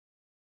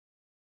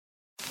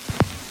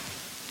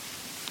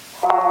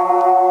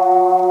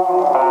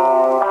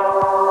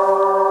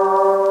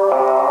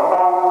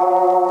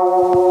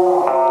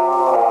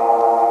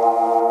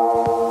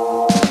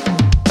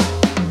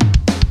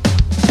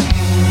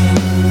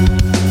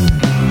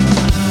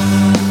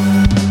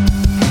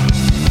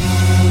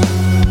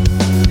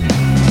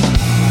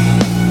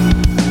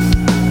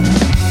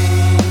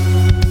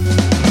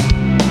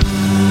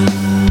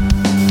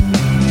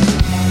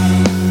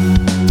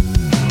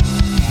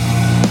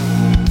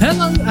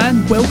Hello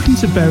and welcome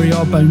to Bury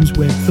Our Bones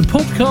With, the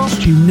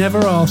podcast you never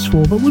asked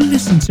for but will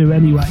listen to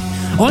anyway.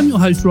 I'm your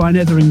host Ryan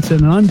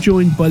Etherington and I'm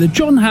joined by the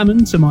John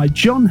Hammond to my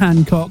John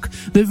Hancock,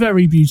 the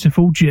very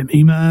beautiful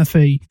Jimmy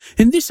Murphy.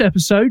 In this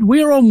episode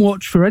we are on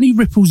watch for any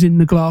ripples in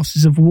the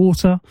glasses of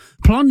water,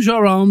 plunge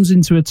our arms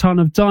into a ton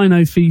of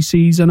dino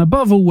feces and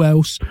above all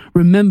else,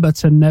 remember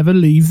to never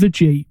leave the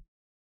Jeep.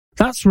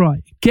 That's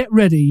right, get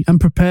ready and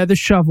prepare the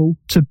shovel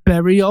to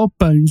bury our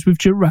bones with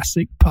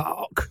Jurassic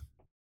Park.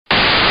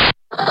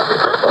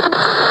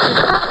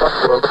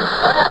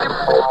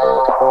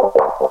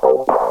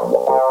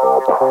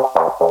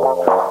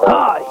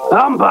 Hi,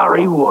 I'm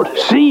Barry Wood,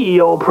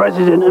 CEO,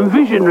 President and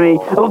Visionary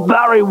of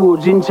Barry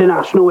Wood's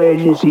International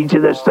Agency to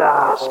the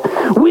Stars.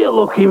 We are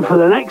looking for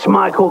the next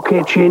Michael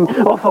Kitchen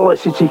or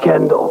Felicity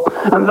Kendall,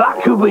 and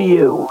that could be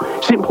you.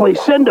 Simply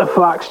send a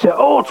fax to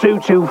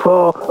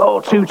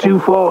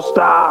 0224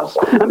 stars,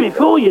 and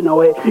before you know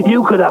it,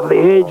 you could have the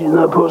agent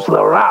that puts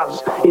the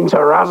Raz into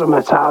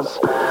Razzmatazz.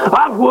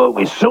 I've worked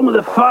with some of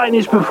the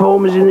finest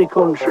performers in the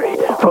country,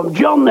 from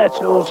John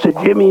Nettles to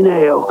Jimmy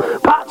Nail,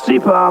 Patsy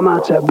Palmer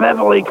to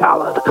Beverly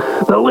Callard.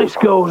 The list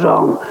goes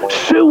on.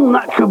 Soon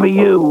that could be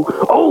you,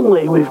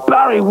 only with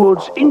Barry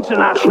Wood's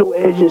International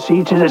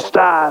Agency to the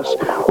Stars,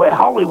 where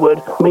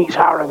Hollywood meets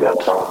Harrogate.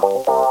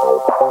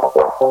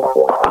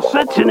 I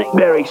said to Nick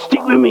Berry,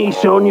 stick with me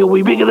son, you'll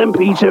be bigger than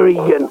Peter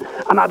Egan,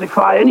 and I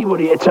defy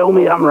anybody to tell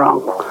me I'm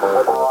wrong.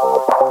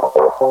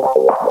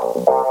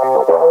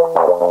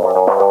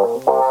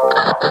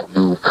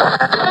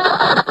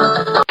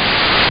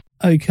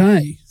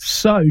 Okay,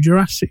 so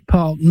Jurassic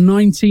Park,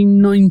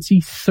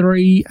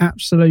 1993,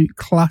 absolute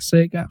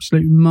classic,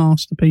 absolute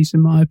masterpiece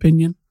in my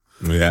opinion.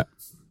 Yeah.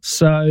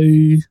 So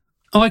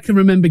I can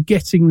remember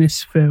getting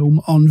this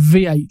film on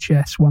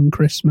VHS one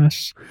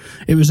Christmas.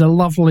 It was a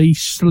lovely,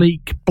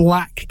 sleek,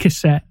 black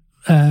cassette,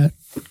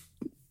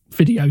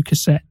 video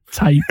cassette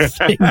tape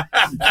thing.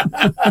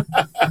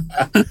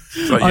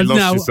 It's like you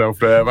lost yourself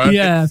there, man.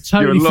 Yeah,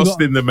 totally. You're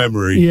lost in the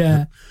memory.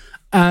 Yeah.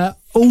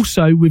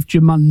 Also with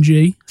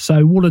Jumanji,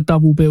 so what a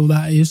double bill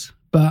that is.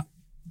 But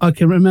I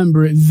can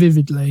remember it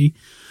vividly,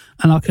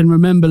 and I can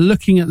remember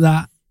looking at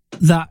that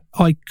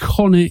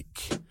iconic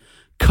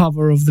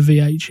cover of the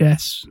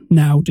VHS,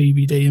 now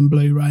DVD and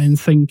Blu-ray, and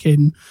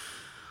thinking,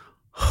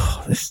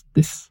 oh, this,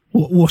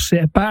 what's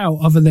it about?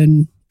 Other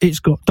than it's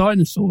got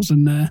dinosaurs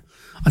in there.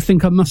 I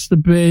think I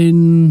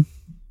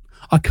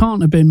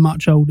can't have been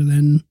much older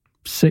than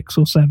 6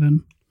 or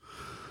 7.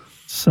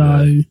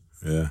 So,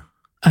 yeah.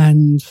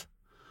 And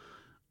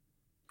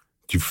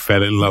you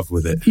fell in love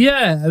with it.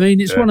 Yeah, I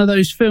mean, it's one of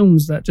those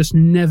films that just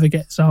never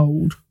gets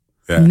old.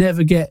 Yeah.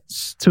 Never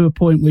gets to a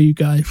point where you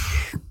go,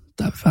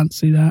 don't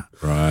fancy that.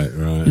 Right.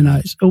 You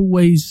know, it's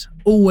always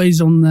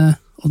on the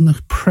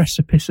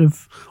precipice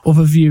of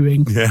a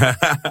viewing. Yeah.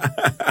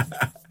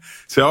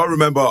 So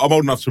I'm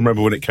old enough to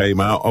remember when it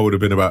came out. I would have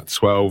been about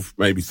 12,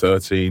 maybe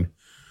 13.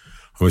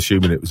 I'm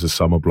assuming it was a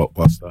summer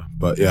blockbuster.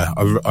 But yeah,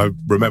 I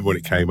remember when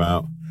it came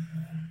out.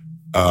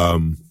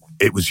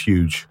 It was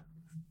huge.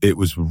 It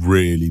was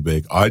really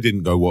big. I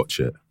didn't go watch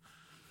it.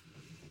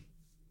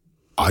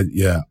 I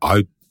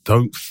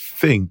don't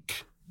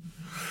think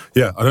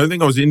I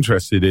was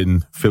interested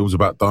in films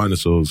about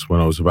dinosaurs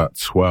when I was about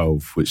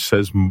 12, which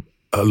says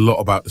a lot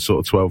about the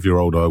sort of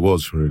 12-year-old I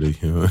was, really.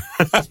 You know?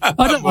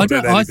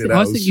 I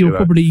think you're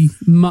probably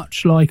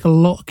much like a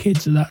lot of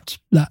kids at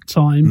that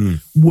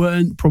time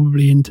weren't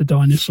probably into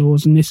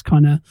dinosaurs, and this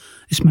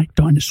made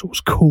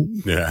dinosaurs cool.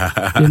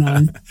 Yeah. You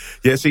know?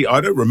 Yeah, see, I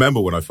don't remember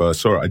when I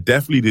first saw it. I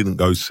definitely didn't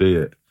go see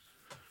it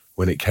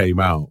when it came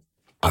out.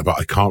 But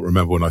I can't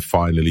remember when I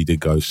finally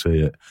did go see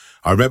it.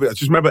 I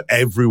just remember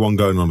everyone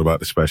going on about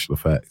the special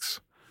effects.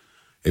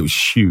 It was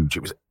huge.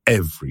 It was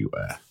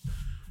everywhere.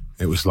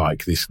 It was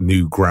like this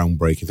new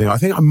groundbreaking thing. I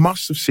think I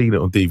must have seen it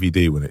on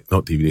DVD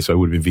not DVD, so it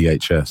would have been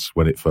VHS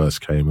when it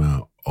first came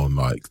out on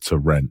to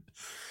rent.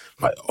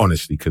 I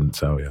honestly couldn't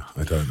tell you.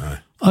 I don't know.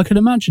 I can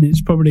imagine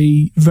it's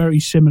probably very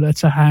similar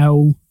to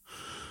how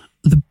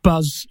the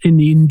buzz in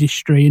the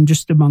industry and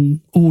just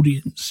among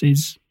audience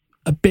is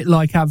a bit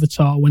like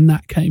Avatar when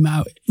that came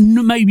out.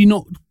 Maybe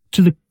not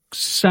to the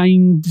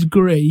same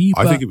degree.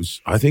 I think it was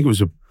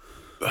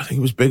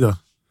bigger.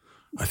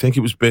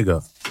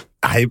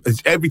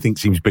 Everything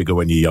seems bigger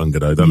when you're younger,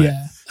 though, doesn't it?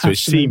 So absolutely. It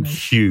seemed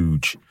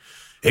huge.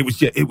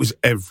 It was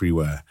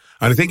everywhere,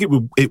 and I think it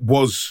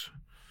was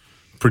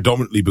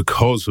predominantly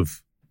because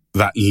of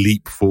that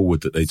leap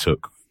forward that they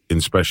took in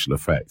special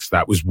effects.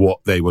 That was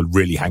what they were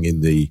really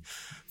hanging the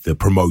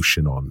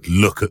promotion on.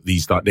 Look at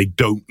these; they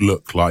don't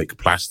look like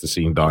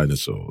plasticine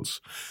dinosaurs.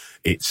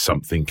 It's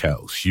something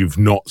else. You've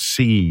not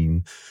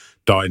seen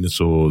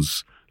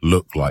dinosaurs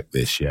look like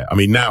this yet. I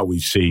mean, now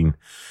we've seen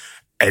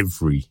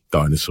every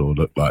dinosaur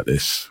look like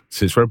this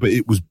since forever, but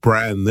it was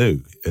brand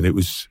new, and it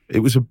was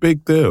a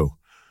big deal.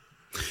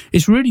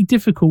 It's really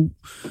difficult,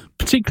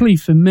 particularly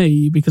for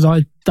me, because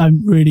I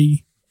don't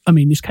really I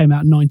mean, this came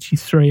out in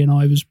 93 and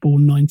I was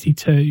born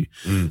 92.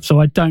 So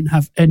I don't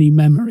have any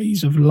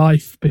memories of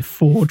life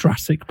before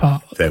Jurassic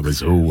Park. There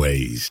was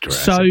always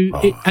Jurassic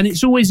Park. And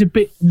it's always a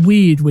bit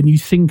weird when you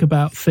think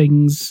about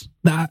things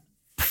that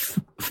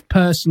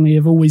personally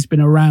have always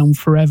been around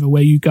forever,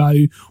 where you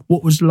go,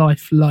 what was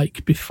life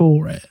like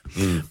before it?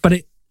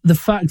 But the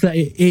fact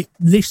that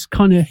this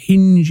kind of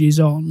hinges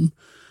on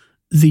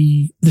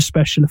the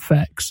special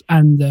effects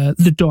and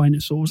the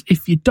dinosaurs.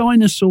 If your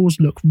dinosaurs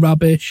look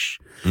rubbish,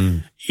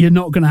 you're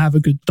not going to have a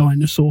good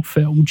dinosaur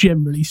film,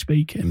 generally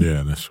speaking.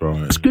 Yeah, that's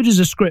right. As good as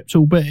a script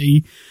will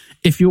be,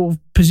 if you're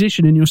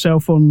positioning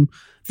yourself on,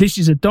 this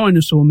is a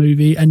dinosaur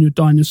movie and your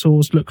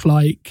dinosaurs look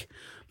like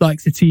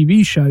the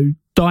TV show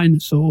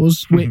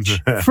Dinosaurs, which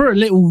for a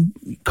little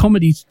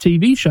comedy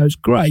TV show is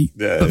great,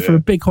 but for a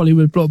big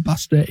Hollywood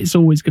blockbuster, it's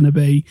always going to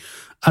be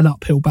an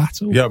uphill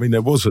battle. Yeah, I mean,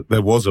 there was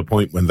a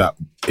point when that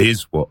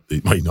is what,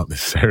 it might not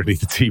necessarily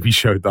the TV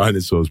show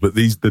Dinosaurs, but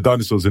the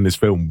dinosaurs in this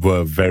film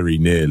were very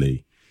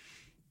nearly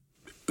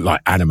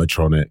like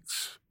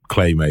animatronics,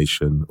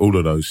 claymation, all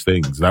of those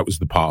things. That was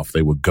the path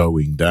they were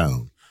going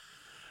down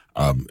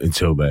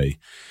until they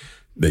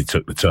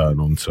took the turn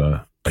onto,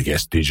 I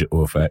guess,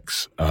 digital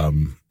effects.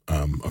 I'm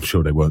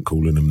sure they weren't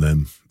calling them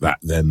then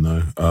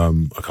though.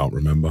 I can't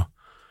remember.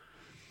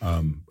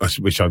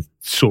 Which I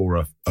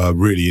saw a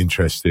really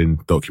interesting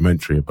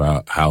documentary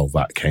about how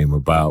that came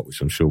about, which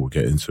I'm sure we'll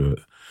get into it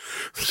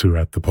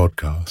throughout the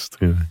podcast.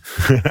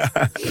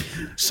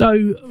 So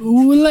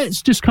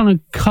let's just kind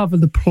of cover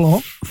the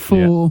plot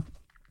for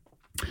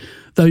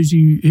those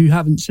who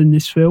haven't seen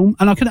this film.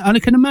 And I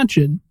can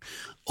imagine,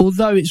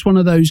 although it's one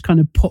of those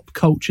kind of pop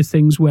culture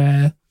things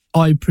where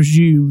I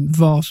presume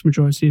vast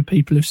majority of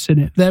people have seen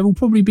it, there will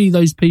probably be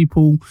those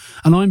people,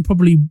 and I'm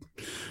probably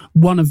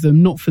one of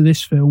them, not for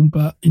this film,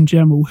 but in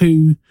general,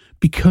 who,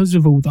 because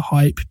of all the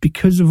hype,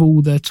 because of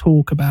all the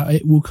talk about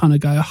it, will kind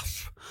of go,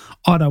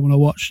 I don't want to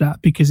watch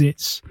that because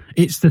it's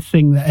the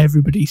thing that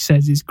everybody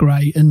says is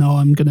great, and now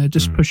I'm going to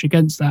just push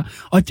against that.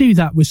 I do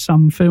that with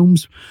some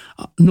films,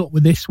 not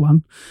with this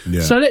one.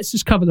 Yeah. So let's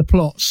just cover the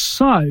plot.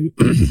 So,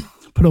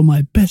 put on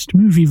my best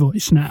movie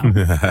voice now.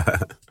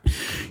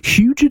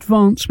 Huge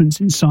advancements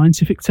in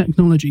scientific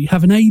technology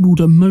have enabled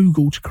a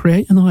mogul to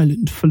create an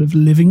island full of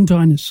living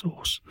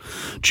dinosaurs.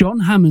 John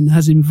Hammond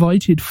has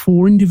invited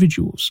 4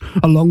 individuals,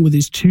 along with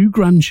his 2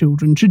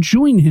 grandchildren, to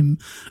join him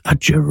at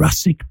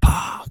Jurassic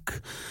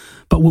Park.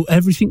 But will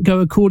everything go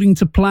according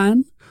to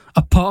plan?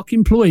 A park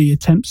employee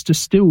attempts to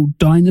steal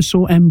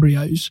dinosaur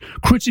embryos.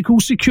 Critical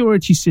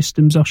security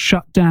systems are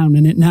shut down,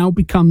 and it now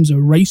becomes a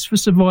race for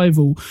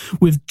survival,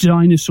 with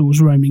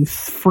dinosaurs roaming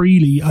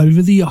freely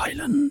over the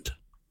island.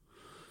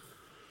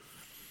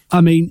 I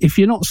mean, if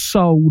you're not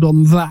sold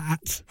on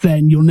that,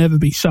 then you'll never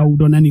be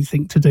sold on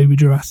anything to do with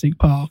Jurassic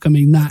Park. I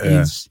mean, that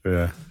is...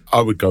 Yeah,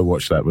 I would go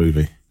watch that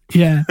movie.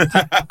 Yeah,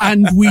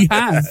 and we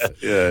have.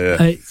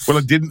 Yeah. Well,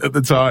 I didn't at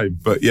the time,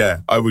 but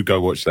yeah, I would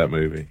go watch that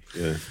movie.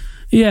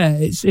 Yeah,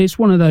 it's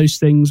one of those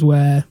things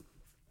where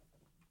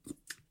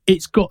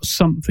it's got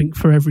something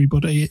for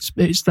everybody.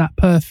 It's that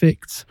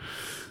perfect...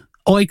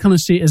 I kind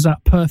of see it as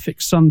that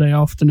perfect Sunday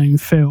afternoon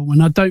film,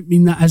 and I don't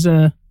mean that as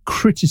a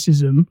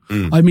criticism.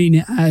 I mean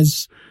it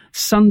as...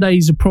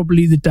 Sundays are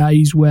probably the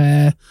days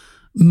where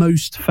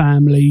most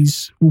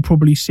families will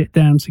probably sit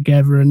down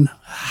together and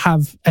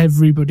have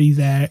everybody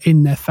there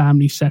in their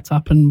family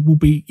setup, and will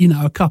be,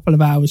 a couple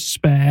of hours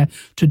spare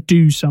to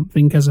do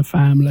something as a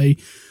family.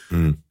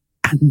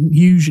 And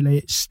usually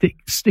it's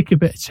stick a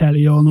bit of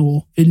telly on,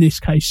 or in this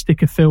case,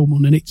 stick a film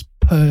on, and it's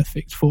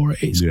perfect for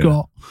it. It's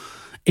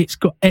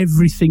got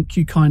everything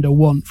you kind of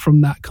want from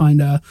that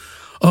kind of,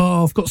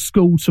 I've got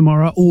school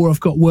tomorrow, or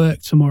I've got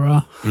work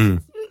tomorrow.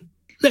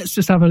 Let's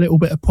just have a little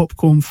bit of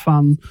popcorn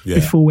fun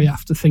before we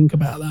have to think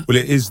about that. Well,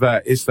 it's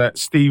that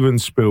Steven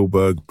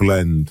Spielberg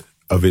blend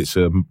of it's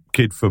a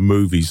kid for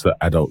movies that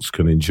adults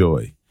can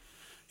enjoy.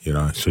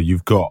 So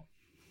you've got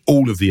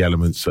all of the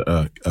elements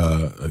that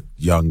a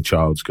young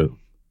child's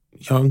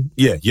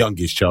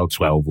youngest child,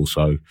 12 or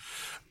so,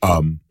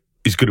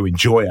 is going to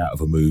enjoy out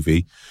of a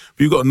movie.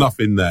 But you've got enough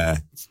in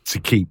there to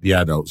keep the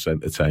adults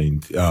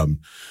entertained.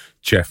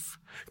 Jeff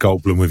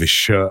Goldblum with his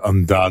shirt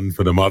undone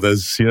for the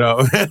mothers,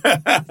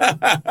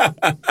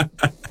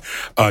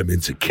 I'm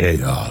into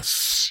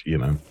chaos,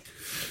 And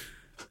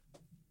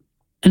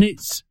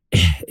it's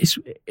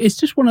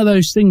just one of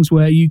those things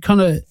where you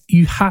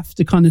have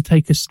to kind of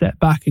take a step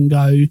back and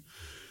go,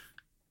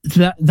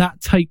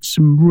 that takes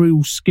some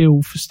real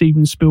skill for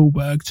Steven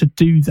Spielberg to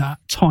do that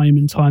time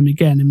and time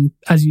again, and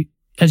as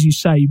you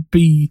say,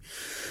 be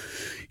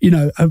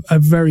a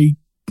very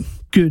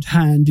good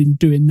hand in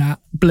doing that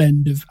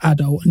blend of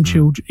adult and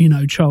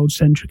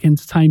child-centric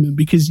entertainment,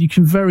 because you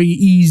can very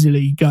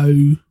easily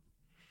go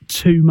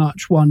too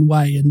much one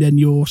way and then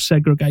you're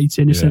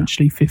segregating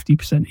essentially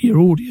 50% of your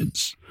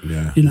audience.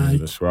 Yeah,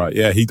 that's right.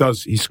 Yeah, he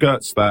does. He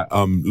skirts that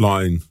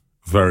line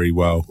very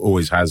well,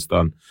 always has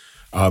done.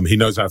 He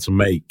knows how to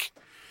make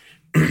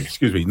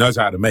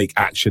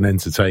action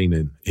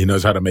entertaining. He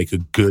knows how to make a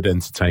good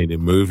entertaining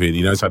movie, and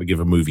he knows how to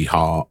give a movie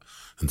heart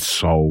and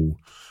soul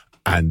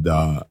and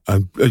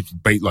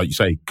like you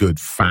say, good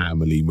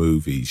family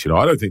movies.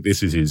 I don't think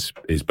this is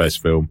his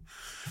best film.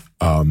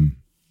 I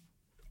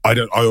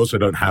also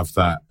don't have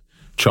that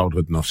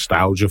childhood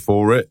nostalgia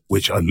for it,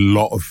 which a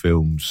lot of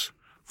films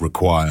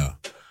require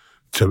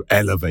to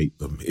elevate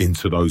them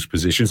into those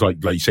positions. Like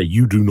you say,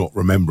 you do not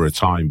remember a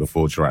time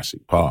before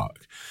Jurassic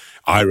Park.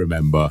 I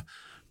remember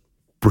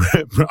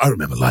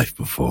life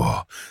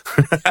before.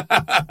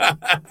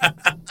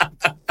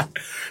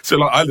 So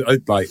I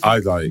was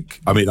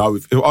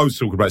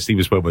talking about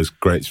Steven Spielberg's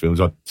greatest films.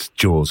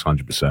 Jaws,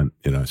 100%.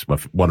 It's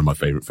one of my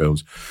favorite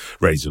films.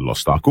 Raiders of the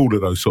Lost Ark, all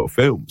of those sort of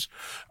films.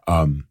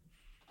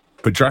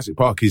 But Jurassic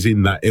Park is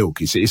in that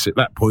ilk. It's at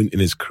that point in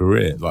his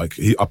career.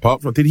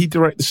 Did he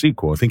direct the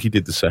sequel? I think he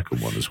did the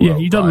second one as well. Yeah,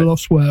 he done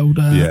Lost World.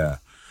 Yeah.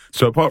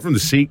 So apart from the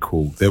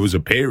sequel, there was a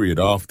period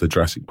after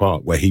Jurassic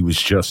Park where he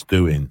was just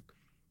doing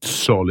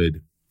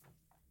solid,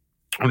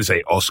 I want to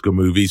say Oscar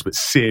movies, but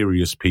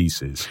serious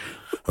pieces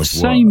of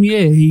same work.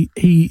 Year,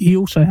 he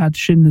also had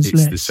Schindler's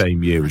List. It's the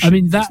same year as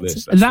Schindler's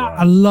List. That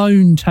right.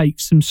 alone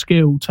takes some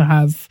skill to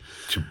have.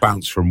 To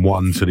bounce from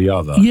one to the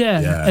other.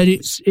 Yeah. And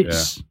it's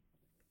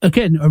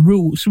again, a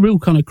real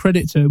kind of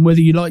credit to him.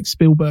 Whether you like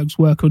Spielberg's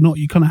work or not,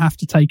 you kind of have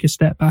to take a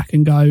step back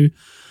and go,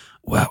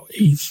 well,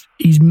 he's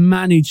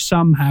managed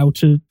somehow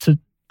to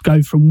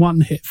go from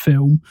one hit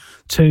film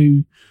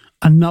to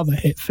another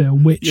hit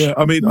film, which I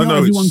know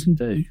everyone can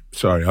do.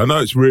 Sorry, I know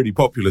it's really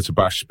popular to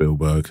bash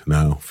Spielberg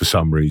now for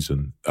some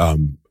reason.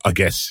 I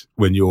guess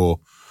when you've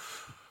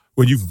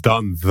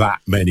done that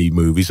many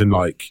movies, and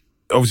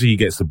obviously he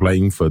gets the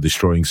blame for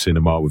destroying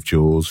cinema with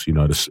Jaws,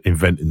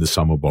 inventing the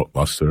summer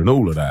blockbuster and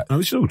all of that.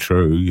 No, it's all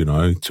true,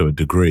 to a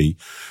degree,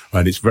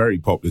 and it's very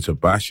popular to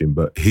bash him,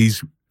 but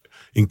he's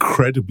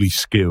incredibly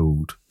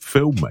skilled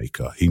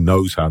filmmaker. He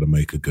knows how to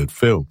make a good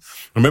film.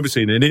 I remember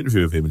seeing an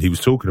interview of him, and he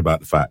was talking about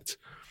the fact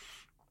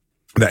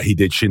that he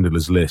did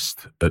Schindler's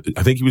List.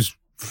 I think he was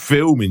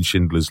filming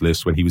Schindler's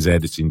List when he was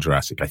editing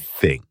Jurassic, I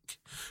think,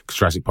 because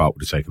Jurassic Park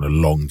would have taken a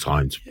long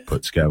time to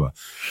put together.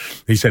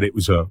 He said it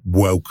was a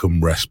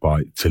welcome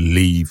respite to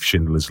leave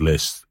Schindler's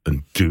List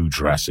and do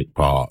Jurassic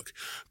Park,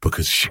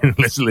 because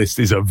Schindler's List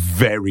is a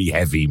very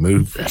heavy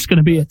movie. That's going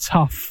to be a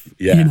tough,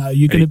 you're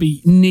going to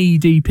be knee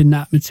deep in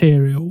that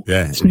material.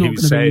 Yeah, it's not he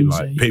was saying, be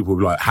easy. People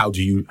were like, how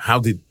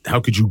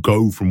could you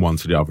go from one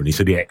to the other? And he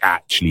said, it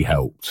actually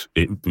helped.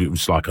 It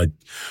was like,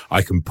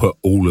 I can put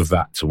all of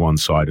that to one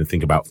side and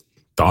think about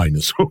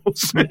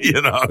dinosaurs.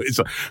 It's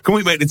like, can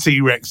we make the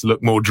T-Rex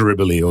look more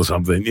dribbly or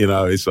something?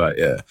 It's like,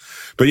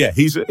 but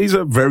he's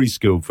a very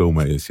skilled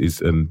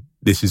filmmaker. And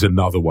this is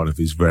another one of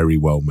his very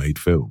well-made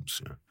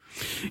films.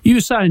 You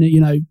were saying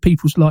that,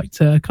 people like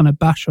to kind of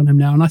bash on him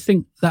now, and I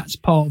think that's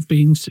part of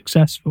being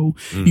successful.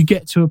 You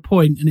get to a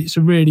point and it's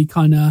a really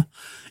kind of,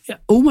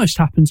 it almost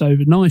happens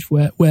overnight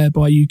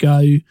whereby you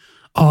go,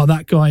 oh,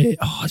 that guy,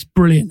 it's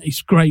brilliant,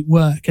 it's great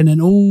work. And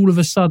then all of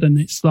a sudden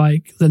it's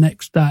like the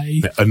next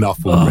day.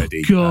 Enough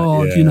already.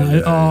 Oh,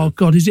 God,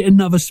 God, is it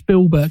another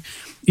Spielberg?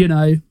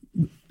 I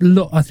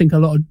think a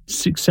lot of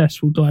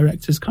successful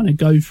directors kind of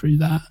go through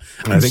that.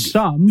 And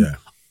some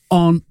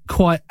aren't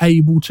quite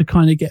able to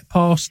kind of get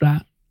past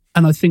that.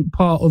 And I think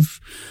part of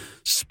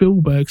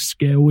Spielberg's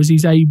skill is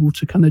he's able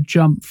to kind of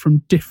jump from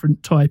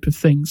different type of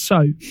things.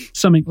 So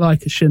something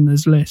like a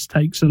Schindler's List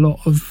takes a lot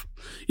of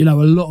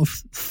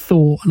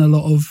thought and a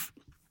lot of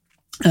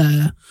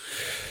empathy,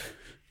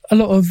 a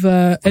lot of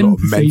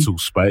mental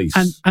space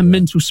and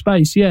mental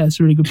space. Yeah, it's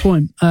a really good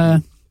point.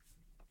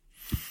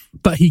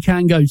 But he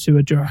can go to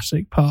a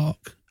Jurassic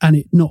Park and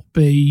it not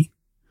be,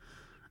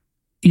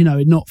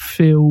 it not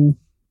feel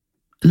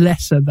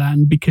lesser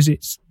than, because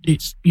it's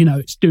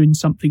doing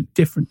something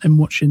different than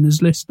what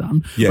Schindler's List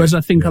done. Whereas I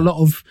think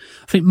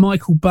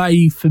Michael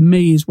Bay for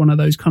me is one of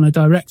those kind of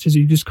directors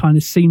who just kind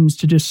of seems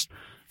to just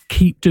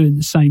keep doing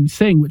the same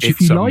thing, which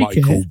if you like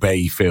it, Michael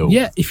Bay film.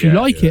 Yeah, if you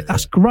like it,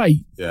 that's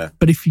great. Yeah.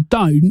 But if you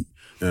don't,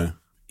 But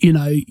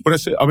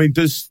that's it.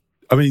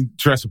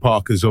 Jurassic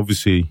Park is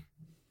obviously,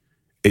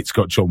 it's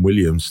got John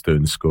Williams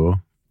doing the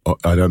score.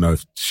 I don't know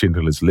if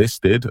Schindler's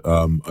List did.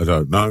 I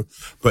don't know.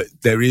 But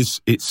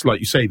it's like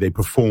you say, they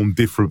perform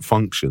different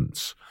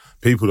functions.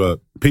 People are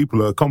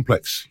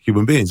complex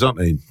human beings, aren't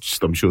they?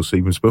 I'm sure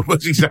Steven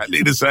Spielberg's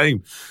exactly the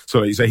same. So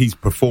like you say, he's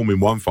performing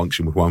one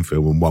function with one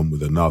film and one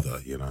with another,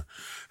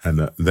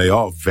 and they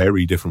are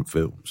very different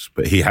films,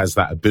 but he has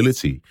that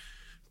ability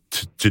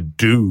to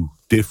do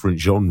different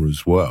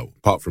genres well.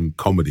 Apart from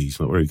comedy, he's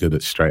not very good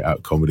at straight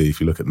out comedy. If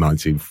you look at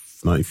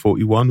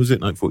 1941, was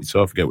it 1942?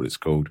 I forget what it's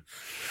called.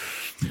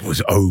 It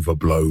was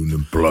overblown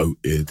and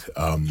bloated.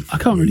 I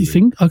can't really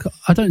think. I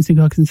don't think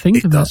I can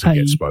think of a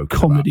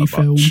comedy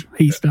film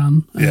he's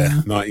done.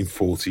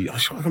 1940. I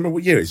can't remember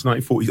what year it's.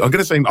 1940. I'm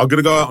going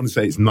to go out and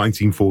say it's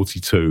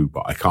 1942,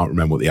 but I can't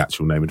remember what the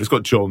actual name. It's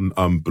got John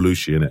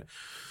Belushi in it.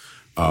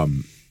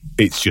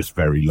 It's just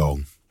very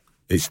long.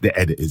 It's the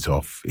edit is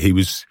off.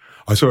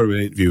 I saw him in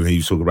an interview and he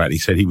was talking about it. He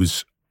said he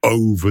was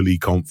overly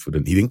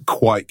confident. He didn't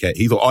quite get.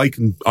 He thought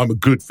I'm a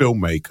good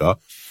filmmaker.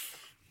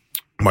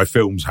 My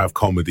films have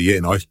comedy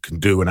in. I can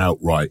do an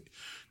outright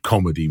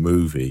comedy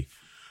movie.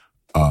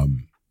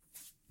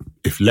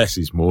 if less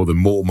is more, then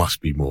more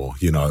must be more,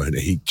 you know, and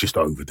he just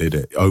overdid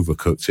it,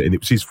 overcooked it. And it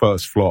was his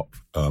first flop,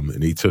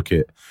 and he took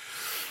it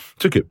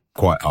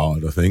quite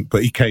hard, I think.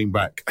 But he came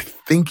back, I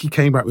think he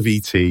came back with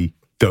E.T.,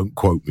 don't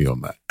quote me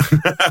on that.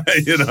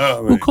 You know what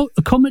I mean? Well,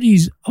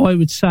 comedies, I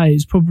would say,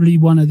 is probably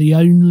one of the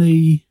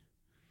only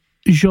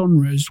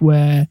genres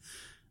where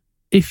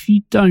if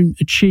you don't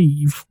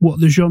achieve what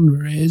the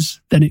genre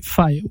is, then it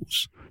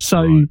fails.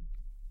 So Right.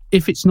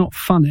 if it's not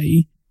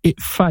funny, it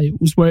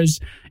fails. Whereas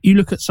you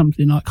look at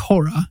something like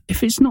horror,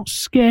 if it's not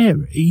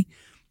scary,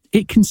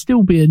 it can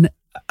still be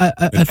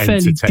a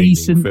fairly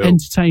decent,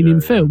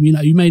 entertaining film. You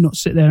know, you may not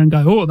sit there and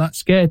go, "Oh, that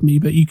scared me,"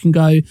 but you can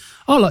go,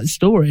 "I like the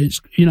story.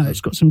 It's, you know, it's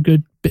got some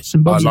good bits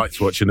and bobs." I liked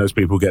watching those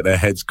people get their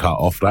heads cut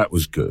off. That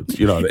was good.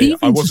 You know,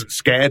 I wasn't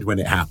scared when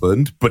it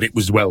happened, but it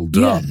was well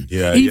done.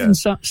 Yeah, even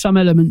some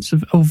elements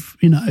of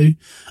you know,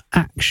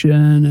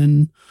 action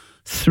and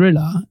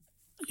thriller.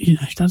 You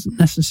know, it doesn't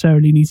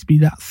necessarily need to be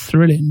that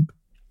thrilling,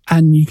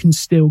 and you can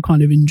still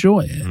kind of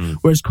enjoy it.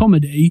 Whereas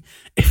comedy,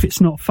 if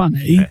it's not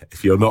funny,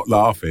 if you're not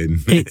laughing,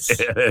 it's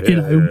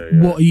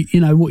what are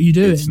you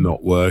doing? It's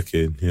not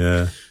working.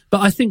 Yeah,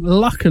 but I think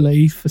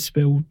luckily for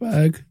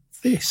Spielberg,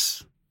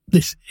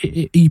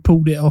 he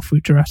pulled it off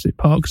with Jurassic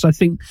Park, because I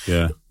think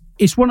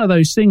it's one of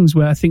those things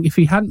where I think if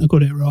he hadn't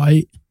got it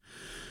right,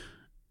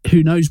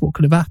 who knows what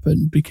could have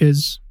happened?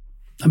 Because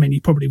I mean,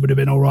 he probably would have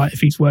been all right if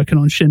he's working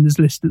on Schindler's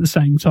List at the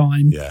same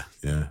time. Yeah.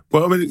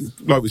 Well, I mean,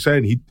 like we're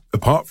saying, he,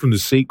 apart from the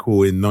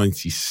sequel in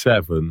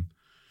 '97,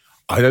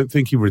 I don't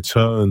think he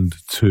returned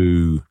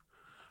to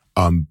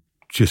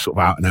just sort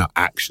of out-and-out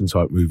action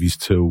type movies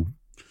till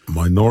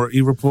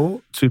Minority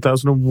Report,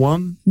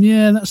 2001.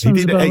 Yeah, that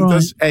sounds about right. He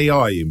does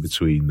AI in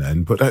between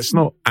then, but that's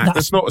not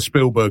a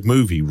Spielberg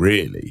movie,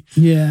 really.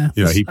 Yeah.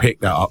 You know, he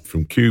picked that up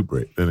from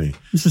Kubrick, didn't he?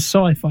 It's a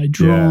sci-fi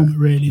drama,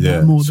 really,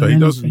 more so than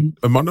he anything.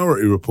 A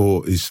Minority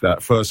Report is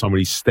that first time when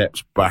he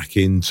steps back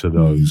into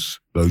those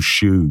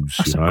shoes.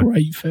 That's you know? a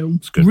great film.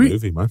 It's a good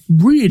movie, man.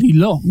 Really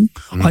long.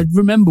 I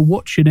remember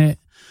watching it.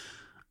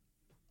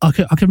 I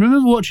can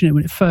remember watching it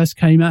when it first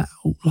came out.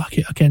 Like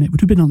it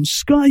would have been on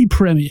Sky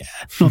Premiere.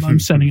 Not that I'm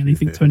selling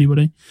anything to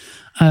anybody.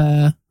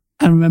 I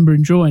remember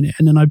enjoying it,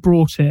 and then I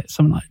brought it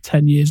something like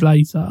 10 years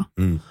later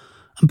and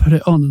put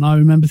it on. And I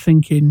remember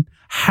thinking,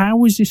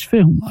 how is this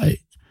film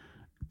like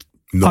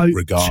not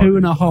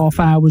regarded 2.5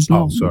 hours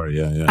long? Oh, sorry,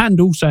 yeah.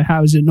 And also,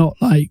 how is it not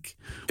like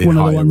one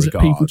of the ones that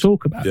people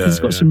talk about? Because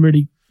it's got some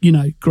really, you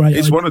know, great.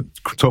 It's one of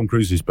Tom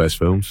Cruise's best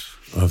films,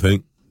 I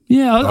think.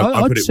 Yeah,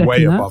 I put it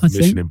way above that,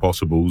 Mission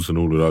Impossibles and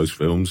all of those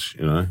films,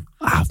 you know.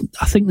 I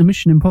think the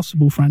Mission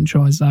Impossible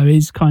franchise, though,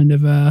 is kind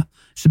of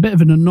it's a bit of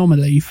an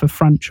anomaly for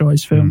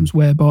franchise films,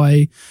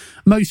 whereby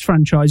most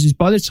franchises,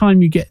 by the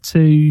time you get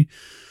to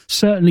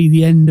certainly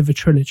the end of a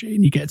trilogy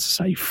and you get to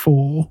say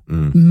 4,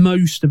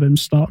 most of them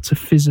start to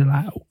fizzle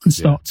out and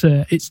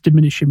it's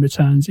diminishing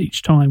returns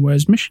each time.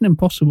 Whereas Mission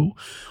Impossible,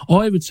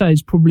 I would say,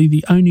 is probably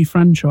the only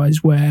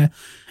franchise where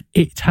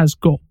it has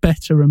got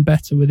better and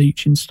better with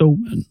each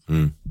installment.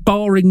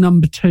 Barring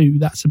number 2,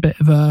 that's a bit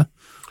of a...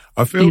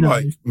 I feel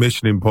like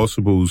Mission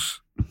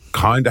Impossible's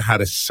kind of had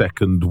a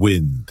second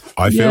wind.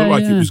 I feel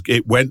like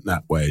it went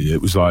that way.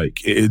 It was like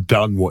it had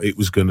done what it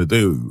was going to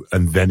do,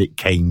 and then it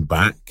came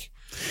back.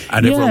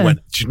 And everyone went,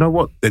 do you know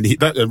what? Then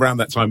around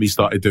that time, he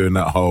started doing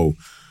that whole,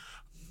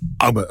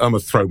 I'm going to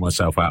throw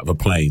myself out of a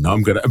plane.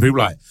 And people were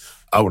like,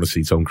 I want to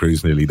see Tom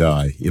Cruise nearly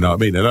die. You know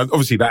what I mean? And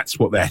obviously that's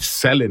what they're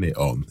selling it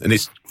on. And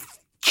it's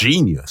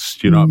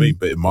genius, you know what I mean?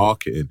 But in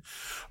marketing.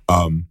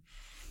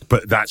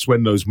 But that's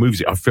when those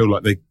movies, I feel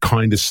like they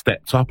kind of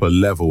stepped up a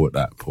level at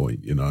that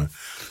point, you know.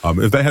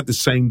 Have they had the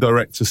same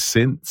director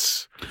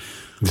since?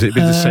 Has it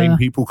been the same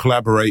people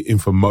collaborating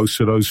for most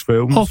of those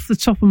films? Off the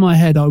top of my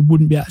head, I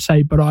wouldn't be able to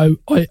say, but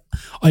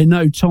I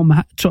know Tom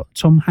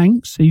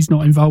Hanks. He's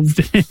not involved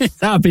in it.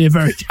 That would be a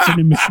very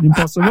different Mission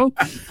Impossible.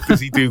 Does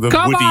he do the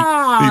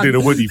Woody? He did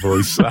a Woody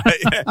voice.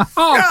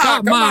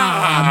 Come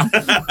on!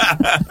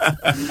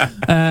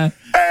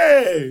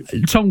 Hey!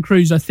 Tom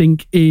Cruise, I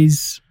think,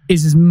 is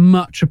as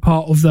much a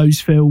part of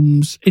those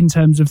films in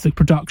terms of the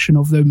production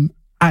of them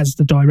as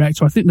the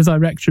director. I think the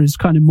director is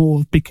kind of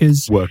more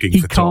because working he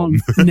for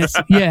can't.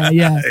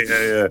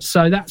 Yeah.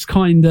 So that's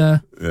kind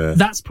of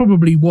that's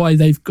probably why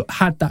they've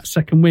had that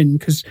second win,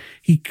 because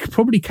he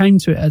probably came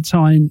to it at a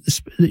time.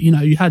 You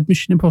know, you had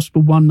Mission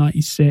Impossible 1,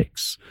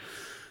 96,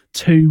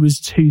 2 was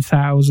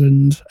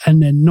 2000,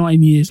 and then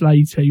 9 years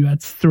later you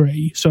had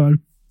 3. So a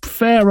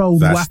fair old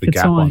that's whack the of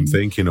gap time. I'm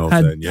thinking of.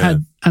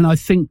 And I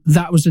think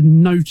that was a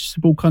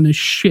noticeable kind of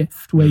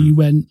shift where you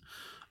went,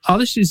 oh,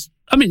 this is.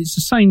 I mean, it's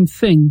the same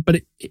thing,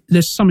 but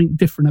there's something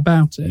different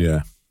about it.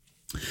 Yeah.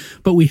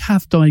 But we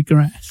have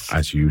digressed.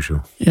 As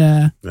usual.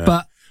 Yeah.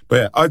 But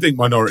yeah, I think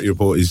Minority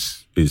Report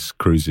is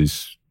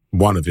Cruise's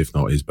one of, if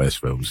not his best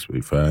films, to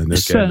be fair. And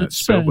again,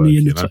 certainly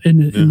in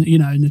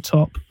the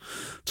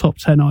top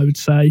 10, I would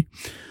say.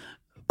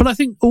 But I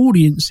think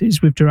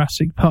audiences with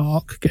Jurassic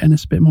Park, getting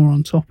us a bit more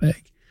on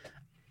topic,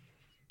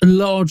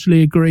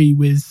 largely agree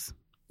with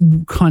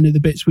kind of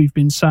the bits we've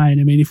been saying.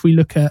 I mean, if we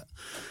look at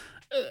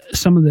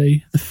some of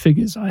the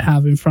figures I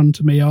have in front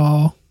of me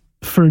are,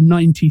 for a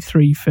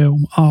 93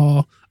 film,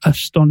 are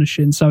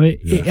astonishing. So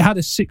it had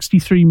a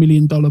 $63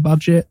 million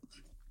budget.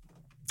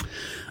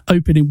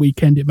 Opening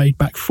weekend, it made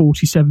back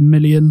 $47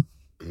 million.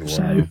 Wow.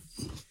 So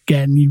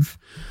again,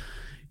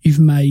 you've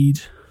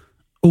made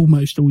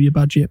almost all your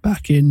budget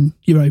back in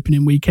your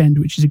opening weekend,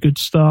 which is a good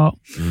start.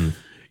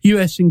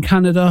 US and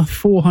Canada,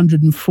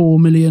 $404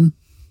 million,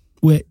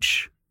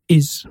 which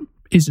is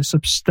a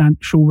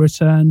substantial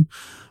return.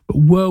 But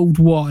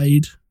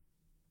worldwide,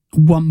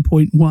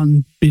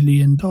 $1.1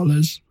 billion.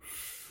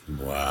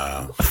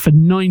 Wow. For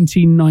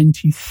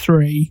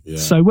 1993. Yeah.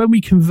 So when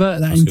we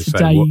convert that into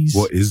days...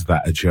 What is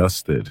that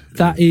adjusted?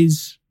 That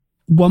is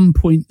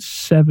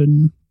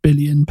 £1.7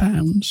 billion.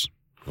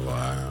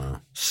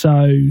 Wow.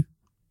 So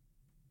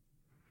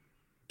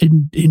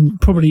in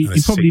probably you're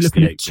probably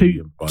looking at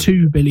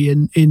 $2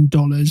 billion in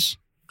dollars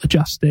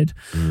adjusted,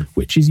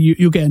 which is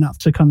you're getting up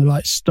to kind of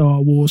like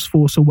Star Wars,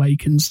 Force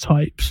Awakens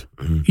types.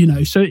 You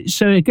know, so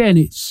again,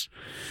 it's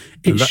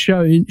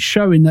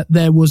showing that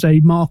there was a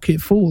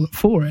market for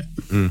it.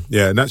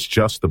 Yeah, and that's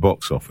just the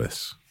box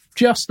office.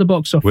 Just the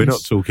box office. We're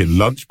not talking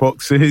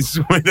lunchboxes.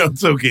 We're not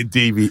talking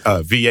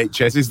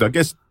VHSs. I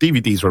guess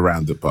DVDs were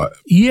around the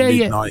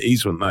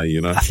mid-90s, weren't they? You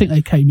know, I think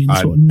they came in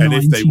sort of 95.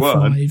 And if they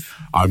weren't,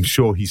 I'm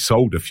sure he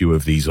sold a few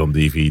of these on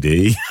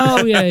DVD.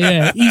 Oh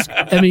yeah.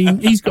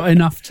 He's got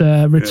enough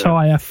to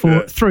retire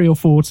for 3 or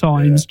 4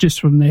 times just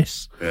from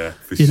this. Yeah,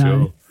 for sure.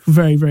 Know,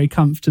 very, very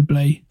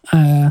comfortably.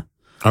 I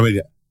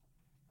mean,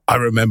 I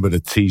remember the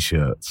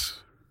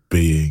T-shirts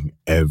being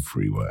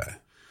everywhere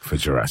for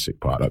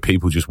Jurassic Park, like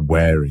people just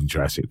wearing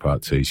Jurassic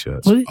Park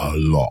T-shirts a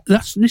lot.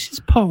 This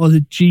is part of the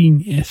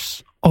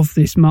genius of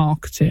this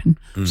marketing.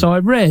 So I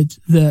read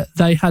that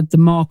they had the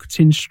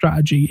marketing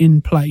strategy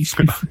in place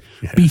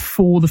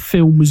before the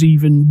film was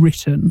even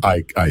written.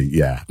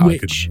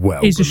 Which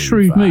is a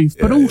shrewd move,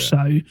 but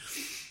also,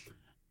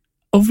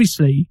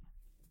 obviously,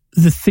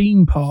 the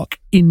theme park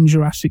in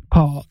Jurassic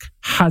Park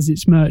has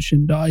its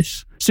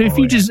merchandise. So if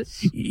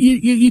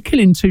you're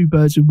killing 2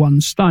 birds with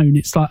 1 stone,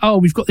 it's like,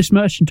 we've got this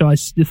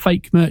merchandise, the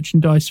fake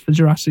merchandise for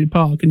Jurassic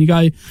Park, and you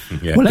go,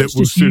 well, let's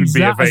just use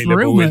that as the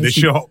real in the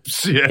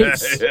shops.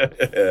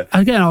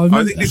 Again,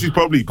 I think this is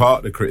probably part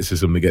of the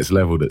criticism that gets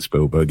levelled at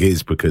Spielberg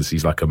is because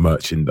he's like a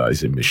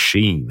merchandising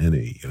machine, isn't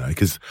he? You know,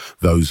 because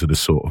those are the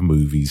sort of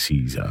movies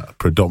he's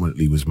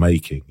predominantly was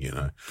making. You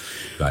know,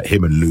 like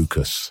him and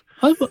Lucas.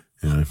 I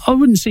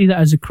wouldn't see that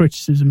as a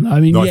criticism. I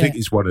mean, I think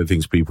it's one of the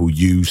things people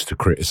use to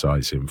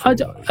criticise him for.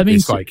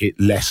 It's like it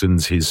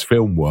lessens his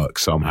film work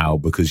somehow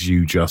because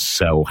you just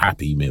sell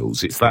Happy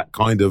Meals. It's that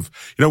kind of,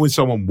 you know, when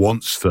someone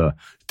wants to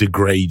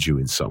degrade you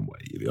in some way.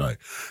 You know,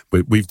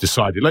 we've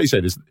decided, like you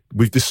said,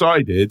 we've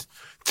decided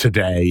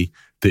today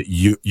that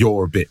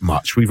you're a bit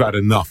much. We've had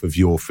enough of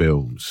your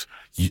films.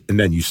 And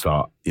then you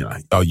start, you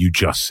know, you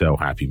just sell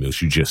Happy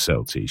Meals, you just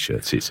sell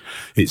T-shirts.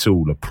 It's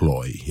all a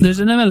ploy.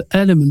 There's an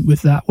element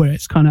with that where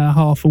it's kind of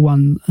half of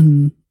one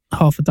and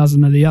half a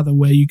dozen of the other,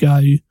 where you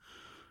go,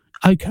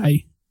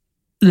 okay,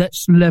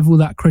 let's level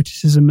that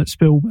criticism at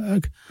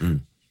Spielberg.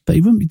 But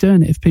he wouldn't be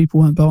doing it if people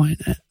weren't buying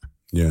it.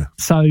 Yeah.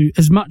 So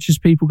as much as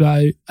people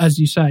go, as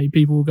you say,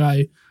 people will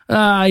go,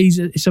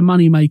 it's a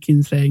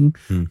money-making thing.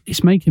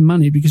 It's making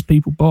money because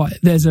people buy it.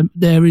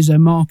 There is a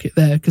market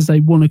there because they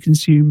want to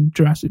consume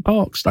Jurassic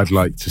Park stuff. I'd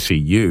like to see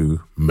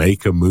you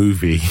make a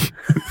movie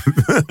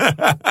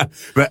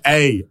that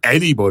A,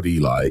 anybody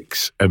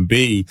likes, and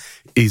B,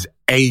 is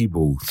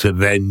able to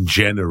then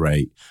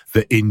generate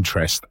the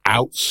interest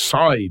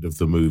outside of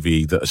the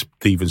movie that a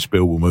Steven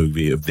Spielberg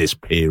movie of this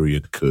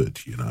period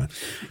could, you know?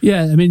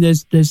 Yeah, I mean,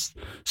 there's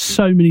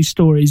so many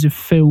stories of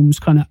films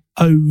kind of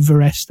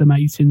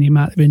overestimating the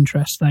amount of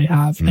interest they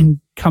have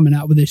and coming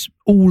out with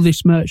all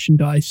this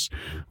merchandise,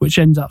 which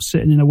ends up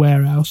sitting in a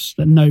warehouse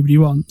that nobody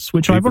wants,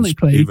 which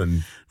ironically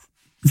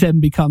then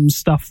becomes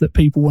stuff that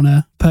people want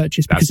to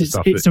purchase because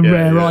it's a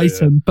rare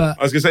item. But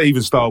I was going to say,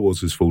 even Star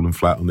Wars has fallen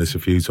flat on this a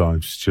few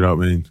times. Do you know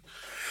what I mean?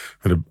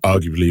 And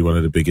arguably one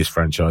of the biggest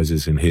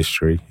franchises in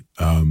history.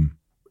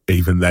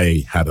 Even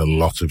they had a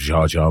lot of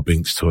Jar Jar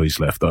Binks toys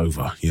left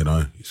over, you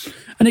know.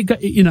 And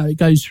it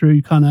goes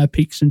through kind of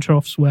peaks and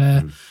troughs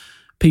where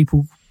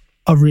people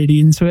are really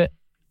into it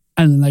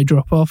and then they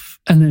drop off,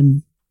 and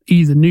then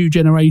either new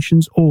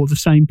generations or the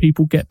same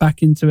people get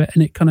back into it,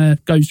 and it kind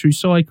of goes through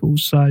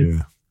cycles. So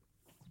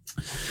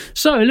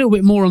a little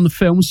bit more on the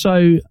film.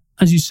 So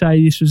as you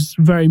say, this was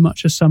very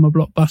much a summer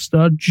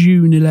blockbuster,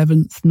 June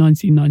 11th,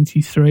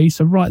 1993.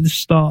 So right at the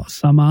start of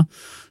summer.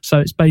 So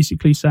it's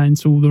basically saying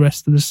to all the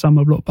rest of the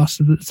summer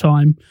blockbusters at the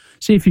time,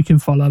 see if you can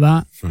follow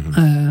that.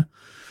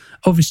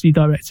 Obviously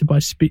directed by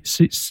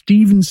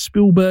Steven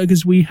Spielberg,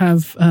 as we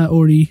have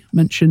already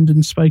mentioned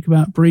and spoke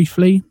about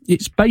briefly.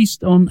 It's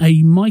based on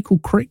a Michael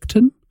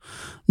Crichton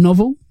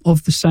novel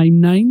of the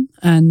same name,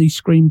 and the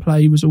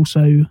screenplay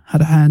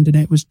had a hand in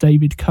it, was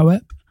David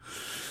Coep.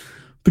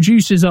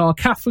 Producers are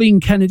Kathleen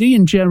Kennedy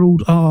and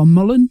Gerald R.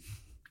 Mullen.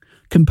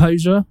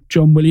 Composer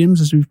John Williams,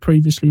 as we've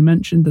previously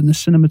mentioned, and the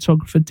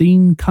cinematographer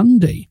Dean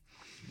Cundy.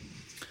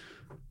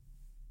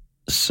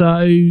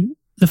 So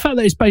the fact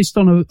that it's based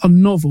on a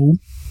novel,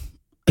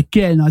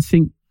 again, I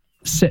think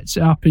sets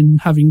it up in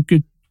having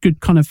good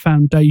kind of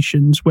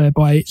foundations,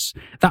 whereby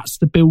that's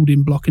the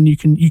building block, and you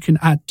can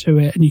add to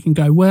it, and you can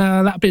go,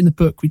 well, that bit in the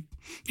book,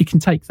 you can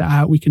take that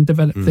out, we can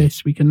develop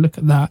this, we can look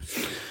at that,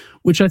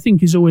 which I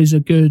think is always a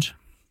good,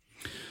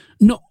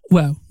 I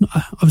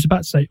was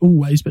about to say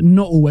always, but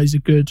not always a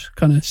good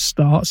kind of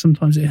start.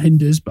 Sometimes it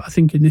hinders, but I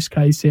think in this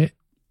case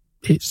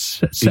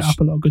it's set up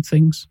a lot of good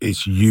things.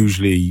 It's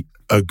usually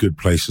a good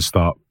place to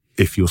start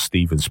if you're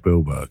Steven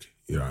Spielberg.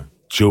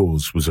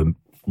 Jaws was a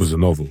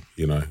novel,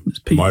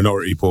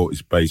 Minority Report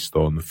is based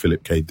on the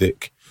Philip K.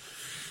 Dick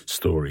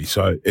story.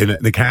 So in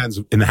the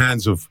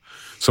hands of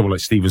someone like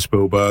Steven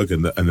Spielberg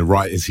and the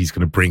writers he's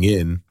going to bring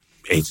in,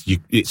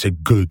 it's a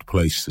good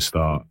place to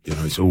start.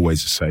 It's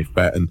always a safe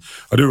bet. And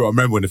I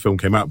remember when the film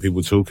came out, people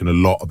were talking a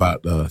lot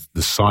about the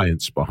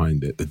science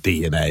behind it, the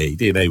DNA.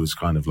 DNA was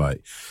kind of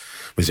like,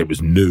 it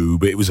was new,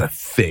 but it was a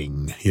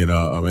thing, It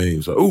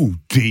was like,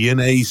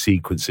 DNA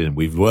sequencing.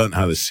 We've learned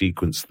how to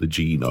sequence the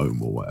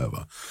genome or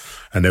whatever.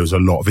 And there was a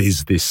lot of,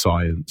 is this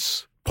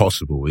science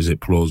possible? Is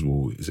it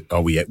plausible?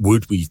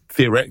 Would we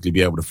theoretically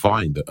be able to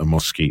find a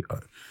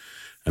mosquito?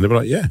 And they were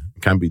like, yeah,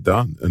 it can be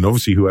done. And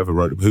obviously who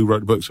wrote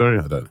the book, sorry?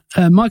 I don't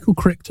know. Michael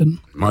Crichton.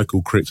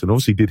 Michael Crichton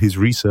obviously did his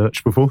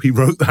research before he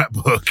wrote that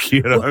book,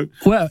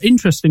 Well,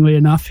 interestingly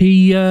enough,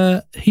 he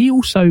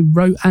also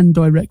wrote and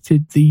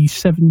directed the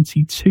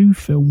 1972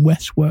 film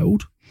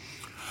Westworld.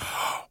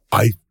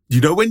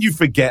 When you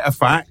forget a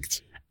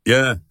fact...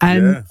 Yeah.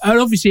 And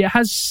obviously it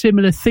has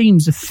similar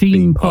themes, a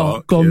theme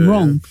park gone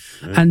wrong.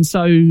 Yeah. And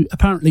so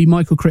apparently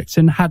Michael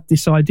Crichton had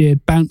this idea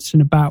bouncing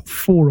about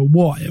for a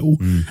while,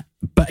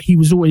 but he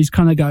was always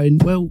kind of going,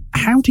 well,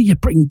 how do you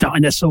bring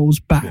dinosaurs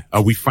back?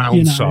 Oh, we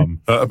found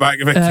some at the back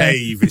of a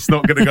cave. It's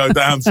not going to go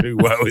down too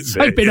well, is it?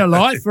 They've been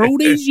alive for all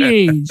these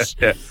years.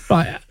 Yeah.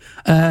 Right.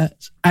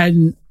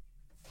 And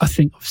I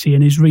think obviously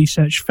in his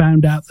research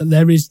found out that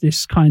there is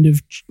this kind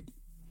of,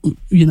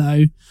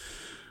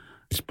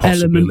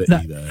 element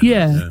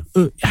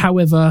that,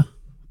 however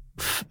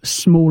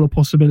small a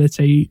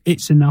possibility,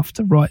 it's enough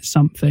to write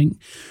something.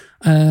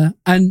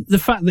 And the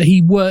fact that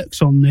he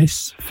works on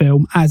this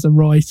film as a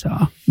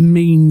writer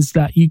means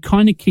that you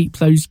kind of keep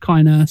those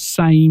kind of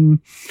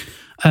same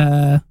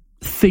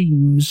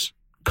themes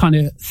kind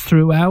of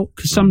throughout,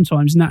 because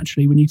sometimes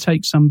naturally when you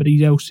take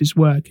somebody else's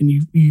work and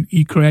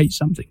you create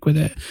something with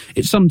it,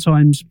 it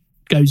sometimes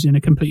goes in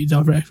a completely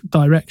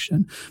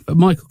direction. But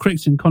Michael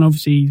Crichton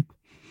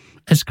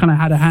has kind of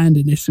had a hand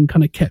in this and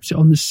kind of kept it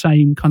on the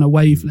same kind of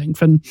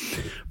wavelength. And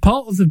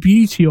part of the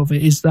beauty of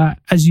it is that,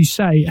 as you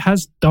say, it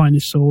has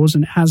dinosaurs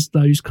and it has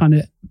those kind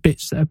of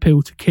bits that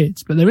appeal to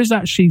kids, but there is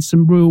actually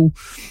some real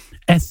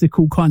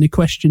ethical kind of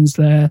questions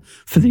there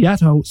for the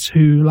adults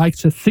who like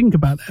to think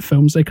about their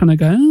films. They kind of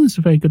go, it's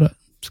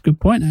a good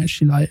point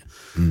actually. Like,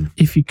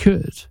 if you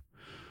could,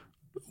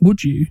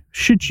 would you,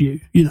 should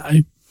you,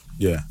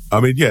 Yeah. I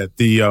mean,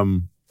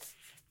 the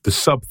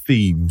sub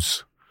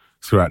themes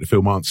throughout the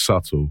film aren't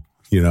subtle.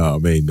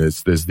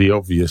 There's the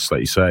obvious,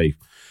 like you say,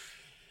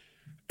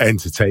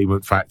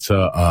 entertainment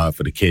factor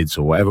for the kids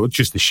or whatever,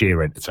 just the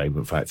sheer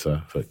entertainment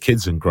factor for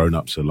kids and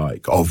grown-ups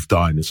alike of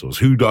dinosaurs.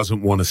 Who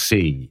doesn't want to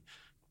see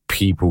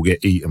people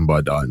get eaten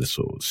by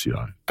dinosaurs,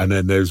 And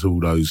then there's all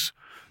those,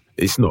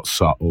 it's not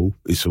subtle,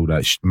 it's all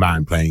that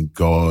man playing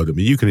God. I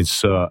mean, you can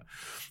insert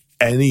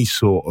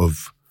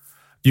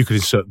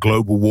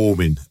global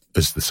warming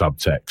as the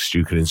subtext.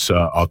 You can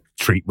insert our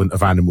treatment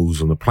of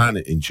animals on the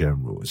planet in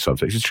general as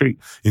subtext.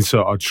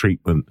 Insert our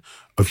treatment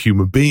of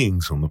human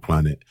beings on the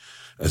planet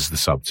as the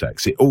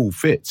subtext. It all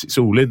fits. It's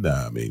all in there.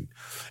 I mean,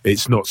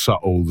 it's not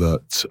subtle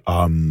that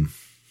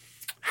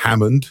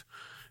Hammond,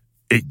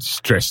 it's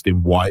dressed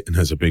in white and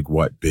has a big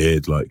white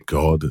beard like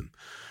God,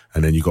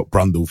 and then you've got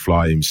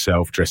Brundlefly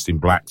himself dressed in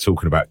black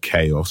talking about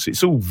chaos.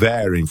 It's all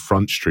there in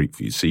Front Street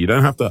for you. So you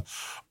don't have to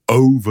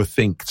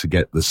overthink to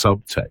get the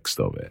subtext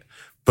of it.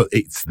 But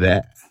it's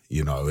there,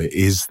 it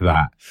is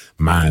that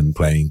man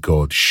playing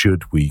God.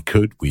 Should we,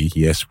 could we?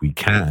 Yes, we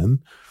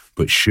can.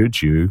 But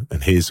should you?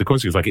 And here's the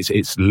consequence. Like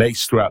it's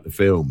laced throughout the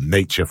film.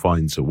 Nature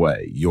finds a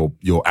way. Your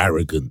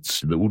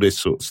arrogance, all this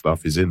sort of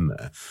stuff is in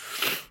there,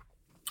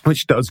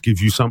 which does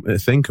give you something to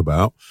think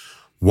about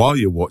while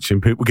you're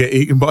watching people get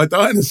eaten by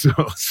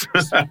dinosaurs.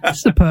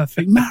 It's the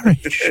perfect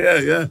marriage.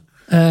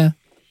 Yeah.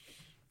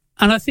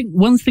 And I think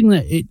one thing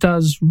that it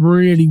does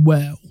really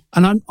well,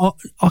 and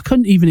I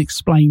couldn't even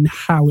explain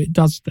how it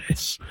does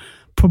this,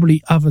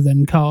 probably other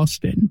than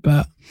casting,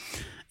 but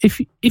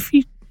if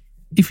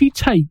you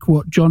take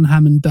what John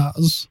Hammond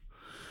does,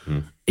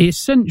 it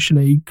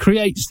essentially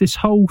creates this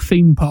whole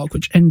theme park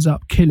which ends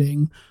up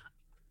killing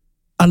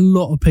a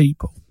lot of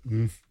people.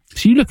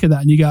 So you look at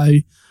that and you go,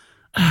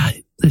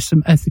 there's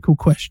some ethical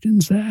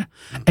questions there.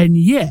 And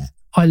yet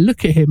I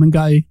look at him and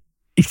go,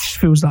 it just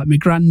feels like my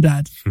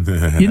granddad.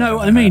 You know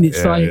what I mean? It's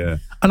and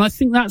I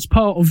think that's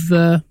part of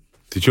the...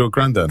 Did your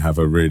granddad have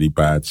a really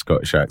bad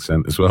Scottish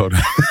accent as well?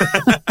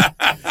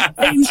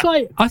 It was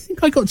like, I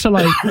think I got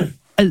to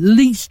at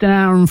least an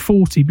hour and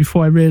 40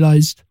 before I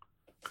realised,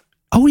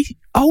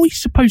 oh,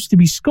 he's supposed to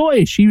be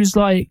Scottish. He was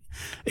like,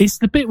 it's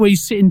the bit where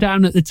he's sitting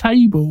down at the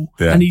table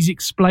and he's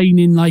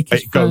explaining like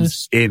his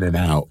goes in and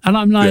out. And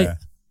I'm like,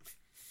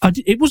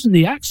 it wasn't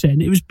the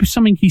accent. It was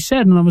something he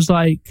said. And I was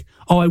like,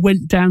 oh, I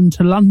went down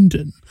to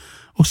London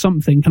or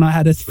something. And I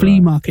had a flea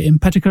market in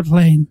Petticoat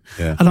Lane.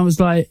 Yeah. And I was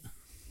like,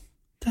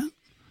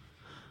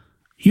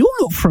 you're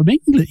not from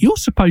England. You're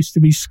supposed to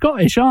be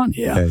Scottish, aren't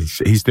you? Yeah,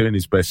 he's doing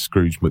his best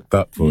Scrooge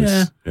McDuck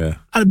voice. Yeah.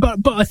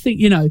 But I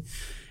think,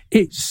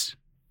 it's,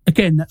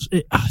 again,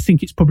 I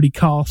think it's probably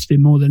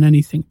casting more than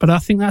anything. But I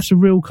think that's a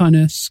real kind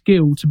of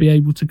skill to be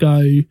able to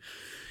go,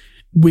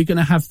 we're going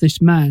to have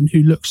this man who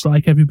looks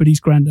like everybody's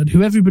granddad,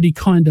 who everybody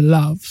kind of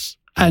loves.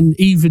 And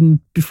even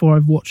before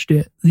I've watched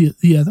it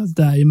the other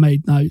day and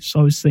made notes,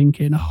 I was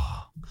thinking,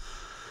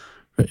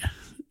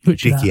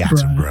 Richard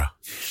Attenborough.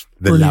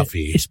 The brilliant.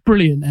 lovey. It's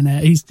brilliant, isn't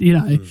it? He's,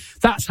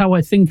 that's how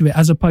I think of it,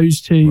 as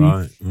opposed to,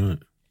 right.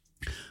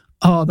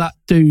 Oh, that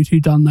dude who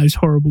done those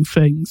horrible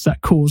things that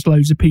caused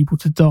loads of people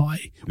to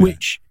die,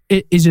 which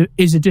it is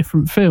a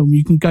different film.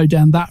 You can go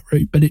down that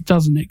route, but it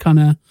doesn't. It kind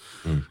of,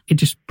 it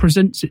just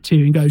presents it to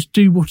you and goes,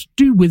 do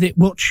with it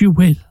what you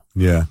will.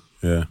 Yeah.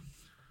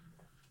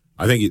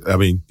 I think,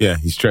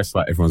 he's dressed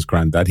like everyone's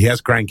granddad. He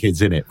has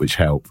grandkids in it, which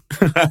help.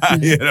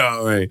 You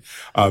know what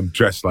I mean?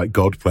 Dressed like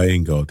God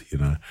playing God,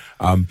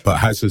 but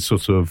has a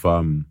sort of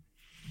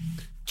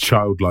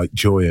childlike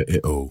joy at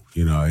it all,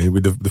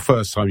 With the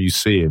first time you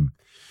see him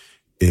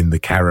in the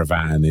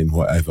caravan in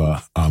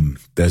whatever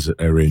desert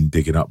they're in,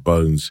 digging up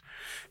bones,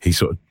 he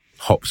sort of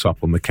hops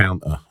up on the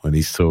counter when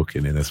he's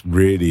talking in this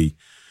really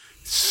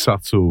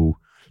subtle,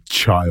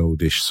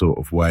 childish sort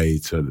of way.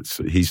 So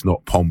he's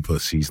not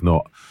pompous. He's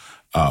not...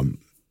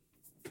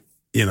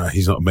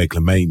 he's not a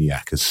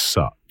megalomaniac as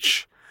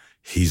such.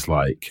 He's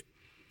like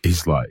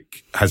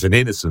has an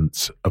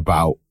innocence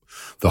about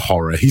the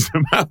horror he's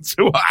about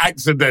to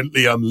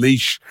accidentally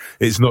unleash.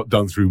 It's not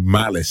done through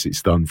malice.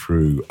 It's done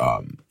through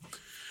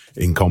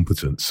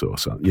incompetence or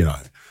something.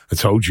 I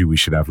told you we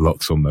should have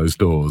locks on those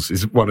doors.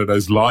 It's one of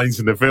those lines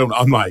in the film.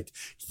 I'm like,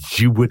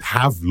 you would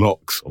have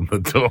locks on the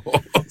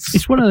doors.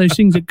 It's one of those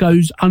things that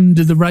goes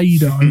under the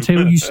radar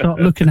until you start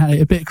looking at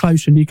it a bit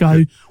closer and you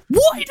go,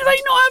 why do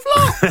they not have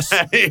locks?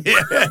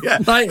 Yeah.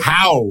 Like,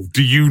 how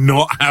do you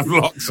not have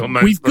locks on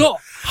those We've doors?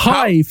 got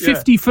high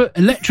 50-foot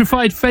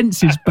electrified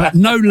fences, but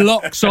no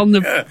locks on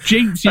the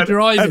Jeeps you're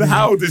driving. And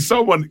how does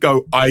someone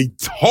go, I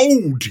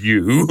told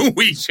you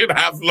we should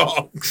have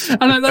locks?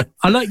 And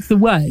I like the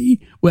way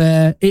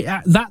where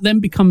that then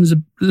becomes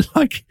a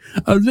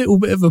little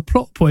bit of a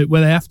plot point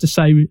where they have to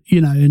say,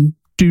 and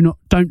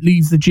don't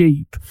leave the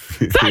Jeep.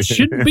 That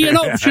shouldn't be an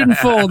option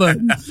for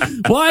them.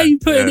 Why are you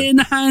putting it in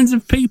the hands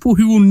of people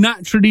who will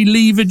naturally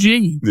leave a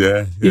Jeep?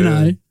 Yeah.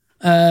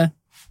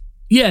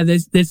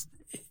 There's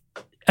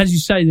as you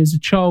say, there's a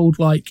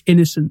childlike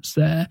innocence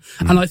there.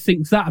 And I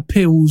think that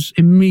appeals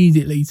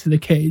immediately to the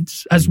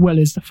kids, as well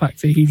as the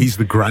fact that he's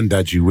the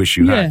granddad you wish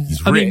you had.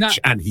 He's rich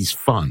and he's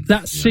fun.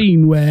 That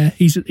scene where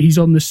he's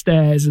on the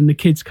stairs and the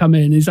kids come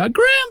in, he's like,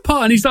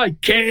 Grandpa, and he's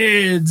like,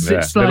 kids. Yeah.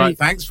 It's like,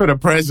 thanks for the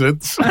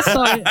presents. That's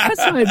like,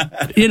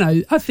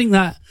 I think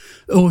that,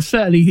 or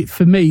certainly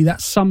for me, that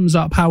sums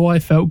up how I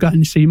felt going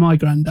to see my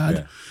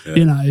granddad,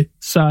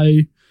 so,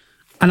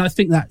 and I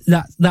think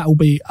that will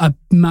be a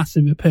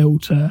massive appeal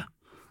to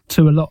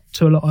a lot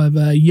of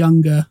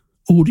younger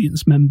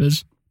audience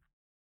members.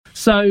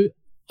 So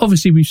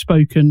obviously we've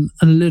spoken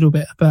a little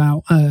bit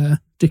about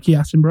Dickie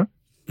Attenborough.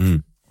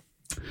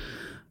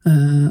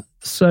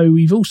 So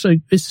we've also,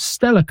 it's a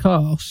stellar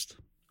cast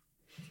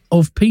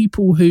of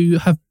people who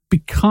have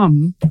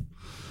become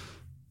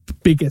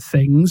bigger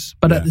things,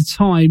 but at the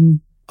time,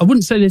 I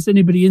wouldn't say there's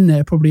anybody in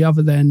there probably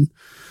other than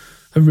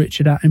a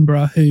Richard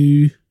Attenborough,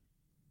 who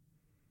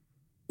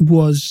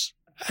was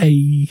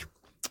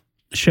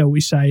shall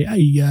we say,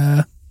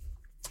 a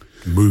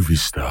movie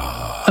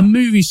star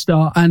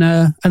and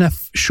a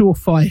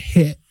surefire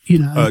hit,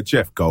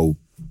 Jeff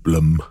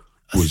Goldblum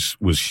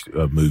was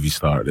a movie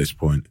star at this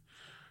point.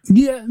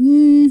 Yeah.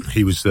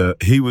 He was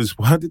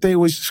how did they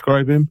always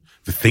describe him?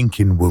 The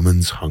thinking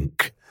woman's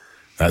hunk.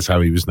 That's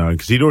how he was known,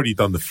 because he'd already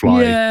done The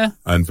Fly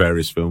and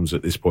various films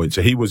at this point.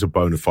 So he was a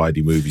bona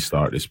fide movie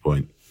star at this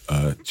point,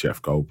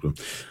 Jeff Goldblum.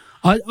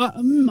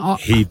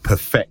 He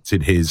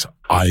perfected his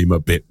I'm a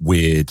bit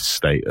weird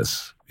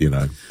status,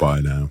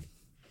 by now.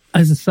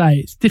 As I say,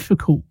 it's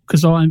difficult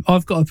because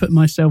I've got to put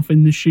myself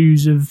in the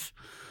shoes of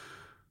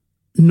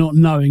not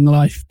knowing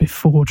life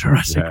before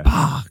Jurassic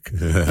Park.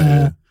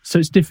 So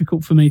it's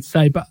difficult for me to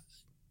say, but...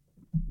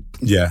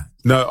 Yeah.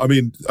 No, I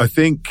mean, I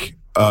think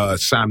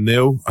Sam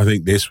Neill, I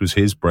think this was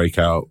his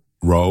breakout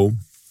role.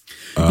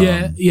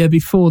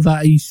 Before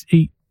that,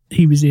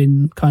 he was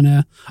in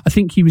I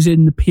think he was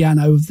in The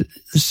Piano of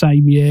the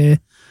same year,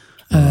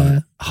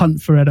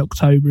 Hunt for Red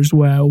October as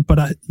well,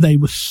 but they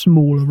were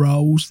smaller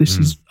roles. This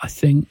is, I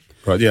think...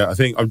 Right, yeah, I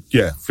think,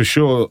 for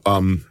sure,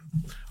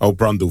 old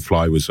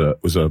Brundlefly was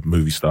a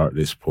movie star at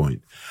this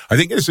point. I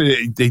think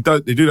they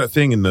do that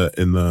thing in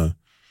the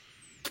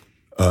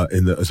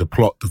as a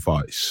plot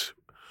device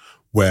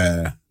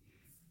where,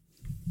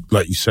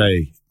 like you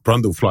say,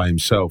 Brundlefly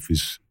himself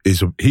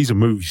he's a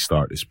movie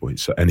star at this point,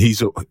 so, and he's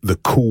the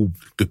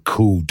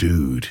cool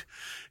dude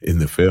in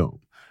the film.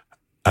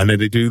 And then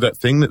they do that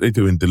thing that they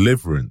do in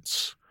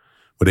Deliverance,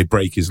 where they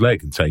break his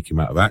leg and take him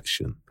out of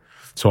action.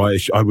 So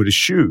I would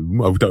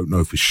assume, I don't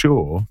know for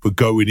sure, but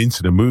going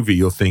into the movie,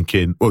 you're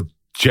thinking, well,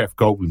 Jeff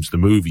Goldblum's the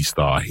movie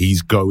star.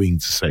 He's going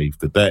to save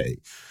the day.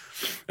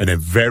 And then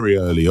very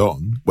early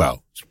on,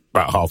 well,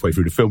 about halfway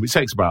through the film, it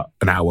takes about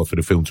an hour for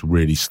the film to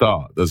really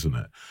start, doesn't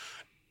it?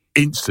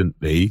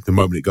 Instantly, the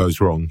moment it goes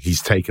wrong,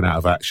 he's taken out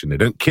of action. They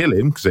don't kill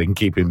him because they can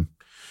keep him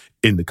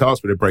in the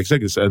cast, but it breaks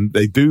legs. And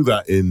they did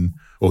that in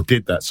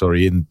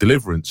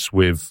Deliverance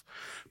with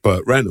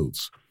Burt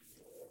Reynolds.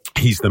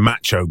 He's the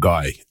macho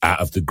guy out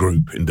of the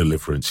group in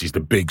Deliverance. He's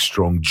the big,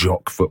 strong,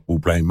 jock,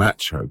 football-playing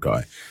macho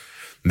guy.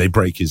 And they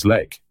break his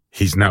leg.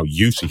 He's now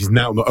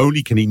not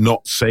only can he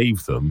not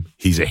save them,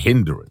 he's a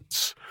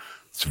hindrance.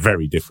 It's a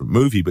very different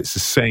movie, but it's the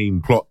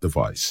same plot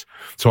device.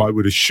 So I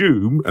would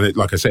assume, and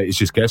like I say, it's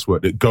just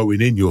guesswork, that going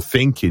in, you're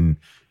thinking,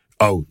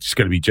 oh, it's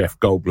going to be Jeff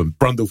Goldblum.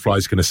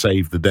 Brundlefly's going to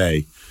save the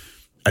day.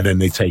 And then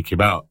they take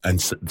him out.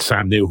 And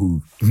Sam Neill,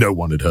 who no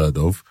one had heard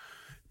of,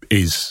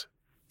 is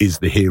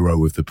the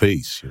hero of the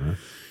piece, you know?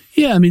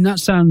 Yeah, I mean, that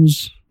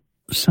sounds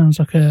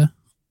like a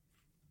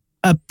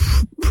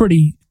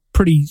pretty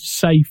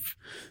safe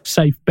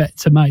bet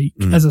to make.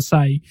 As I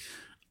say,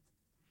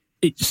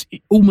 it's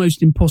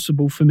almost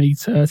impossible for me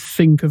to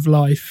think of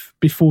life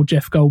before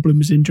Jeff Goldblum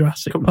was in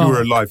Jurassic Park. You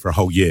were alive for a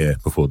whole year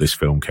before this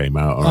film came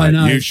out. All right? I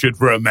know. You should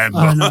remember.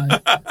 I know.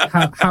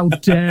 How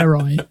dare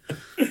I?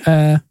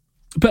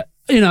 But,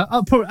 you know,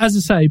 as I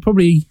say,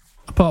 probably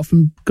apart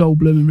from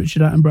Goldblum and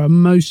Richard Attenborough,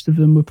 most of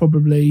them were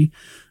probably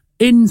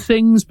in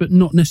things, but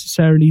not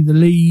necessarily the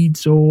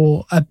leads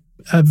or a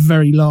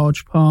very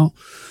large part.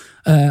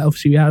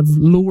 Obviously, we have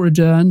Laura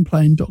Dern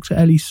playing Dr.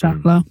 Ellie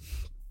Sattler,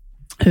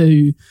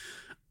 who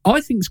I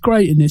think is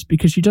great in this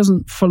because she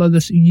doesn't follow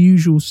this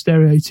usual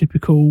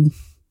stereotypical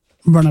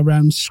run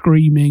around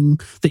screaming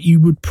that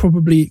you would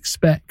probably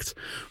expect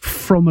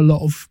from a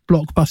lot of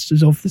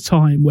blockbusters of the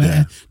time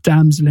where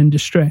damsel in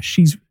distress.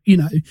 She's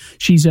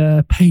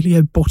a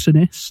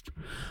paleobotanist,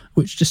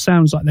 which just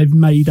sounds like they've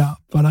made up,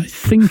 but I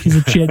think is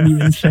a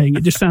genuine thing.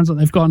 It just sounds like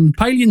they've gone,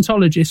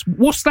 paleontologist,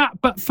 what's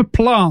that but for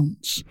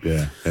plants?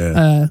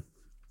 Yeah.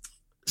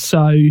 So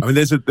I mean,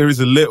 there is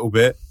a little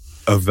bit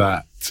of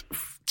that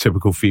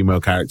typical female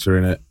character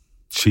in it.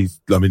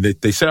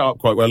 They set it up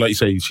quite well. Like you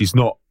say, she's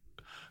not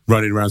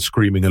running around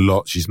screaming a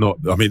lot. She's not.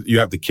 I mean, you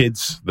have the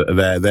kids that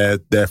are there.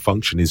 Their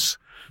function is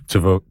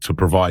to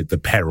provide the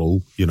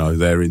peril. You know,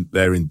 they're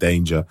in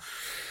danger.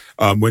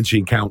 When she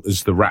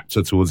encounters the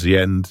raptor towards the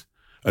end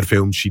of the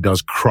film, she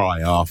does cry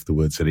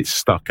afterwards, and it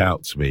stuck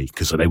out to me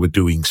because they were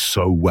doing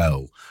so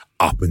well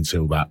up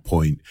until that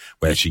point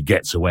where she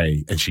gets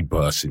away and she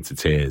bursts into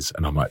tears.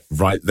 And I'm like,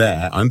 right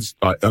there, I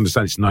understand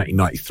it's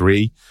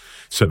 1993,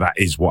 so that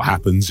is what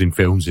happens in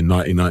films in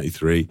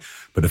 1993.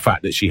 But the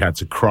fact that she had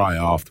to cry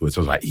afterwards, I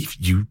was like, if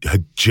you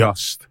had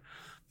just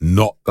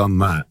not done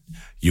that,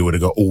 you would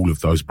have got all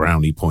of those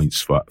brownie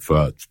points for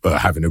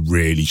having a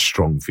really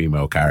strong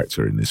female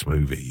character in this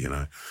movie, you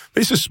know.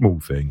 It's a small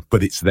thing,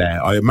 but it's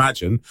there. I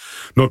imagine,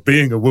 not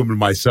being a woman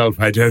myself,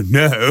 I don't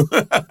know,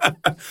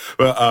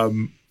 but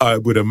I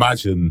would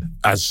imagine,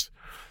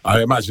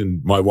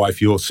 my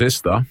wife, your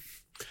sister,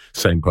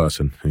 same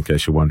person, in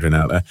case you're wondering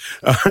out there.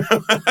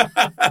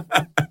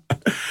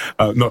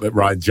 Not that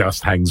Ryan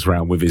just hangs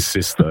around with his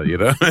sister, you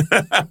know.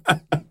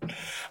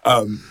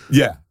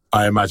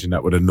 I imagine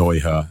that would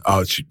annoy her.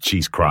 Oh,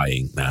 she's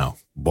crying now.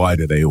 Why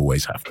do they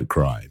always have to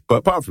cry? But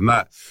apart from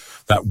that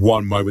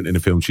one moment in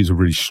the film, she's a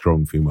really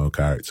strong female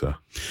character.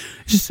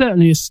 It's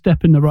certainly a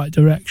step in the right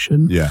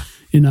direction. Yeah.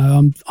 You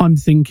know, I'm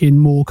thinking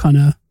more kind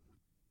of,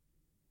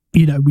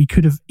 you know, we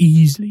could have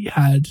easily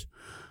had,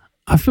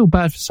 I feel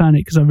bad for saying it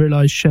because I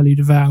realised Shelley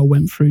Duvall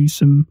went through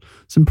some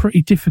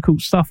pretty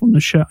difficult stuff on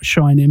The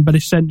Shining, but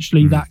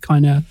essentially that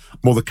kind of...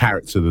 More the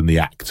character than the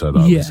actor,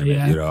 though, isn't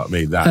it? You know what I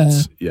mean?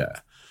 That's,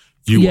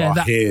 You are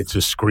here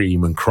to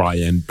scream and cry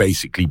and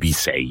basically be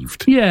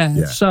saved.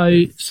 Yeah. So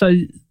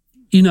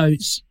you know,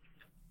 it's,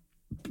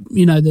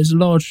 you know, there's a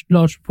large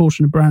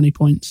proportion of brownie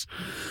points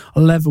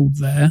levelled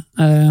there.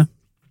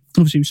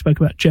 Obviously, we spoke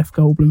about Jeff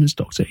Goldblum as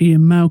Dr.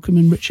 Ian Malcolm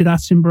and Richard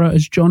Attenborough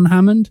as John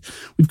Hammond.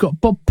 We've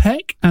got Bob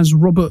Peck as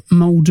Robert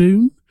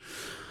Muldoon,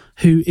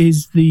 who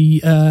is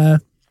he's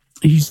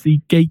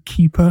the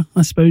gatekeeper,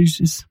 I suppose,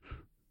 is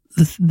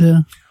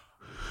the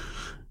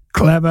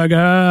clever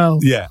girl.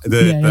 Yeah,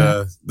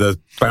 the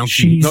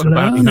bounty. Not the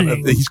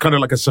bounty. He's kind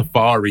of like a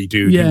safari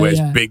dude who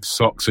wears big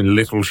socks and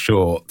little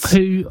shorts.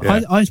 Who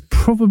I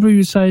probably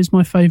would say is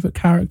my favourite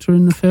character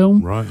in the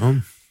film. Right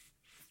on.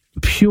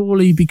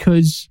 Purely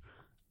because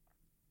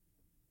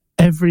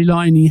every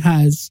line he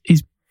has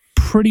is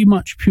pretty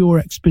much pure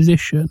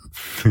exposition,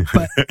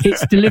 but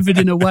it's delivered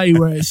in a way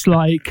where it's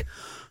like,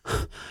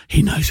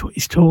 he knows what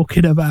he's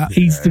talking about.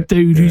 He's the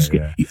dude who's...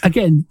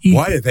 Again...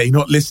 Why are they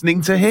not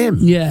listening to him?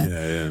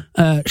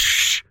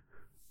 Shh,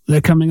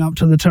 they're coming up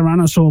to the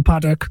Tyrannosaur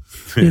paddock.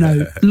 You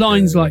know,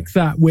 lines like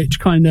that,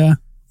 which kind of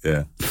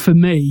for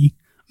me,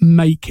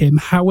 make him.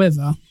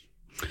 However,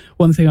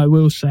 one thing I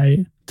will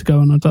say, to go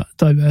on a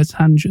diverse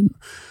tangent,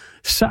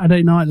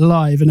 Saturday Night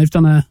Live, and they've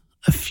done a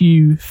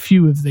few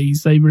of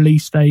these, they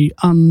released a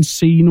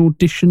unseen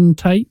audition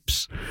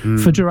tapes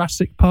for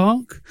Jurassic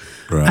Park,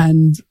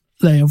 and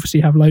they obviously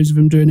have loads of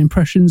them doing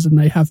impressions, and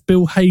they have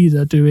Bill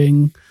Hader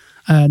doing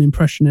an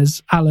impression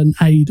as Alan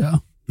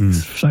Ada,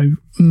 so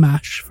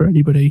MASH for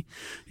anybody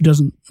who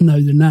doesn't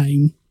know the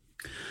name,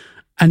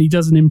 and he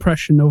does an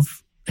impression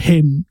of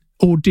him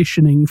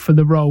auditioning for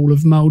the role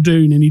of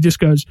Muldoon, and he just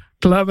goes,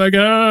 "Clever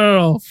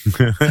girl."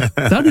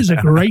 That is a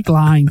great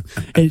line.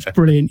 It's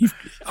brilliant.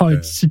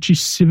 I'd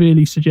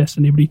severely suggest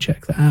anybody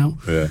check that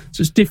out. So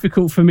it's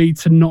difficult for me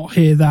to not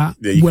hear that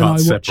when I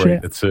watch it. You can't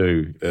separate the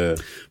two.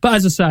 But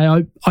as I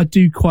say, I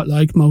do quite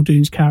like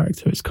Muldoon's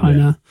character. It's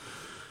kind of,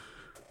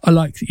 I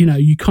like,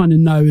 you kind of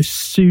know as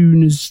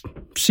soon as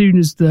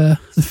the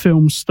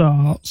film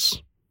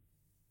starts,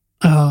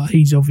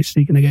 he's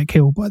obviously going to get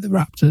killed by the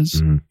raptors.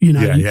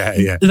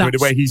 The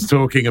way he's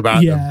talking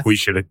about them, we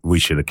should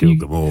have killed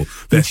them all.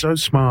 They're so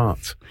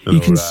smart.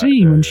 You can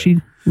see when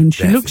she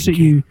looks at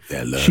you,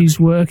 she's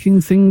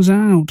working things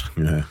out.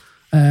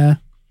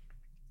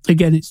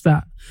 Again, it's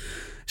that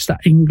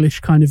English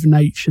kind of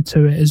nature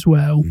to it as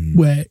well,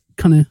 where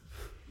kind of,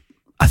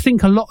 I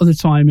think a lot of the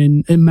time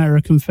in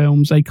American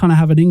films, they kind of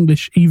have an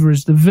English either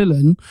as the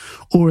villain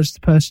or as the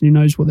person who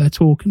knows what they're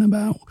talking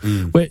about,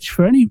 which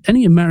for any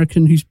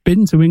American who's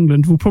been to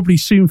England will probably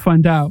soon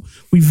find out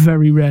we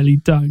very rarely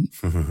don't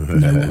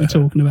know what we're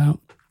talking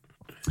about.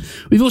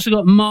 We've also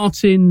got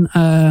Martin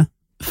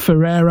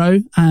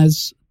Ferrero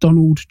as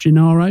Donald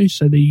Gennaro,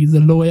 so the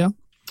lawyer.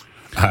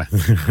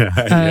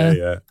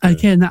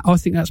 Again, I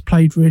think that's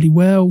played really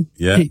well.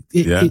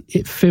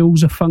 It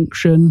fills a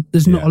function.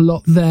 There's not a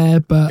lot there,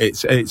 but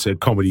it's a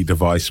comedy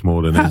device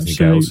more than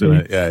anything else,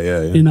 isn't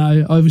it?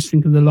 I always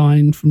think of the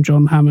line from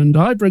John Hammond,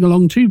 "I bring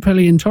along 2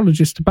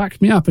 paleontologists to back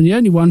me up, and the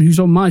only one who's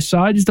on my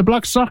side is the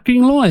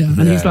blood-sucking lawyer."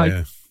 And he's like,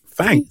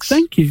 "Thanks,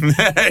 thank you."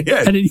 And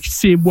then you can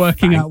see him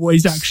working out what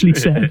he's actually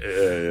said.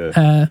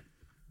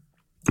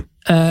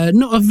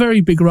 Not a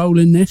very big role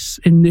in this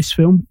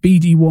film.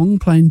 B.D. Wong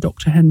playing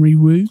Dr. Henry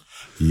Wu.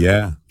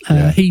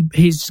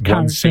 His character,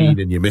 one scene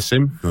and you miss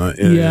him. Right?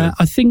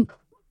 I think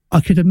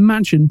I could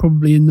imagine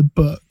probably in the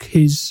book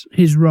his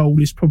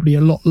role is probably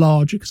a lot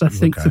larger, because I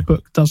think the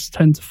book does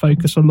tend to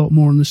focus a lot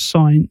more on the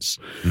science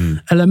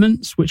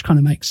elements, which kind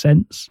of makes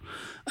sense.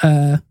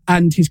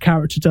 And his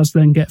character does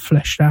then get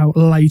fleshed out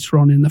later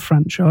on in the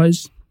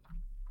franchise.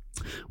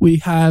 We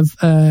have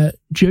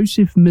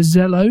Joseph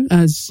Mazzello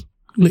as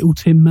Little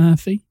Tim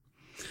Murphy,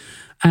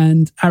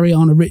 and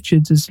Ariana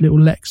Richards as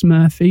Little Lex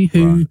Murphy,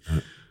 who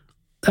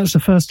that's the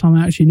first time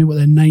I actually knew what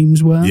their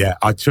names were.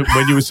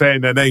 When you were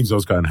saying their names, I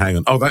was going, hang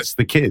on, that's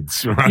the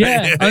kids,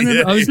 right?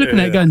 I was looking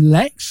at it going,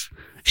 Lex?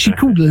 Is she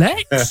called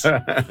Lex?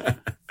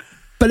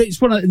 But it's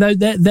one of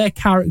their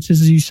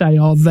characters, as you say,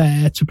 are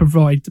there to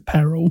provide the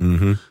peril.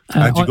 And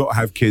you've got to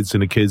have kids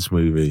in a kids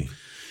movie.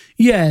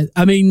 Yeah,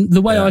 I mean,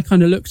 the way I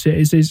kind of looked at it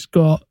is it's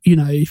got,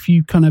 if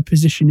you kind of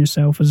position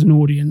yourself as an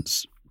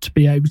audience to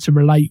be able to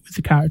relate with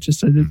the characters,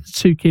 so the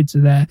 2 kids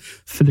are there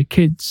for the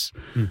kids,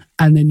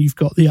 and then you've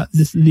got the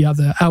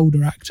other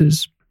elder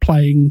actors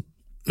playing,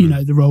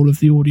 the role of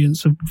the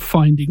audience, of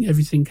finding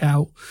everything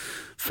out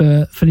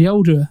for the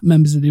older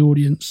members of the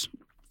audience.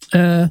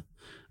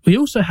 We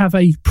also have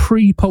a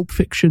pre-Pulp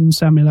Fiction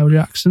Samuel L.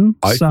 Jackson.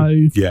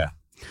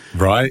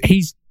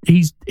 He's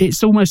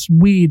it's almost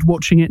weird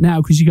watching it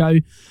now, because you go,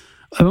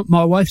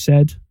 my wife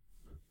said,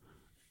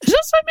 "Is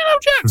that Samuel L.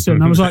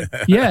 Jackson?" I was like,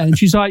 "Yeah," and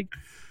she's like,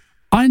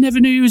 "I never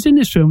knew he was in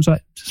this film." I was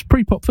like, "It's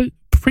pre-Pulp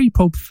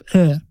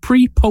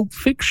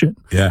Fiction."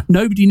 Yeah.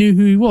 Nobody knew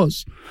who he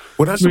was.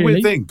 Well, that's the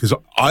weird thing, because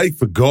I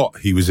forgot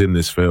he was in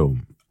this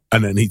film,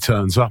 and then he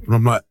turns up, and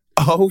I'm like,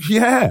 "Oh,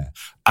 yeah."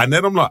 And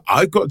then I'm like,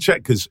 I've got to check,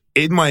 because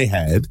in my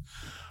head,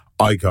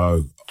 I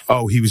go,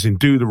 "Oh, he was in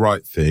Do the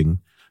Right Thing.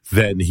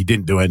 Then he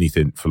didn't do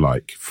anything for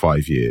like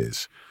 5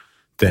 years.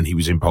 Then he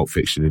was in Pulp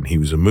Fiction, and he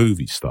was a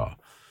movie star."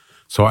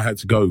 So I had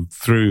to go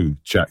through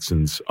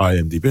Jackson's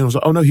IMDb, and I was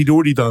like, oh no, he'd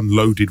already done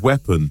Loaded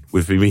Weapon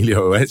with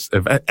Emilio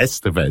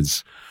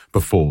Estevez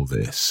before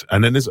this.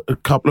 And then there's a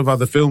couple of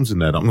other films in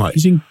there that I'm like...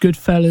 He's in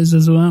Goodfellas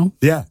as well.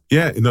 Yeah,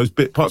 in those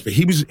bit parts. But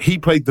he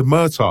played the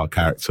Murtaugh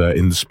character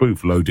in the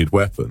spoof Loaded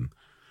Weapon.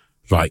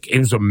 Like, it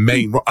was a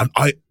main... And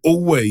I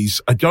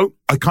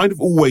kind of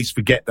always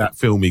forget that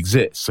film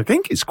exists. I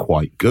think it's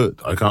quite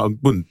good. I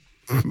wouldn't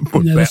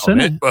bet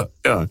on it, but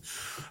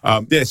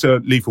it's a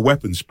Lethal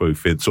Weapon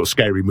spoof. It's sort of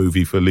scary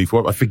movie for Lethal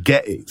Weapon. I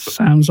forget it.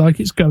 Sounds like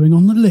it's going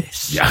on the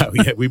list. Yeah,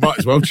 we might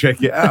as well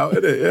check it out,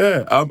 innit?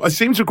 Yeah. I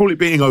seem to recall it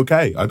being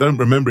okay. I don't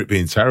remember it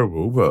being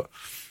terrible, but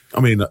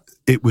I mean,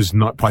 it was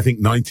I think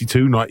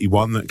 92,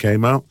 91 that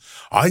came out.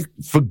 I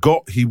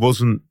forgot he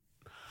wasn't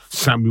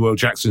Samuel L.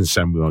 Jackson at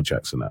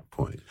that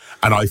point.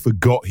 And I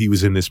forgot he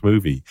was in this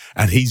movie.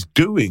 And he's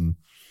doing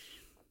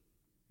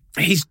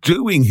he's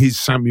doing his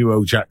Samuel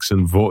L.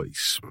 Jackson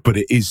voice, but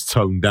it is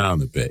toned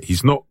down a bit.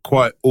 He's not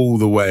quite all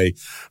the way,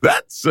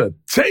 that's a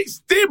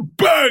tasty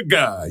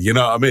burger. You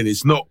know what I mean?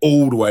 It's not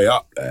all the way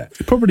up there.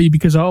 Probably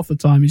because half the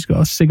time he's got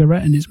a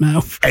cigarette in his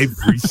mouth.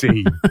 Every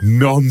scene,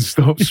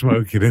 non-stop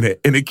smoking in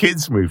it. In a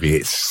kid's movie,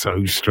 it's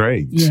so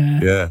strange.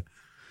 Yeah.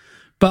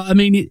 But, I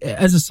mean,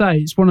 as I say,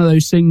 it's one of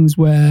those things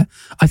where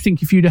I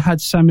think if you'd have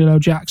had Samuel L.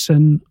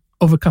 Jackson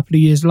of a couple of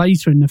years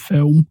later in the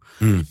film,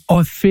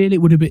 I feel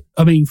it would have been...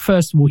 I mean,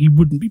 first of all, he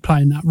wouldn't be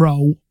playing that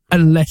role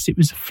unless it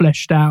was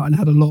fleshed out and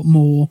had a lot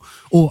more...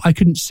 Or I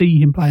couldn't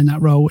see him playing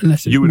that role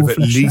unless it was more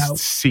fleshed out. You would have at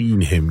least seen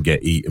him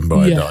get eaten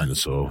by a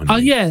dinosaur.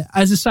 Yeah,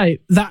 as I say,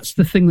 that's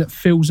the thing that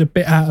feels a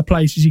bit out of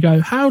place, is you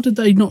go, how did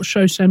they not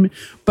show Samuel...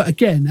 But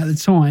again, at the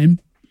time,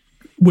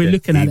 we're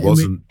looking at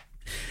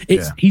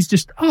it... He's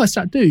just, it's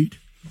that dude.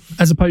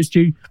 As opposed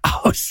to,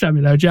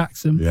 Samuel L.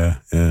 Jackson. Yeah.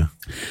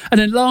 And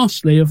then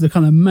lastly, of the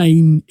kind of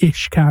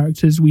main-ish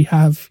characters, we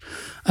have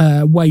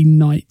Wayne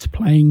Knight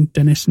playing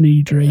Dennis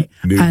Nedry.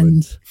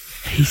 And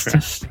he's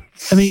just...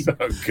 I mean, so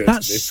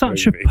that's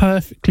such a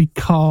perfectly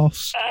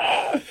cast...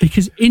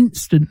 Because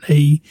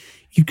instantly,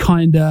 you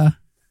kind of...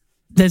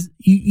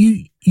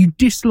 You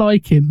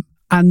dislike him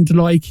and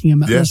liking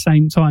him at the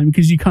same time,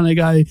 because you kind of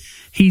go,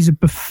 he's a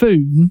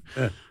buffoon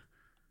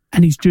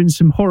and he's doing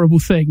some horrible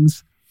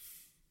things.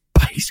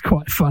 He's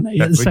quite funny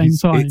at the same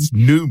time. It's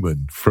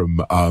Newman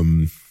from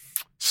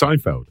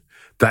Seinfeld.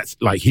 That's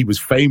like, he was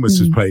famous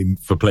as playing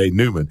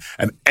Newman.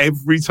 And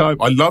every time,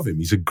 I love him.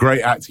 He's a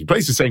great actor. He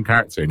plays the same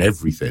character in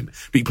everything,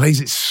 but he plays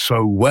it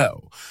so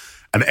well.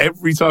 And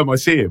every time I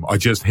see him, I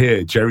just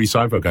hear Jerry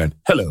Seinfeld going,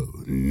 "Hello,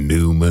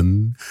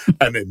 Newman."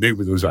 And then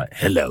Newman was like,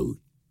 "Hello,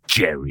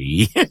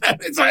 Jerry."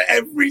 It's like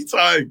every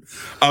time.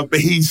 But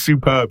he's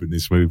superb in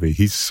this movie.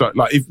 He's so,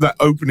 like, if that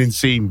opening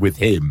scene with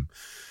him,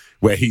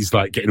 where he's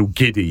like getting all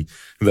giddy,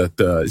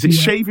 is it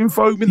shaving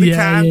foam in the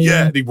can?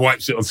 Yeah. And he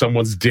wipes it on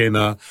someone's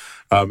dinner,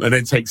 and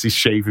then takes his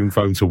shaving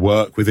foam to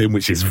work with him,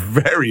 which is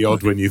very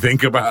odd when you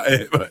think about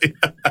it.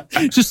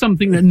 It's just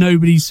something that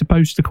nobody's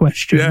supposed to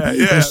question.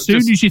 As soon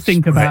as you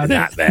think about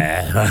it.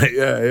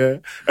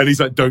 There. And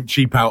he's like, don't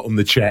cheap out on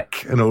the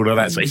check and all of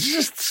that. So it's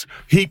just,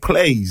 he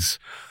plays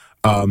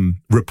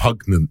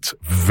repugnant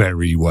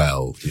very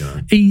well.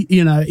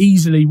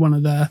 Easily one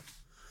of the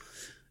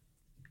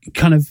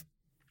kind of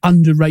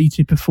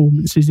underrated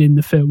performances in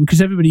the film,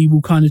 because everybody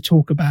will kind of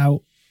talk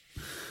about,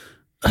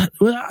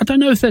 well, I don't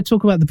know if they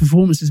talk about the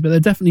performances, but they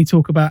definitely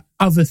talk about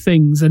other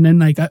things, and then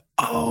they go,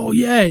 oh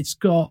yeah, it's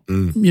got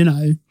and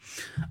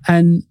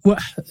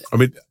I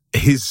mean,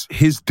 his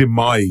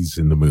demise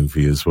in the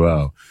movie as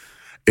well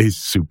is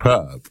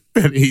superb.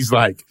 And he's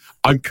like,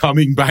 I'm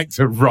coming back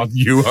to run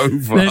you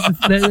over.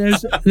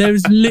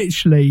 There's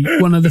literally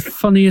one of the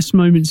funniest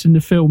moments in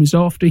the film is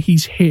after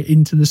he's hit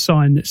into the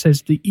sign that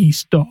says the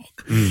East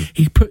Dock.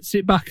 He puts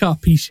it back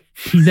up. He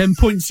then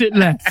points it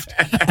left,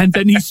 and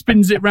then he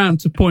spins it round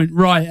to point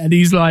right, and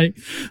he's like,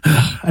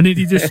 and then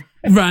he just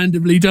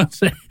randomly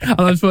does it. And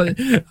I thought,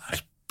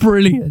 that's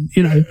brilliant.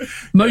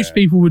 Most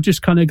people would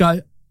just kind of go,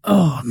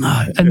 oh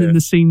no, and then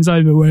the scene's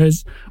over.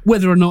 Whereas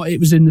whether or not it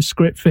was in the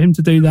script for him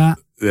to do that,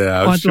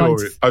 I'm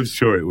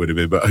sure it would have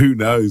been, but who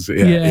knows?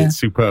 It's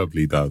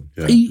superbly done.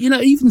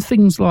 Even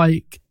things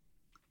like,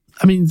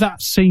 I mean,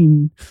 that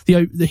scene,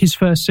 his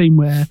first scene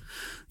where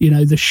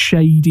the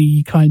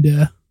shady kind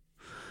of,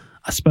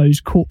 I suppose,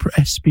 corporate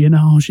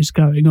espionage is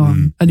going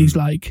on, and he's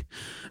like,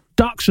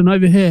 Dachshund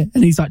over here,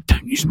 and he's like,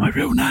 don't use my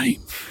real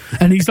name,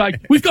 and he's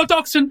like, we've got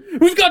Dachshund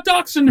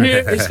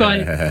here. It's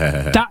like,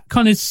 that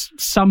kind of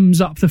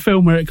sums up the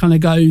film, where it kind of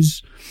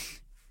goes,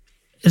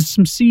 there's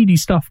some seedy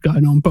stuff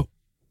going on, but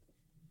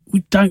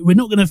we're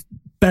not going to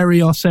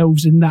bury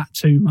ourselves in that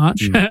too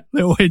much.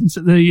 Little hint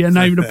at the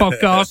name of the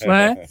podcast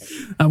there.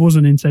 That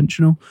wasn't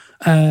intentional.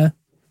 And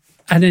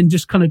then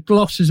just kind of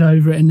glosses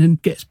over it, and then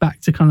gets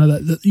back to kind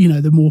of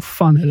the more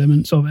fun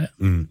elements of it.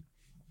 And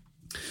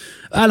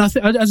I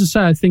think, as I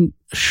say, I think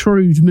a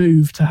shrewd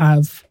move to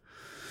have,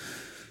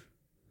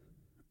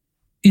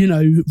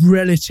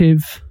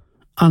 relative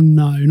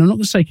unknown. I'm not going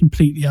to say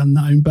completely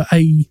unknown, but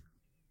a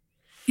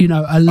he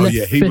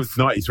was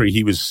 93.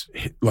 He was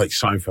like,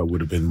 Seinfeld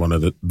would have been one of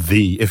the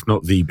if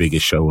not the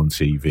biggest show on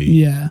TV.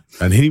 Yeah,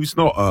 and he was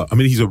not.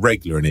 He's a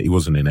regular in it. He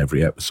wasn't in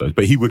every episode,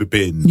 but he would have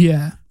been.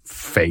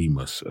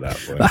 Famous at that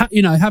point.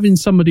 But, having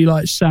somebody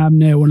like Sam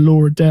Neill and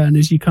Laura Dern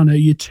as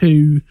your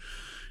two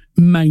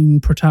main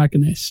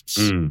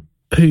protagonists,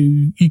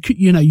 who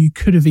you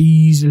could have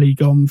easily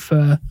gone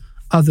for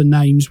other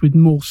names with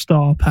more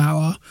star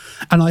power,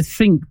 and I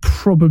think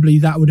probably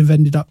that would have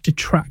ended up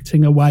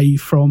detracting away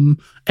from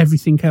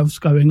everything else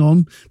going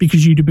on,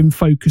 because you'd have been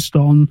focused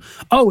on,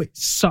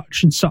 it's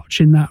such and such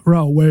in that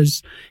role,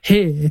 whereas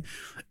here,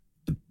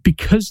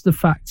 because the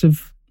fact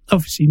of,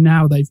 obviously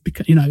now they've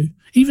become,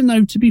 even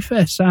though, to be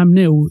fair, Sam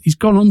Neill, he's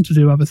gone on to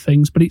do other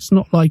things, but it's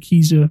not like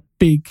he's a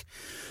big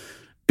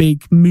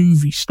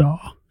movie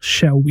star,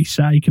 shall we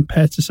say,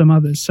 compared to some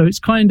others. So it's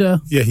kind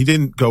of... Yeah, he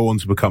didn't go on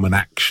to become an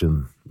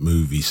action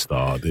movie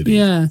star, did he?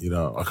 Yeah. You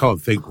know, I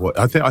can't think what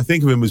I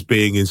think of him as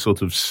being in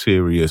sort of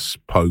serious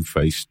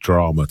po-faced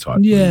drama type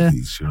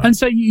movies. You know? And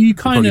so you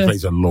kind of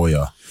plays a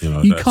lawyer.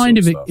 You kind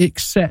of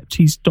accept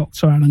he's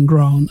Dr. Alan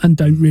Grant and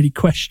don't really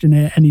question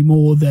it any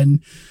more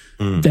than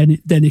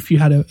if you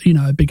had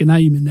a bigger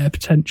name in there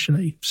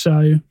potentially.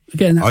 So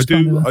again, that's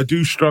I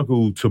do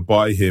struggle to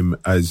buy him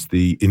as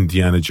the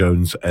Indiana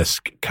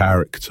Jones-esque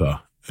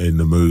character in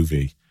the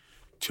movie.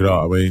 Do you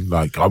know what I mean?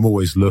 Like, I'm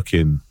always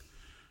looking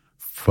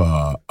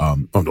for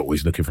I'm not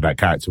always looking for that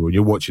character. When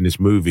you're watching this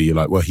movie, you're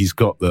like, well,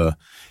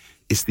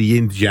 it's the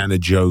Indiana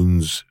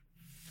Jones.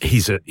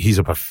 He's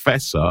a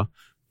professor,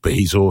 but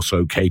he's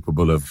also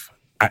capable of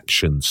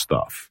action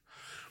stuff.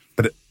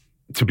 But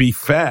to be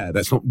fair,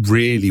 that's not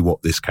really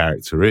what this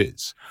character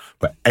is.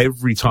 But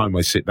every time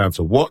I sit down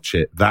to watch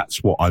it,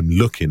 that's what I'm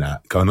looking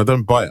at. And I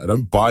don't buy it. I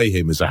don't buy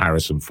him as a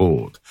Harrison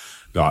Ford.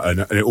 And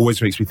it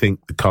always makes me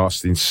think the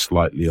casting's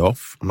slightly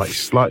off. I'm like,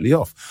 slightly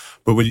off.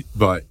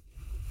 But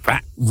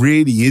that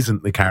really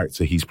isn't the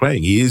character he's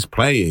playing. He is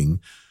playing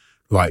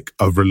like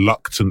a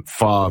reluctant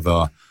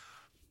father,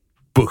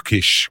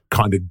 bookish,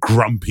 kind of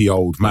grumpy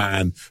old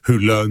man who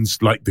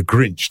learns, like the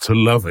Grinch, to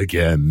love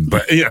again.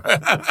 But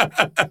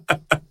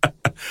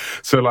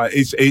so like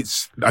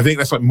it's I think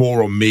that's like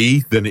more on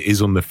me than it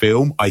is on the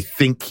film. I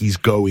think he's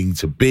going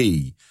to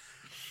be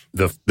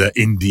the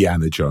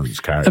Indiana Jones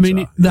character. I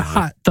mean, the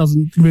hat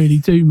doesn't really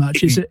do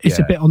much. It's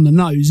a bit on the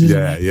nose, isn't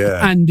it?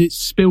 Yeah. And it's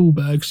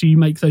Spielberg, so you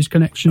make those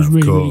connections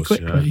really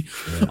quickly.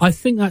 Yeah. I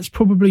think that's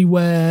probably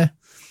where,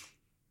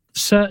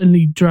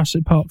 certainly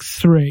Jurassic Park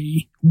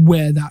 3,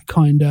 where that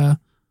kind of,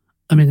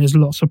 I mean, there's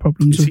lots of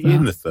problems with that. Is he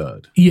in the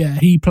third? Yeah,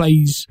 he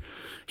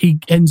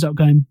ends up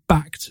going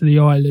back to the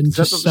island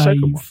to save. The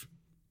second one?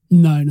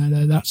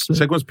 No, that's the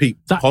second one's Pete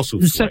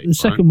Postlethwaite. The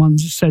second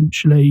one's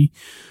essentially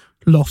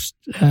lost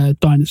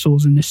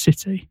dinosaurs in this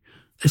city,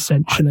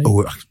 essentially.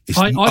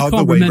 I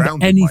can't remember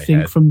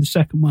anything from the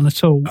second one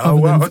at all.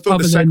 I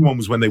thought the second one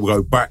was when they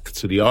go back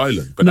to the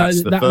island, but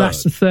that's the third.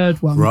 That's the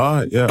third one.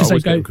 Right, yeah, I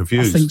was getting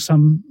confused. I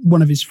think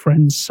one of his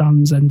friend's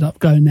sons end up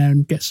going there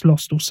and gets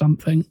lost or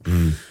something.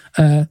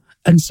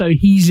 And so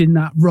he's in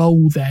that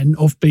role then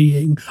of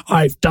being,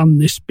 I've done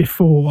this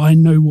before, I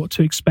know what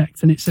to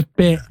expect, and it's a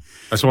bit...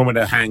 That's the one where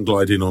they're hang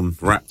gliding on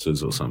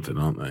raptors or something,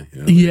 aren't they?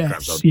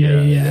 Yes,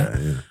 yeah.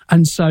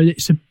 And so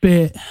it's a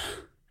bit,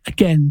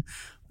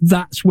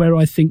 that's where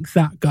I think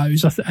that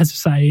goes. As I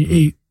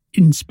say,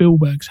 in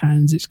Spielberg's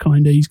hands, he's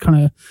kind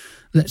of,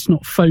 let's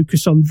not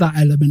focus on that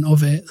element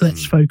of it.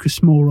 Let's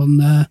focus more on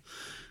the,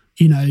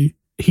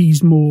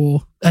 he's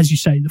more, as you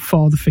say, the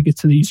father figure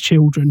to these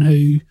children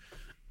who,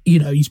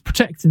 he's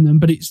protecting them,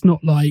 but it's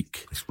not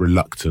like... It's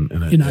reluctant,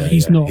 isn't it?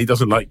 He's not... He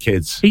doesn't like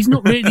kids. He's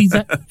not really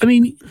that... I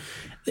mean,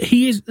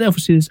 he is...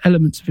 Obviously, there's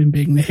elements of him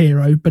being the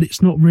hero, but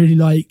it's not really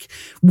like,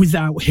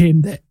 without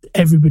him, that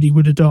everybody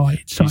would have died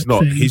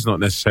He's not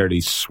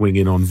necessarily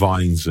swinging on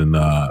vines and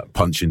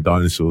punching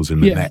dinosaurs in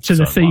the neck to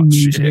the theme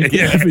music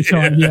every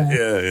time,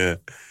 Yeah.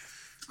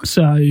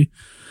 So,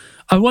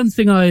 one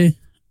thing I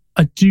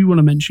do want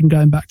to mention,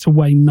 going back to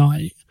Wayne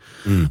Knight,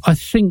 I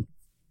think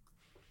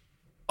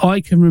I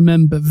can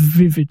remember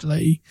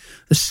vividly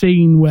the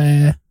scene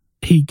where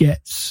he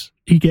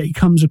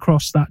comes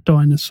across that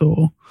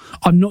dinosaur.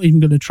 I'm not even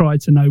going to try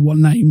to know what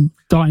name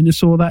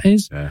dinosaur that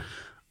is. Yeah.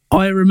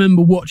 I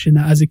remember watching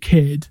that as a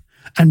kid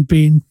and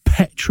being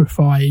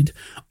petrified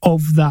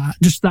of that.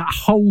 Just that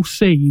whole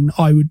scene,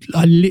 I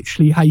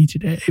literally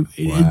hated it.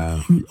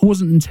 It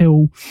wasn't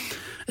until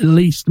at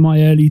least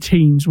my early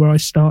teens where I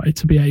started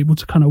to be able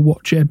to kind of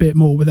watch it a bit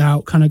more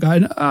without kind of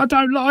going, I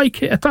don't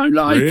like it.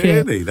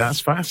 Really? That's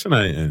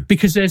fascinating.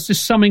 Because there's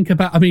just something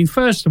about, I mean,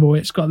 first of all,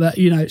 it's got that,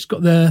 it's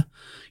got the,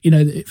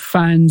 it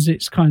fans,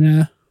 it's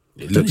kind of...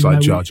 It looks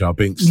like Jar Jar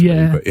Binks to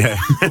me, but yeah.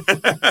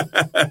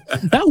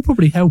 That will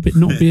probably help it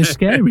not be as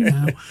scary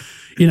now.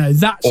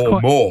 That's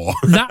more.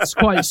 That's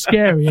quite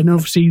scary. And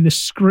obviously the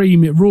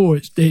scream,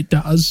 it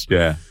does.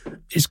 Yeah.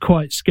 Is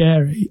quite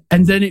scary.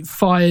 And then it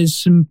fires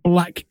some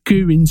black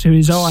goo into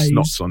his eyes.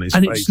 Snots on his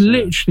face. And it's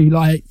literally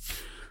like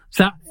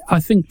that. I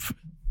think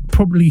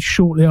probably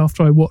shortly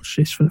after I watched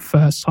this for the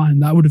first time,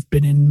 that would have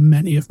been in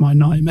many of my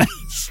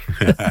nightmares.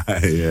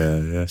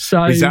 Yeah.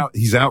 So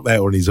he's out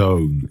there on his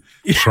own,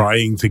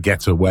 trying to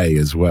get away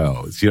as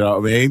well. Do you know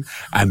what I mean?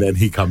 And then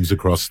he comes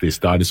across this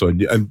dinosaur,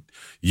 and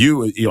you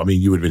would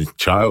have been a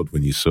child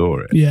when you saw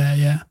it.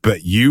 Yeah.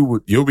 But you'll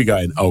be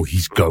going, oh,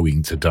 he's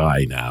going to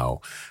die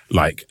now.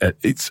 Like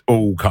it's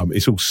all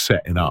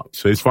setting up.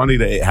 So it's funny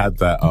that it had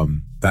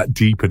that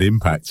deep an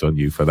impact on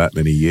you for that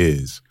many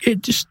years.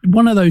 It just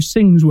one of those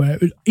things where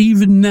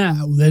even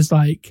now there's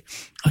like,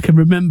 I can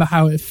remember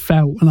how it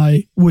felt and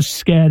I was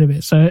scared of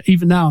it. So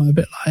even now I'm a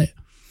bit like,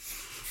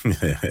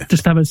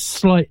 just have a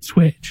slight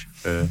twitch.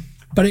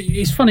 But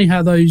it's funny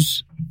how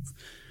those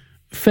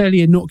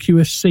fairly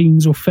innocuous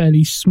scenes or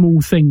fairly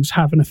small things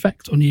have an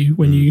effect on you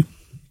when you're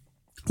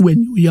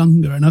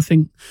younger. And I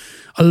think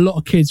a lot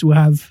of kids will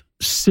have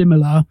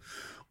similar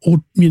or,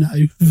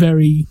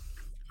 very,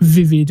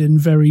 vivid and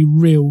very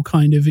real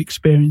kind of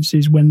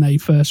experiences when they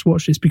first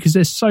watch this, because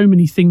there's so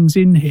many things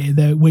in here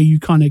that where you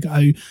kind of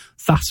go,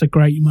 that's a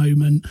great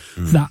moment,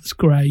 that's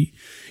great,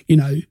 you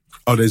know.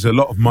 Oh, there's a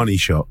lot of money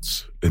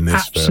shots in this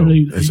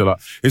Absolutely. film. It's a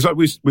lot. It's like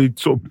we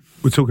sort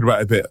of were talking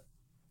about a bit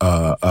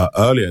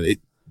earlier.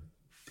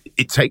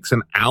 It takes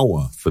an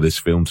hour for this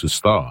film to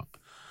start.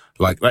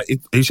 Like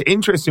it's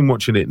interesting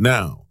watching it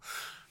now,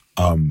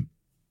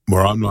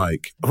 where I'm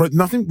like,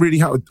 nothing really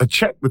happened. I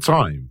checked the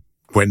time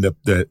when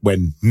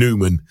when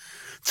Newman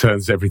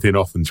turns everything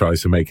off and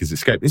tries to make his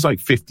escape. It's like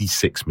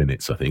 56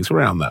 minutes, I think. It's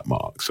around that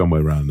mark,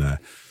 somewhere around there.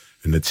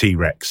 And the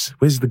T-Rex,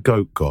 where's the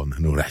goat gone?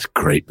 And all that's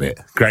great bit,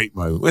 great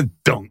moment.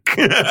 With donk,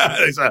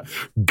 there's a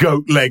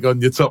goat leg on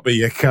your top of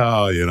your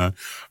car, you know.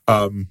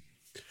 And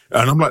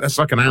I'm like, that's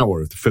like an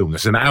hour of the film.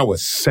 That's an hour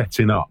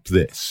setting up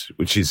this,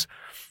 which is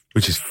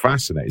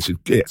fascinating.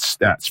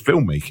 That's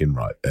filmmaking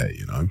right there,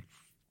 you know.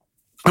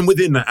 And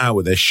within that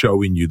hour, they're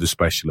showing you the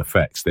special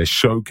effects. They're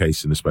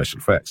showcasing the special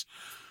effects.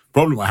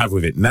 Problem I have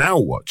with it now,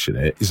 watching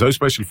it, is those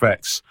special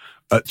effects,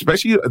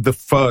 especially the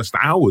first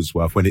hour's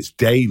worth when it's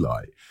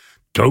daylight,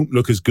 don't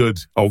look as good,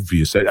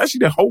 obviously. Actually,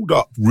 they hold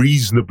up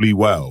reasonably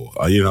well,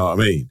 you know what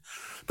I mean?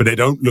 But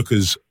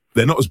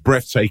they're not as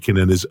breathtaking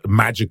and as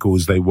magical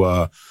as they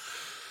were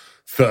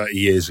 30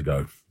 years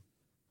ago.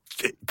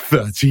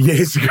 30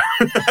 years ago.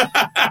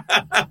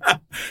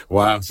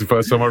 Wow, it's the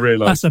first time I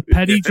realised. That's a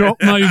penny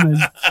drop moment.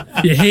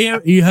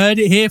 You heard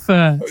it here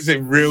first. It was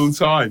in real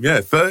time,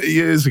 30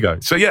 years ago.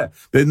 So yeah,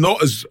 they're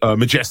not as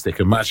majestic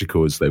and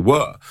magical as they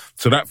were.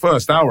 So that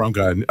first hour I'm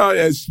going, oh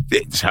yeah,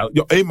 it's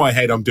in my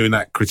head I'm doing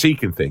that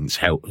critiquing things,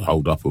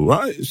 hold up all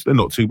right. They're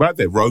not too bad,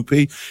 they're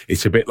ropey.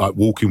 It's a bit like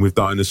Walking with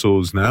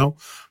Dinosaurs now.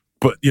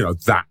 But, you know,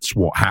 that's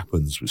what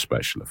happens with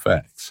special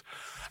effects.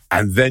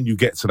 And then you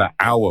get to that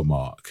hour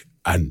mark,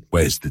 and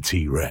where's the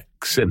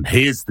T-Rex? And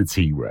here's the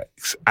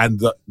T-Rex.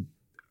 And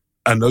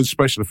those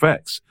special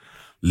effects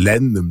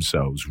lend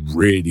themselves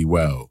really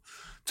well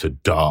to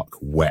dark,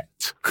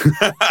 wet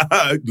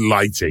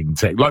lighting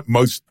tech, like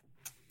most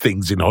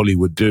things in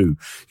Hollywood do.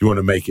 You want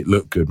to make it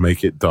look good,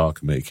 make it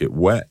dark, make it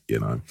wet, you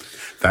know.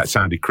 That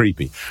sounded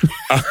creepy.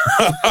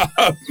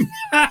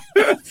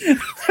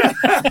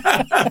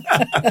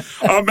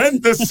 I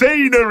meant the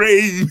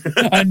scenery.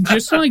 And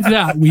just like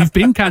that, we've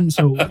been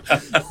cancelled.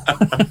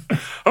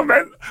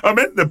 I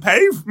meant the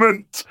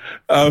pavement.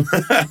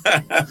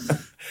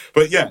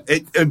 But yeah,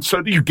 and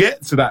so you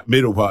get to that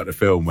middle part of the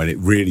film when it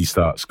really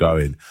starts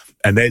going,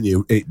 and then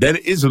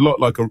it is a lot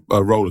like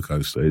a roller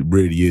coaster. It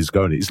really is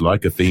going. It's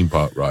like a theme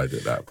park ride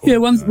at that point. Yeah,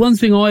 one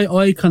thing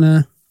I kind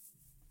of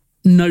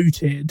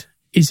noted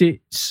is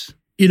it's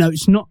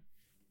not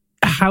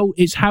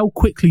how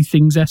quickly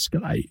things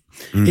escalate.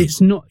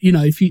 It's not, you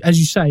know, if you, as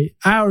you say,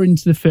 hour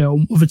into the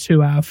film of a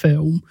 2-hour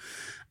film,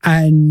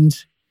 and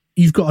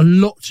you've got a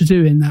lot to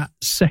do in that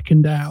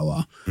second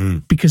hour,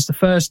 because the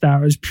first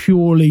hour is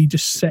purely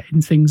just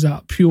setting things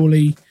up,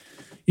 purely,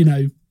 you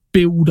know,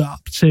 build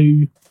up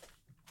to,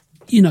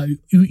 you know,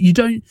 you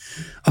don't,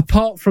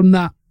 apart from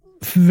that,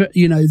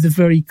 you know, the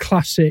very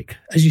classic,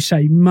 as you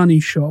say, money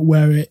shot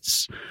where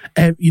it's,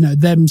 you know,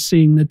 them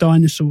seeing the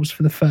dinosaurs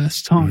for the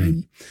first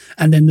time,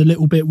 and then the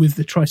little bit with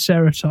the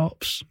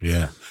Triceratops.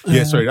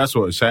 Sorry, that's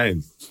what I was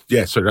saying.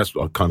 Yeah, so that's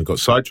what I kind of got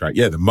sidetracked.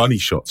 Yeah, the money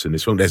shots in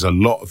this film, there's a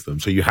lot of them.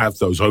 So you have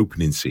those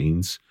opening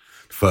scenes.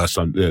 First,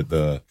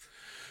 the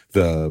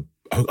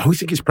I always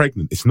think it's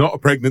pregnant. It's not a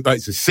pregnant,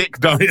 it's a sick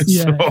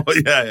dinosaur.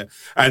 Yeah.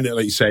 And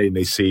like you say,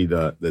 they see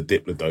the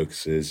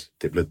Diplodocus,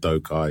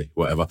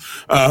 whatever.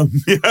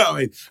 You know what I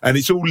mean? And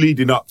it's all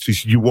leading up to,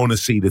 you want to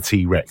see the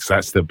T-Rex.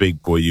 That's the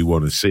big boy you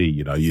want to see.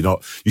 You know, you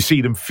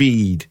see them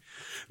feed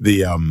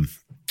the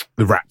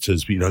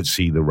raptors, but you don't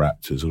see the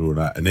raptors and all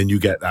that. And then you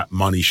get that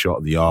money shot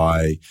of the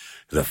eye,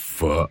 the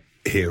foot.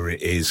 Here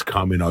it is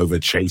coming over,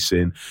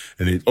 chasing,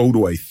 and it all the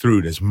way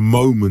through. There's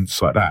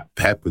moments like that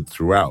peppered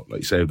throughout, like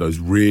you say, those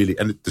really,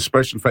 and the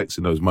special effects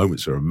in those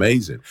moments are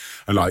amazing.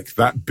 And like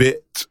that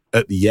bit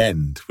at the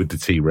end with the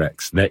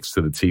T-Rex next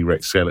to the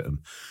T-Rex skeleton,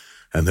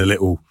 and the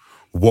little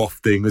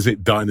wafting, is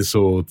it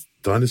dinosaurs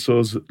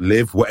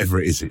live, whatever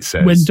it is, it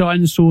says. When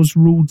dinosaurs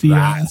ruled the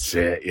earth. That's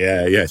it.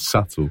 Yeah,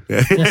 subtle.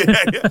 Yeah.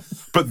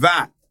 But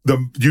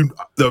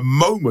the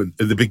moment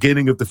at the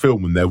beginning of the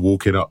film when they're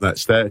walking up that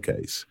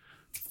staircase,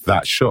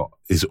 that shot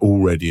is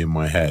already in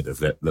my head of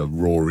the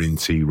roaring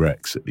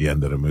T-Rex at the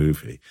end of the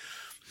movie.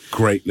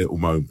 Great little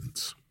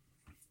moments.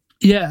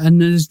 Yeah, and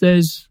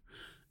there's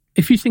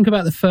if you think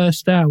about the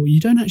first hour, you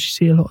don't actually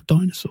see a lot of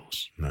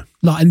dinosaurs. No.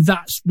 And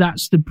that's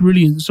the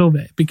brilliance of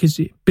it, because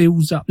it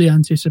builds up the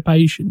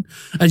anticipation.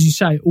 As you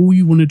say, all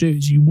you want to do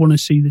is you want to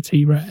see the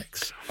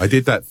T-Rex. I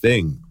did that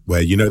thing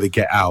where, you know, they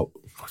get out,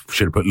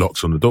 should have put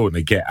locks on the door, and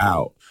they get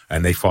out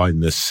and they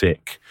find the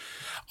sick,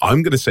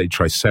 I'm going to say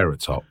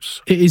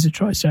Triceratops. It is a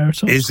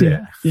Triceratops. Is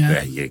it?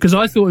 Yeah. Because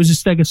I thought it was a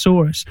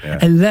Stegosaurus. Yeah.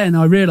 And then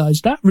I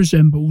realised that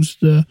resembles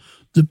the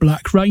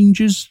Black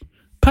Ranger's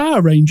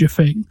Power Ranger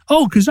thing.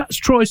 Oh, because that's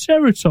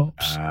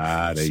Triceratops.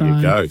 There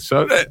you go.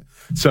 So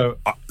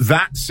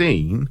that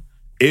scene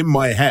in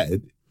my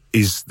head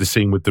is the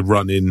scene with the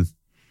running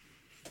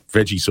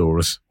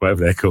Vegisaurus,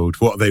 whatever they're called.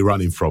 What are they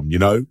running from,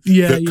 Yeah,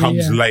 that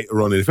comes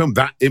later on in the film.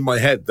 That, in my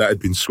head, that had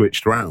been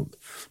switched around.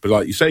 But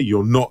like you say,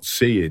 you're not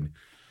seeing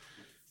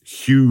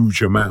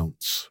huge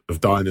amounts of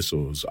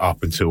dinosaurs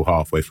up until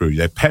halfway through.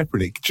 They're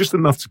peppering it just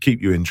enough to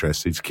keep you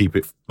interested, to keep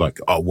it like,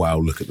 oh, wow,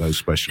 look at those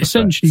special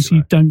essentially effects, so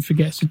you don't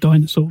forget it's a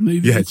dinosaur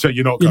movie. Yeah, so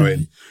you're not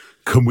going,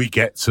 can we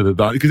get to the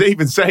dinosaurs? Because they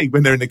even say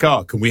when they're in the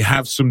car, can we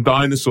have some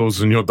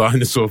dinosaurs in your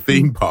dinosaur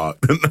theme park?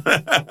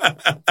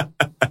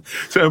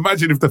 So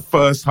imagine if the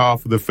first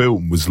half of the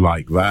film was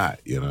like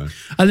that,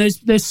 And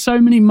there's so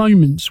many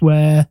moments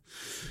where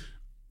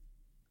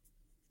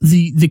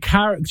the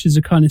characters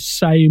are kind of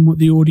saying what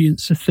the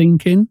audience are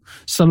thinking.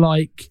 So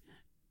like,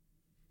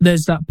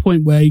 there's that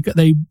point where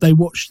they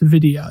watch the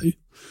video,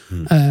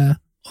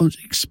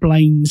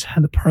 explains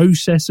how the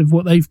process of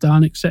what they've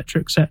done,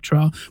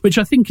 etc., which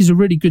I think is a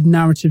really good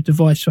narrative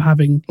device for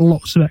having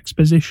lots of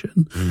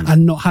exposition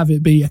and not have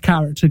it be a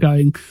character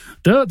going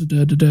da da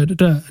da da da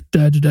da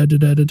da da da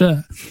da da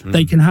da.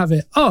 They can have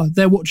it. Oh,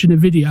 they're watching a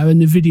video,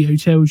 and the video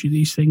tells you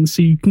these things,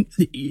 so you can.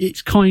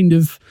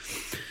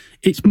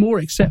 It's more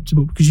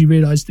acceptable because you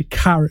realise the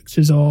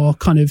characters are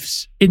kind of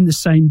in the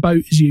same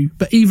boat as you.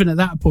 But even at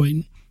that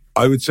point,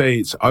 I would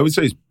say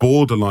it's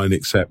borderline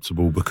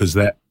acceptable because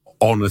they're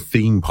on a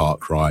theme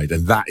park ride,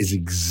 and that is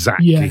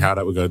exactly how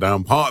that would go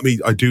down. Part of me,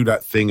 I do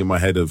that thing in my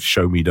head of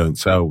show me,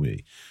 don't tell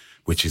me,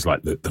 which is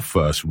like the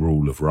first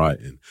rule of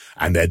writing,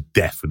 and they're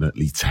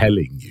definitely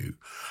telling you.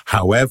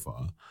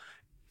 However,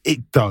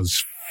 it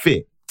does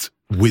fit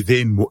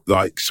within,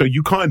 so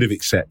you kind of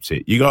accept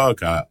it. You go,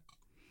 okay,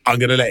 I'm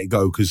going to let it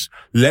go because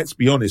let's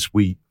be honest,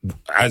 we,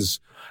 as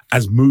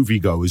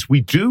moviegoers,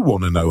 we do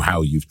want to know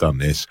how you've done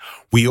this.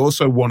 We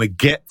also want to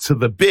get to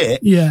the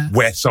bit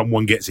where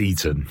someone gets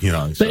eaten,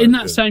 But in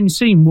that same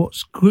scene,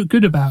 what's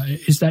good about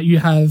it is that you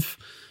have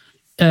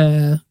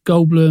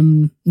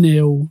Goldblum,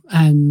 Neil,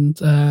 and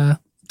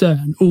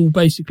Dern all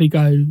basically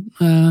go,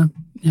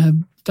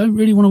 don't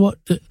really want to watch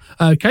it.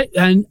 Okay.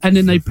 And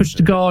then they push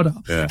the guard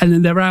up and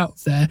then they're out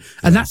there.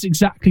 And that's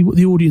exactly what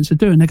the audience are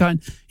doing. They're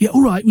going, yeah,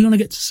 all right, we want to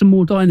get to some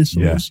more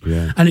dinosaurs.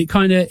 Yeah. And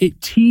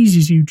it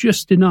teases you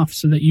just enough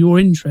so that you're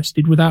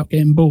interested without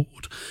getting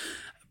bored.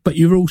 But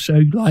you're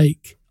also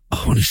like,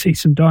 I want to see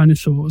some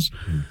dinosaurs.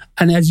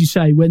 And as you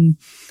say, when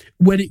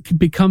it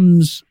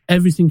becomes,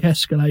 everything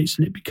escalates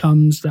and it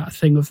becomes that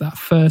thing of that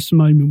first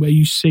moment where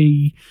you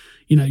see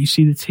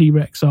the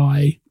T-Rex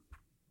eye,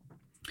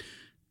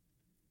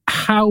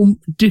 how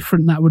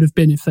different that would have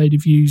been if they'd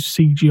have used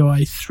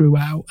CGI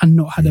throughout and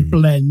not had a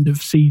blend of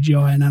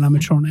CGI and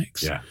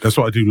animatronics. Yeah, that's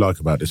what I do like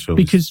about this film,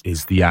 because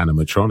is the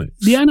animatronics.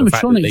 The animatronics.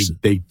 The fact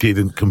that they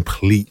didn't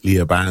completely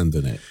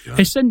abandon it.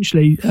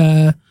 Essentially,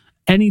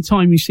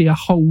 anytime you see a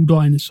whole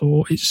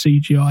dinosaur, it's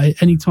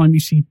CGI. Anytime you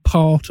see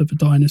part of a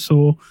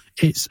dinosaur,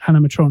 it's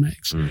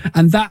animatronics.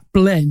 And that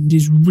blend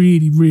is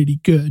really, really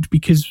good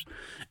because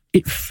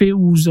it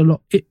feels a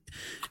lot...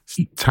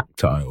 It's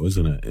tactile,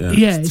 isn't it?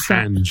 Yeah, it's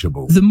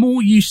tangible. The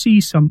more you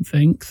see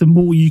something, the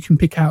more you can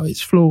pick out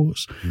its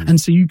flaws. And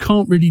so you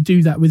can't really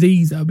do that with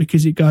either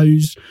because it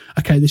goes,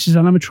 okay, this is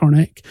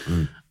animatronic.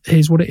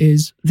 Here's what it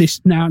is. This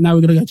now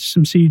we're going to go to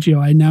some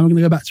CGI. Now we're going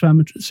to go back to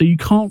animatronic. So you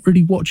can't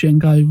really watch it and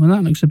go, well,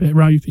 that looks a bit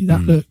ropey.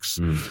 That looks...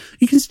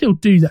 You can still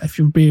do that if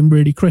you're being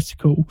really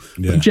critical.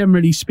 Yeah. But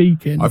generally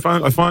speaking... I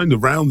find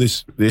around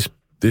this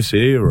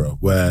era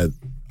where,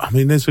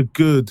 there's a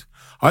good...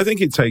 I think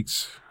it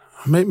takes...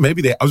 I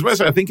was about to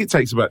say, I think it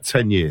takes about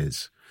 10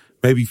 years,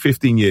 maybe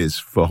 15 years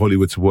for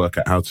Hollywood to work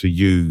out how to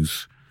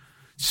use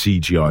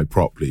CGI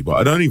properly. But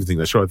I don't even think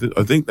that's right.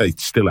 I think they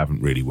still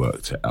haven't really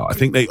worked it out. I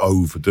think they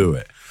overdo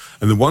it.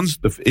 And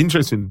the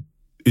interesting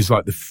is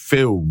like the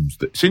films.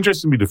 It's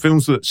interesting to me, the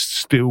films that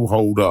still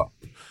hold up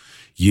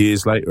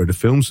years later are the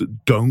films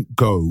that don't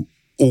go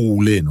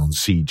all in on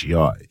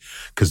CGI.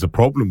 Because the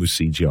problem with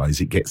CGI is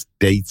it gets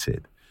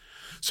dated.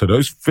 So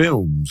those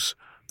films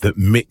that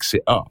mix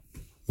it up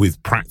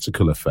with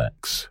practical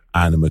effects,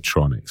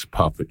 animatronics,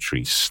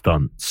 puppetry,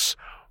 stunts,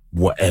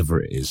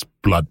 whatever it is,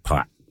 blood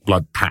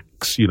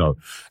packs,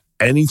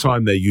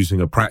 anytime they're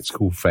using a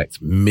practical effect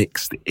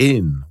mixed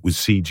in with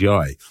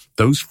CGI,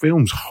 those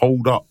films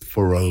hold up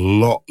for a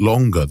lot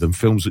longer than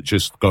films that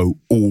just go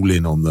all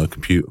in on the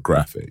computer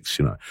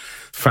graphics,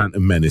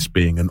 Phantom Menace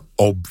being an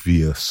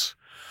obvious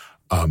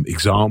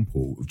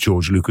example.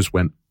 George Lucas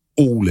went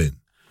all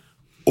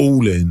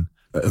in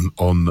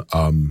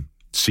on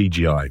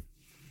CGI.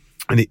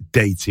 And it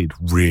dated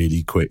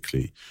really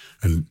quickly.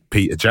 And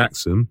Peter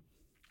Jackson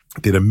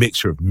did a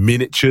mixture of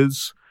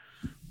miniatures,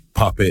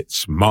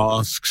 puppets,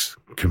 masks,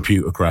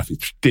 computer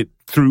graphics,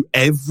 threw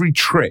every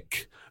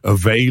trick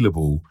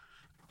available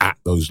at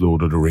those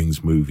Lord of the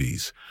Rings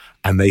movies.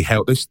 And they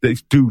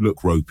do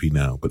look ropey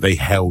now, but they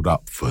held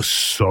up for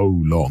so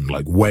long,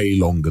 like way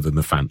longer than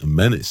the Phantom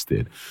Menace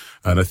did.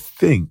 And I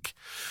think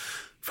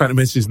Phantom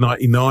Menace is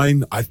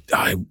 99.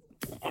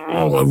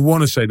 I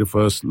want to say the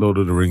first Lord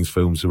of the Rings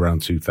films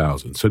around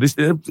 2000. So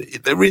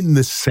they're in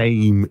the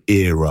same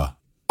era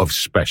of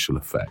special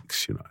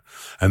effects,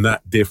 and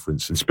that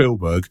difference. And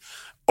Spielberg,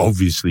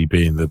 obviously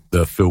being the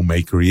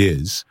filmmaker he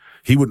is,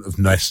 He wouldn't have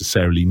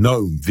necessarily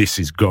known this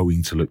is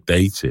going to look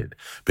dated,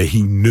 but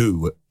he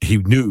knew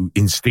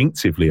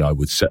instinctively, I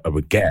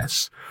would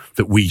guess,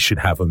 that we should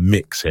have a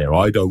mix here.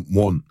 I don't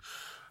want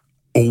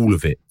all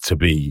of it to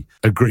be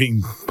a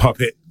green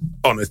puppet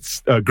on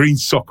a green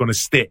sock on a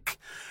stick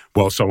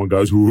while someone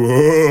goes,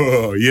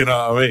 whoa, you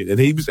know what I mean?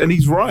 And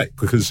he's right,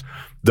 because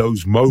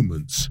those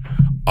moments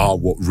are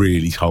what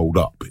really hold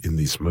up in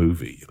this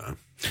movie, you know.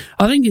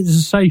 I think it's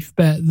a safe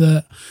bet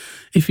that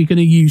if you're going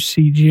to use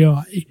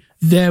CGI,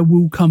 there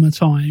will come a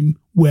time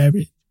where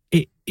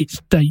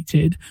it's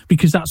dated,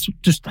 because that's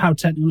just how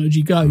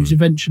technology goes.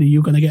 Eventually,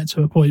 you're going to get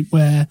to a point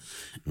where,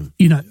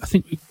 you know, I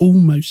think we're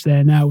almost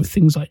there now with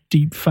things like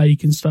deep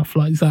fake and stuff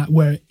like that,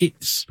 where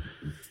it's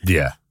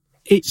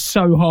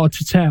so hard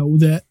to tell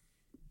that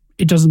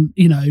it doesn't,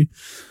 you know.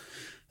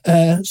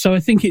 So I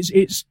think it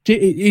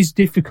is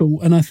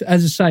difficult, and as I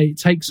say, it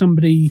takes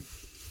somebody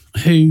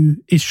who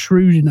is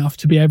shrewd enough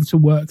to be able to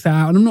work that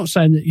out. And I'm not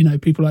saying that, you know,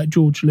 people like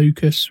George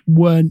Lucas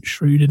weren't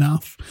shrewd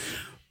enough,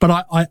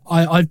 but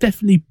I've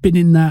definitely been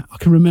in that. I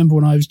can remember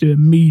when I was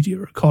doing media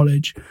at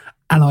college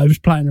and I was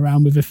playing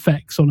around with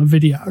effects on a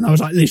video, and I was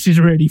like, this is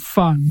really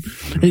fun.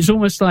 It's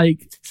almost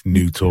like it's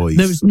new toys.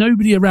 There was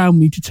nobody around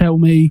me to tell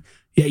me,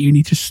 yeah, you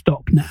need to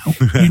stop now.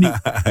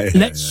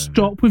 Let's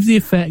stop with the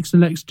effects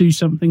and let's do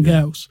something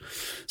else.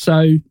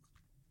 So,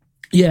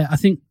 yeah, I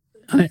think,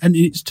 and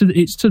it's to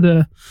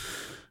the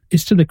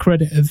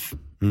credit of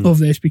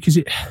this, because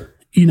it,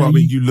 you know. Well, I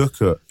mean,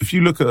 if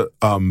you look at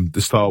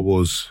the Star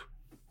Wars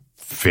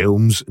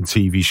films and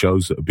TV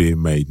shows that are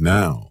being made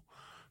now,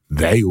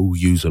 they all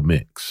use a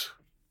mix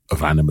of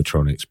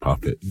animatronics,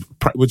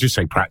 we'll just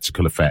say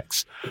practical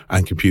effects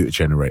and computer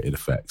generated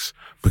effects,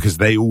 because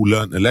they all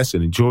learnt a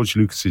lesson. In George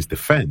Lucas's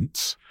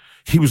defense,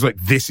 he was like,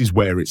 this is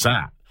where it's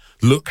at.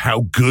 Look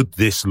how good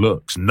this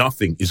looks.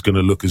 Nothing is going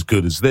to look as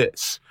good as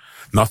this.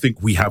 Nothing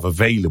we have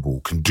available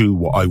can do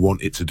what I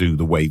want it to do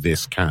the way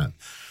this can.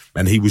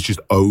 And he was just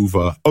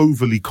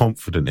overly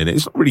confident in it.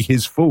 It's not really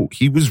his fault.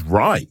 He was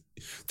right,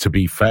 to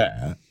be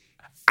fair,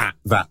 at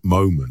that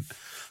moment.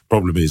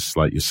 Problem is,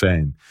 like you're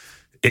saying,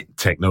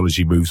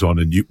 technology moves on,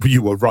 and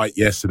you were right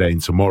yesterday,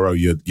 and tomorrow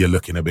you're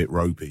looking a bit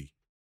ropey.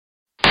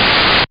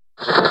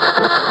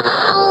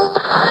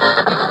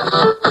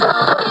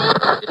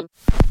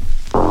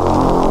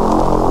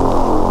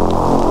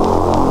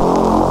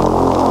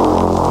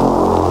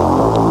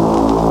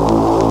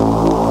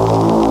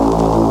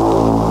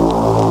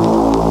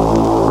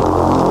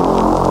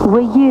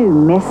 Were you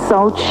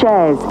missold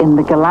shares in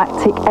the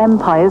Galactic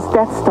Empire's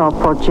Death Star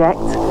project?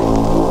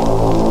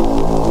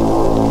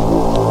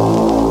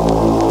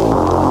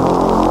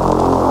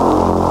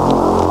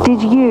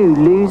 Did you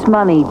lose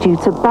money due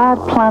to bad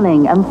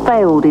planning and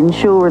failed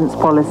insurance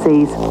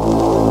policies?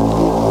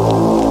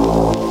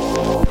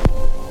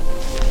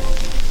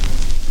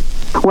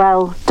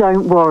 Well,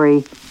 don't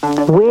worry.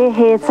 We're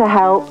here to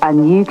help,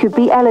 and you could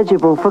be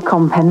eligible for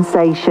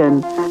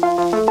compensation.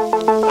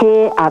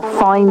 Here at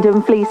Find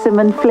 'em, Fleece 'em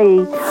and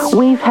Flee,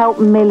 we've helped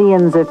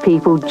millions of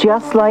people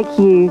just like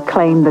you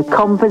claim the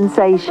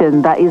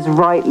compensation that is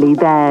rightly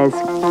theirs.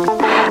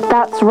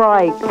 That's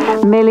right,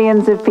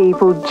 millions of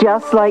people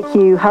just like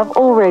you have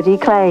already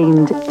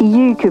claimed.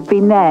 You could be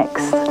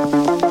next.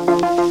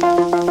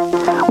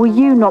 Were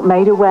you not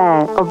made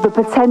aware of the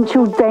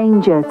potential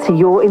danger to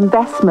your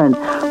investment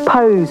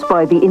posed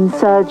by the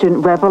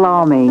insurgent rebel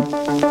army?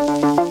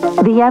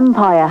 The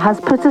Empire has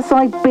put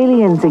aside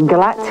billions in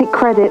galactic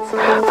credits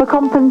for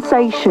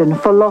compensation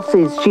for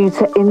losses due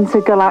to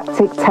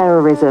intergalactic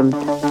terrorism.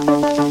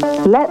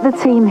 Let the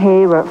team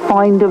here at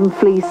Find 'em,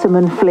 Fleece 'em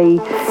and Flee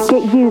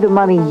get you the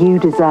money you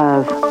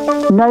deserve.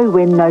 No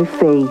win, no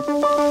fee.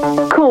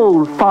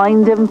 Call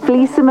Find 'em,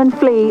 Fleece 'em and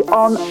Flee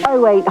on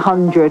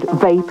 0800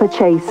 Vapor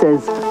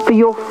Chasers for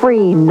your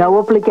free, no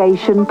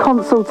obligation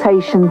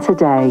consultation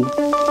today.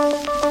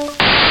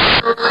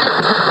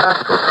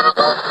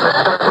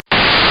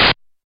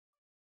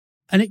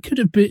 And it could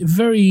have been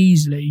very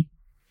easily,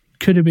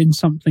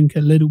 something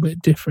a little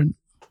bit different.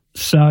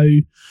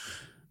 So,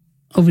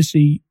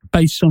 obviously,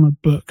 based on a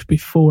book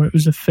before it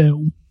was a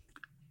film.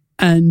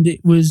 And it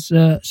was,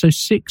 so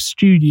 6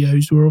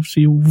 studios were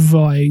obviously all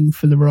vying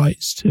for the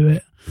rights to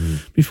it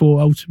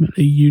before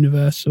ultimately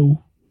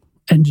Universal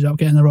ended up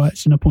getting the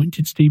rights and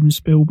appointed Steven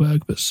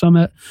Spielberg. But some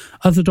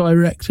other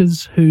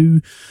directors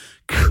who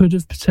could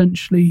have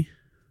potentially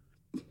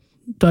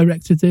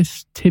directed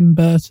this, Tim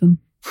Burton.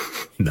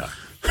 No.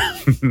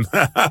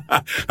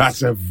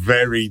 That's a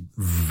very,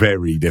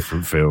 very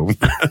different film.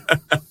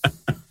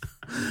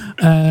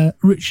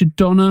 Richard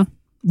Donner,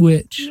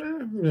 which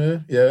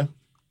yeah,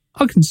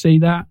 I can see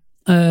that.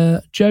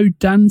 Joe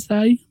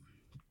Dante,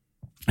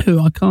 who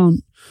I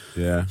can't,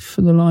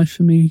 for the life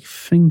of me,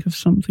 think of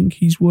something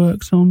he's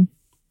worked on.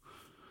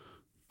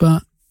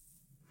 But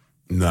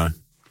no.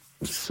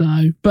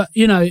 So, but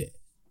you know,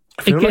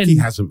 I feel like he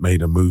hasn't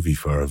made a movie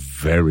for a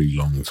very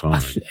long time.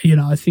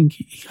 I think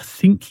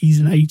he's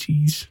an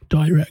 80s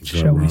director,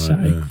 shall we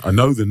say. Yeah. I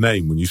know the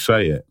name when you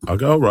say it. I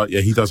go, oh, right,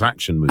 yeah, he does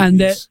action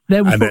movies.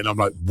 And then I'm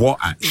like, what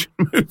action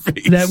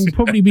movies? There will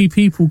probably be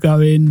people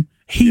going,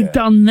 he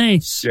done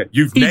this. Yeah,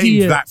 you've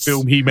named that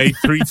film he made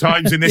 3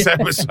 times in this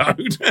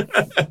episode.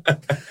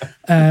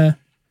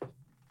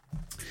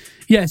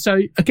 So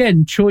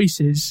again,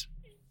 choices,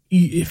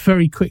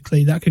 very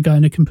quickly, that could go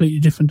in a completely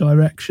different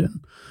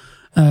direction.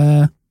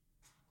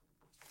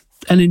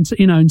 And in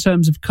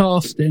terms of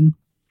casting,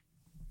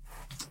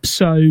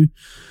 and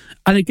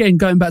again,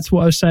 going back to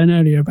what I was saying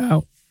earlier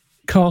about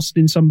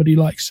casting somebody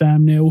like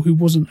Sam Neill, who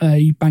wasn't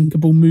a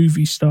bankable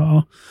movie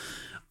star,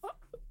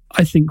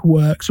 I think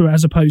works, or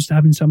as opposed to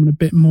having someone a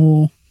bit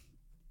more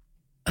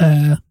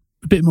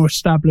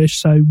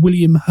established. So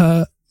William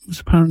Hurt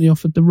was apparently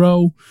offered the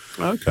role,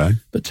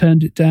 but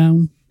turned it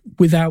down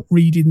without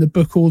reading the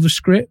book or the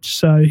script.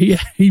 So he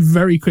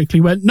very quickly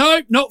went,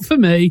 no, not for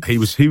me. He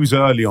was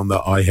early on the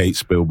I hate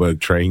Spielberg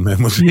train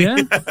then, wasn't he?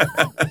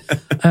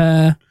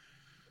 Yeah.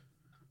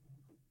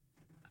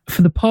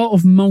 For the part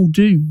of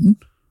Muldoon,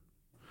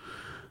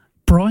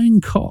 Brian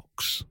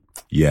Cox.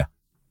 Yeah.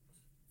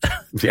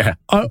 Yeah.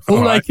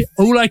 All I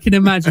can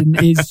imagine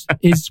is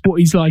what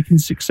he's like in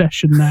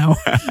Succession now.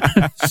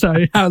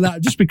 So how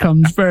that just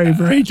becomes very,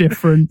 very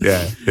different.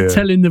 Yeah.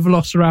 Telling the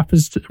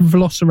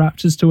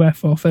Velociraptors to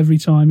F off every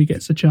time he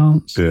gets a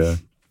chance. Yeah.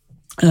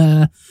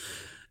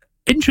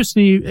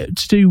 Interesting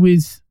to do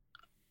with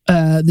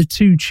the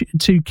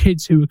two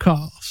kids who were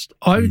cast.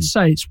 I would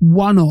say it's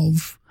one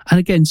of, and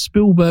again,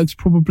 Spielberg's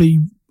probably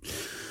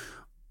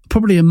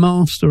a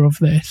master of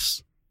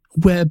this,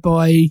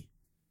 whereby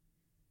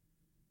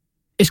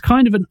it's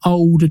kind of an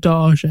old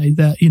adage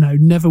that,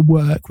 never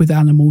work with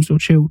animals or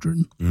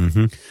children.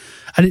 Mm-hmm.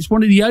 And it's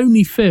one of the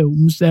only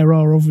films, there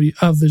are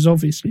others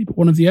obviously, but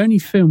one of the only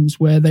films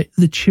where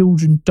the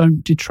children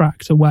don't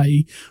detract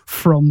away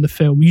from the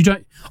film.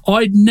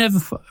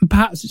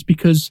 Perhaps it's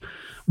because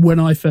when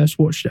I first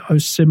watched it, I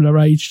was similar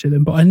age to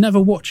them, but I never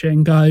watch it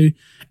and go,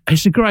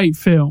 it's a great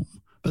film,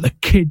 but the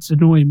kids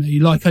annoy me,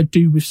 like I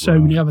do with so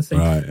many other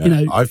things. Right,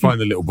 yeah. I find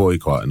the little boy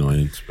quite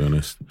annoying, to be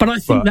honest. But I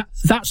think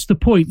that's the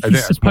point.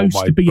 He's supposed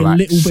to be a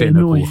little bit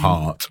annoying.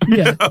 Heart.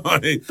 Yeah.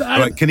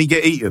 Like, can he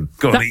get eaten?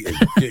 Go on, eat him.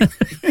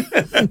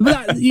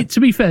 To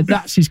be fair,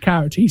 that's his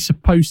character. He's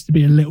supposed to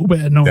be a little bit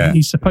annoying. Yeah,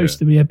 he's supposed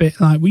to be a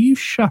bit like, will you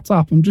shut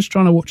up? I'm just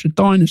trying to watch a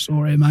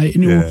dinosaur here, mate.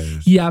 And you're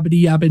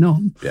yabbity yabbing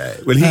on. Yeah.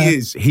 Well, he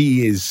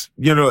is,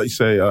 like you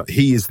say,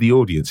 he is the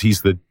audience.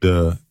 He's the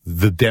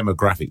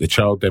demographic, the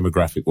child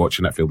demographic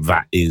watching that film.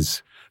 That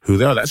is who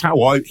they are. That's how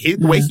the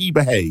way he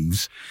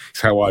behaves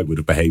is how I would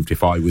have behaved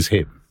if I was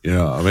him. You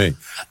know what I mean?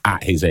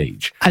 At his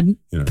age. And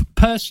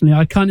personally,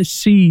 I kind of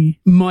see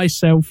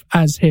myself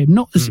as him,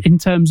 not as in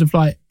terms of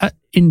like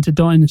into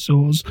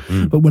dinosaurs,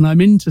 but when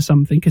I'm into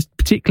something, because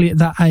particularly at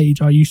that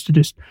age, I used to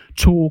just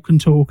talk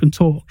and talk and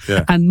talk.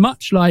 Yeah. And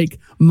much like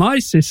my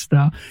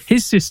sister,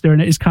 his sister,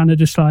 and it is kind of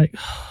just like,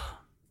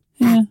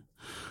 yeah.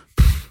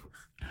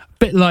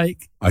 Bit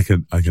like I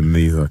can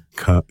neither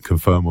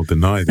confirm or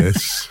deny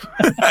this.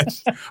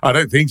 I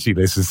don't think she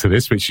listens to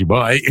this, but she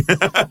might.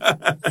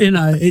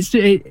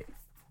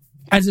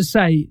 As I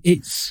say,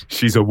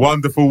 she's a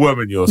wonderful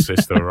woman, your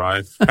sister,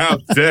 Ryan. How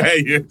dare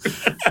you?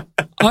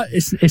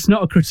 It's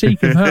not a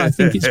critique of her. I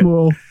think it's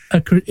more.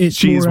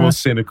 She's more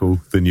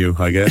cynical than you,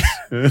 I guess.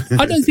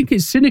 I don't think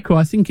it's cynical.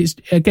 I think it's,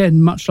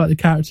 again, much like the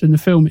character in the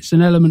film. It's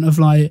an element of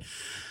like,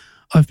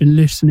 I've been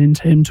listening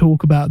to him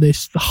talk about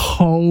this the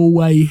whole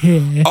way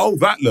here. Oh,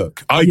 that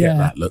look. I get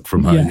that look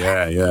from her.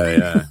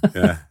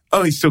 Yeah.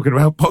 Oh, he's talking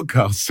about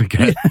podcasts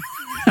again.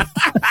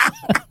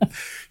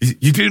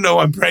 You do know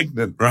I'm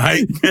pregnant,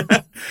 right?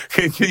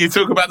 Can you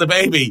talk about the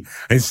baby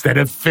instead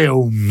of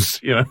films?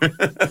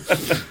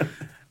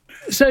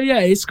 So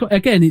yeah, it's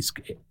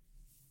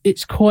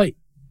quite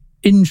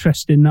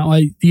interesting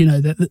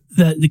that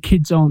that the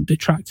kids aren't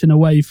detracting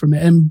away from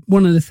it. And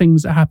one of the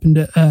things that happened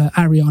at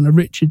Ariana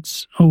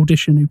Richards'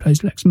 audition, who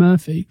plays Lex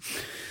Murphy,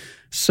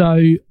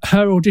 so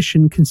her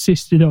audition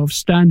consisted of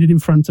standing in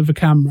front of a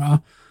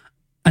camera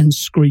and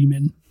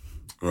screaming.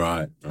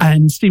 Right.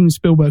 And Steven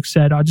Spielberg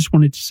said, I just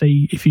wanted to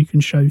see if you can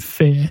show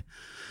fear.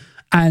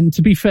 And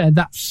to be fair,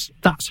 that's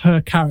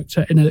her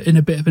character in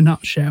a bit of a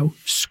nutshell,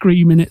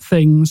 screaming at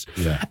things.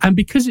 Yeah. And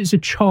because it's a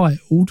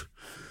child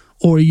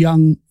or a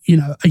young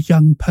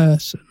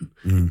person,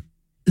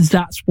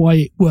 that's why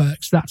it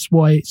works. That's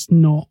why it's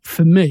not,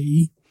 for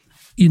me,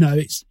 you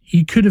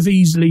could have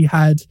easily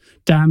had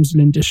damsel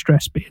in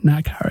distress being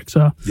that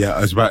character. Yeah,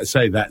 I was about to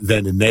say that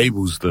then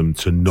enables them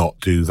to not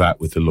do that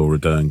with the Laura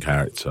Dern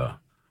character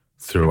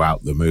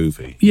throughout the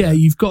movie. Yeah,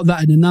 you've got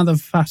that in another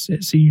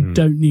facet, so you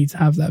don't need to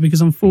have that, because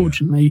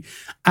unfortunately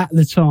at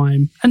the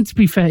time, and to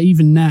be fair,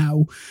 even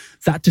now,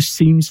 that just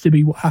seems to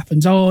be what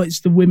happens. Oh, it's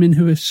the women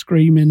who are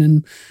screaming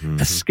and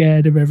are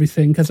scared of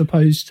everything, as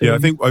opposed to... Yeah,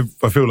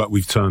 I feel like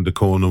we've turned a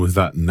corner with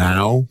that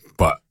now,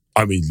 but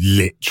I mean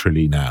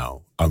literally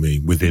now. I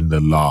mean, within the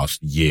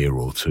last year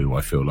or two,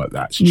 I feel like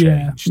that's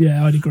changed.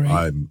 Yeah, I'd agree.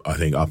 I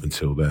think up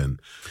until then.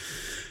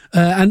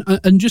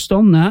 And just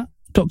on that,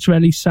 Dr.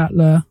 Ellie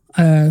Sattler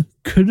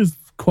could have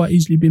quite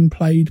easily been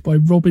played by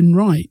Robin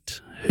Wright,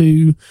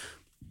 who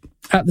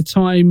at the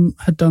time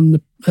had done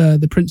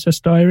the Princess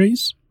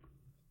Diaries.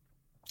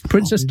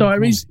 Princess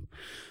Diaries,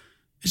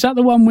 is that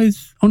the one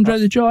with Andre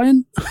the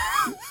Giant?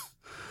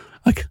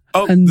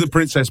 And the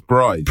Princess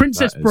Bride.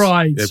 Princess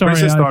Bride. Yeah, sorry,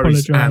 Princess I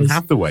Diaries. apologise. Anne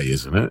Hathaway,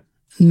 isn't it?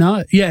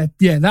 No, yeah,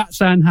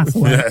 that's Anne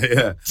Hathaway.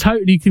 Yeah.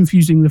 Totally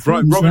confusing the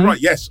films. Right, Robin there.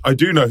 Wright. Yes, I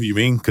do know who you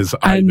mean because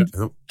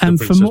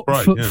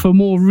for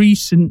more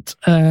recent,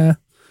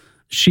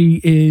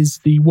 she is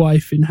the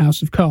wife in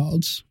House of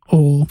Cards.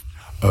 Or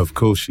of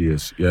course she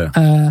is. Yeah.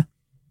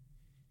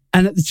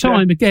 And at the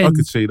time, again, I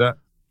could see that.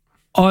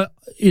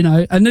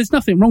 And there's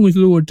nothing wrong with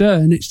Laura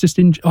Dern. It's just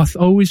I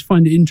always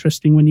find it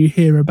interesting when you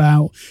hear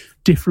about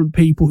different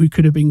people who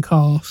could have been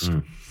cast.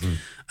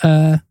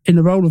 In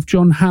the role of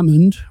John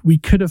Hammond, we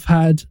could have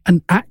had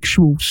an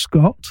actual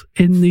Scot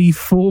in the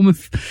form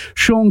of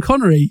Sean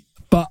Connery,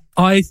 but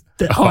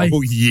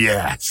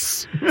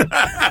yes.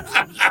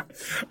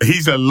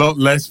 He's a lot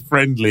less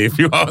friendly, if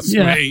you ask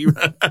me.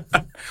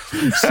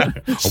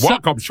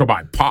 Welcome to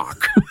my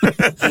park.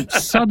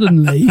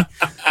 Suddenly,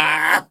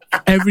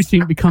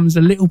 everything becomes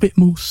a little bit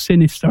more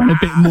sinister and a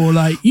bit more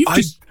like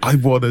I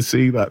want to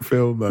see that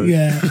film though.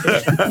 Yeah.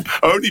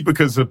 Only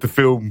because of the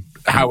film,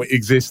 how it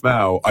exists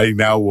now. I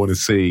now want to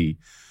see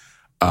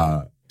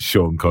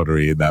Sean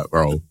Connery in that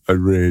role. I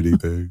really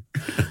do.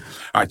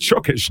 I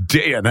chuck his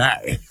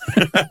DNA.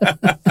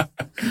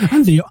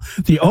 And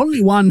the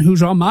only one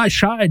who's on my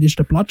side is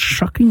the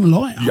blood-sucking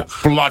lawyer. Yeah,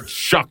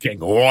 blood-sucking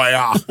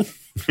lawyer.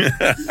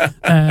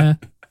 And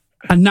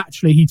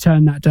naturally, he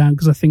turned that down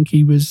because I think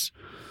he was...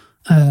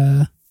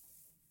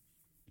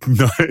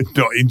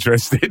 not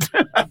interested.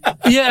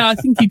 Yeah, I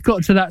think he'd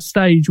got to that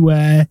stage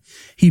where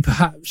he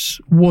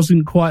perhaps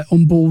wasn't quite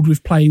on board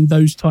with playing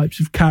those types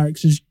of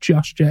characters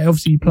just yet.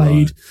 Obviously, he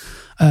played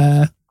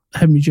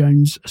Henry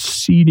Jones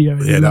Sr.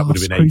 in the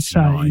Last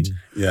Crusade.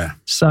 Yeah.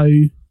 So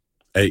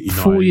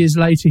 89. 4 years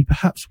later, he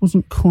perhaps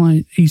wasn't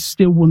quite...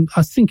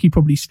 I think he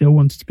probably still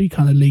wanted to be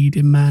kind of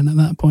leading man at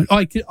that point.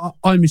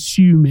 I'm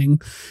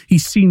assuming he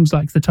seems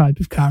like the type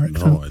of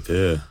character. No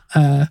idea.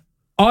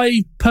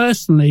 I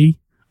personally...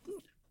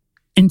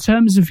 In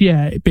terms of,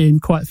 it being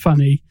quite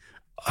funny,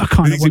 I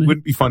kind of it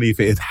wouldn't be funny if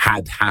it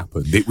had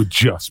happened. It would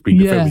just be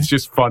the film. It's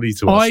just funny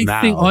to us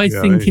now. I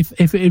think if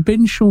it had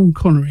been Sean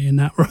Connery in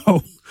that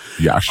role,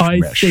 yes,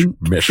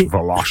 Miss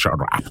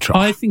Velociraptor.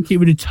 I think it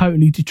would have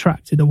totally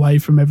detracted away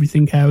from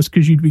everything else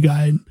because you'd be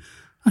going,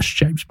 that's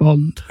James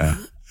Bond.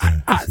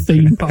 At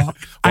theme park,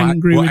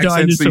 angry with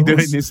dinosaurs. Doing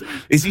this?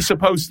 Is he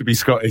supposed to be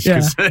Scottish?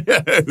 Yeah.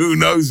 Who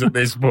knows at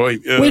this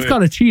point? We've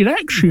got a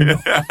T-Rex, you know.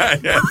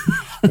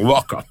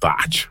 Look at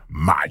that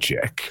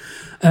magic.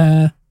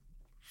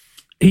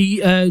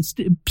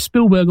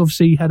 Spielberg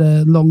obviously had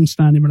a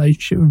long-standing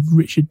relationship with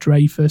Richard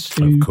Dreyfuss,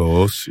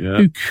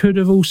 who could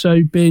have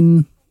also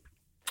been.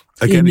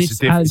 Again,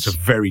 it's a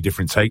very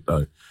different take,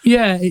 though.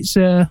 Yeah, it's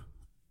a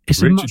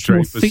much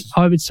more.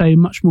 I would say a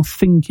much more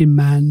thinking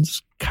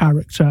man's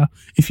character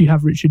if you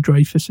have Richard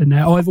Dreyfuss in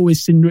there. I've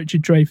always seen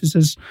Richard Dreyfuss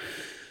as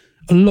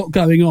a lot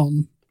going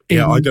on.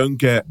 I don't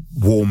get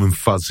warm and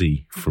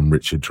fuzzy from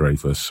Richard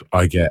Dreyfuss.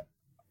 I get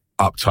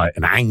uptight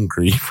and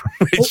angry from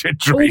Richard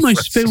Dreyfuss.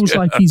 Almost feels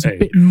like he's a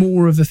bit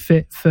more of a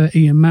fit for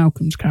Ian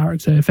Malcolm's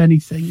character, if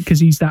anything, because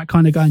he's that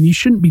kind of guy. And you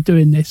shouldn't be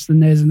doing this.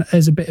 And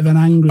there's a bit of an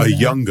anger. A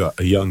younger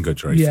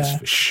Dreyfuss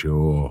for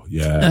sure.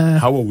 Yeah.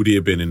 How old would he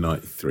have been in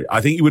 '93? I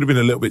think he would have been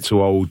a little bit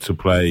too old to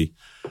play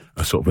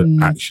a sort of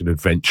an action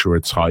adventurer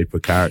type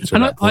of character at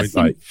that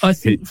point. I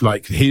think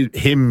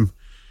him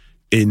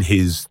in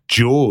his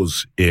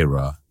Jaws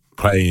era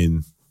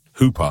playing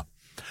Hooper.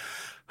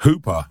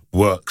 Hooper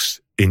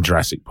works in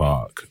Jurassic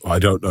Park. I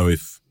don't know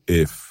if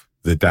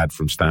the dad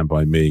from Stand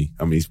By Me,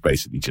 I mean, he's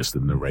basically just a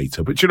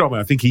narrator, but you know what I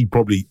mean? I think he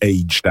probably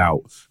aged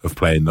out of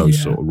playing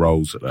those sort of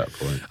roles at that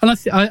point. And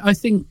I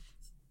think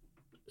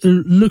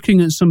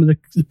looking at some of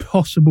the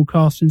possible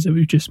castings that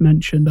we've just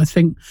mentioned, I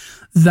think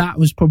that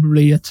was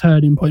probably a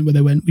turning point where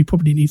they went, we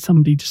probably need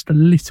somebody just a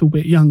little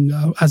bit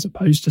younger as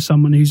opposed to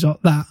someone who's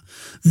got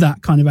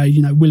that kind of age.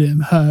 You know,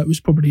 William Hurt was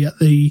probably at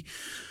the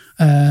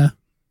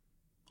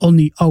on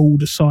the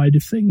older side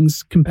of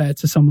things compared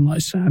to someone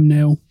like Sam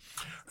Neill.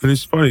 And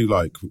it's funny,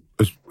 like,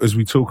 as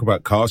we talk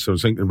about casting, I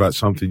was thinking about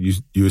something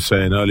you were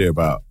saying earlier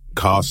about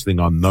casting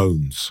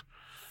unknowns.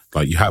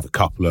 Like, you have a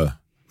couple of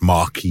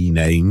marquee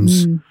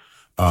names,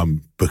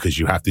 because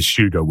you have, the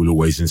studio will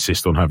always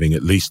insist on having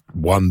at least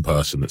one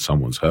person that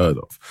someone's heard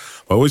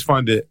of. But I always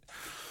find it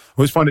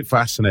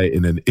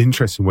fascinating and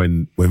interesting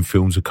when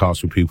films are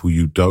cast with people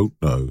you don't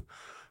know,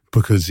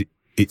 because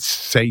it's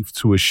safe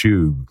to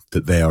assume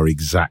that they are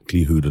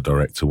exactly who the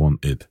director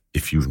wanted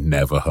if you've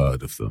never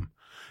heard of them.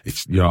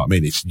 It's, you know what I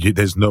mean?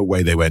 There's no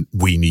way they went,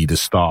 we need a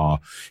star.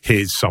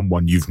 Here's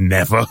someone you've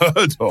never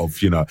heard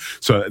of, you know?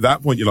 So at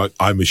that point, you're like,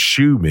 I'm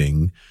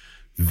assuming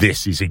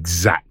this is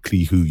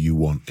exactly who you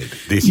wanted.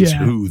 This is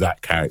who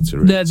that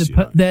character is.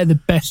 They're the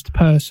best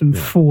person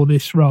for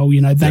this role.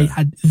 You know, they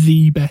had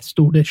the best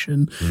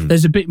audition.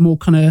 There's a bit more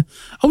kind of,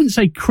 I wouldn't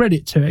say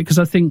credit to it, because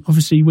I think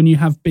obviously when you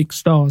have big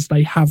stars,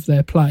 they have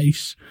their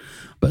place.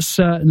 But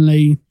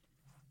certainly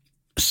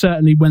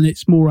when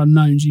it's more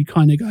unknowns, you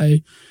kind of go,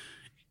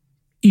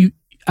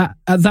 at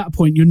that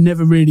point, you're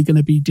never really going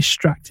to be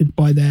distracted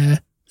by their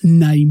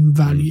name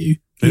value.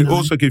 It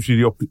also gives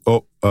you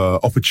the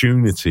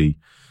opportunity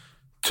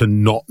to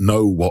not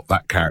know what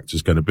that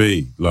character's going to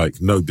be.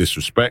 Like, no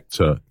disrespect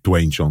to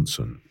Dwayne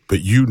Johnson, but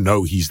you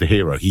know he's the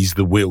hero. He's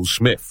the Will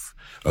Smith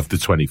of the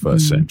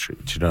 21st century.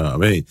 Do you know what I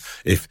mean?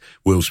 If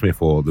Will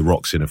Smith or The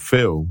Rock's in a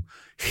film,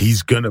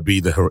 he's going to be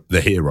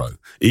the hero.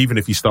 Even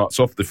if he starts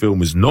off the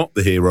film as not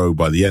the hero,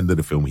 by the end of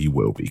the film he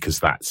will be, because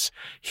that's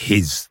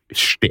his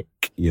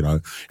shtick, you know.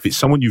 If it's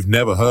someone you've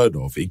never heard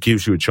of, it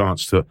gives you a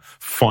chance to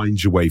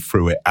find your way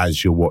through it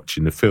as you're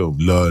watching the film,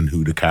 learn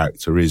who the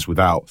character is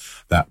without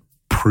that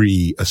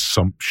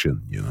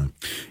pre-assumption, you know.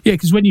 Yeah,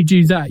 because when you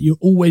do that, you're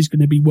always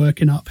going to be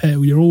working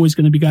uphill. You're always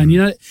going to be going,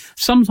 you know,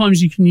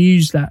 sometimes you can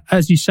use that,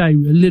 as you say, a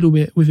little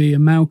bit with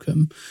Ian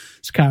Malcolm's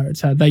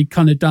character. They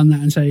kind of done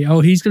that and say, oh,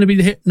 he's going to be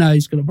the hit. No,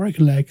 he's got a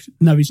broken leg.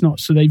 No, he's not.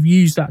 So they've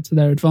used that to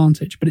their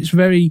advantage. But it's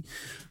very,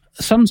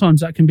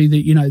 sometimes that can be the,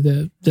 you know,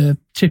 the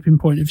tipping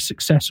point of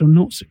success or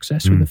not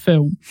success with a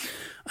film.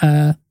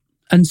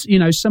 And, you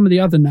know, some of the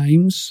other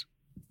names,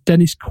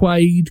 Dennis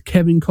Quaid,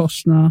 Kevin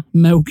Costner,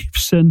 Mel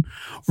Gibson,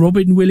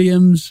 Robin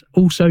Williams,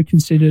 also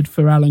considered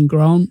for Alan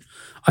Grant.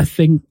 I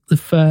think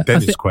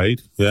Dennis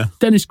Quaid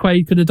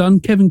could have done.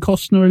 Kevin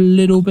Costner a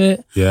little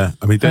bit. Yeah,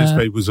 I mean, Dennis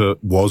Quaid was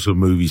a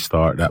movie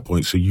star at that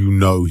point, so you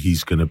know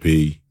he's going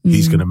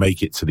to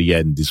make it to the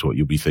end, is what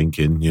you'll be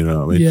thinking. You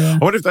know what I mean? Yeah.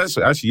 I wonder if that's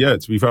actually,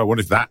 to be fair, I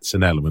wonder if that's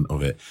an element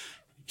of it.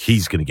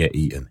 He's going to get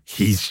eaten.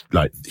 She's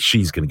going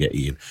to get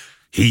eaten.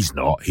 He's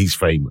not. He's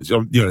famous.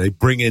 You know, they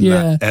bring in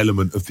that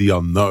element of the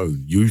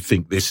unknown. You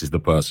think this is the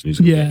person who's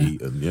going to get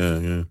eaten.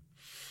 Yeah.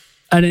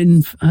 And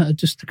then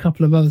just a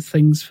couple of other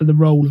things for the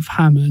role of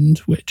Hammond,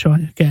 which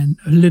again,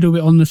 a little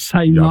bit on the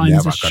same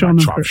lines as Sean.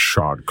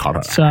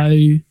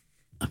 So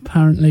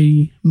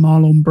apparently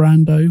Marlon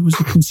Brando was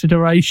a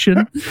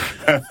consideration.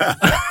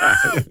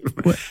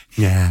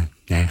 Yeah.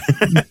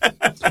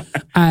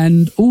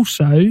 And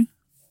also,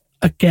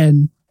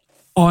 again,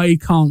 I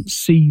can't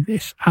see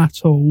this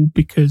at all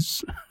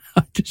because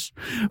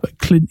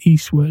Clint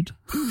Eastwood.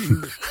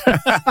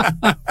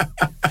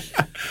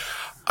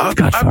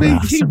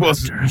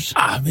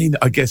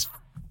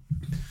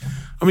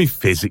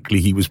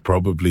 Physically he was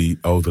probably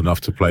old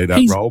enough to play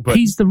that role, but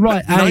he's the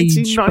right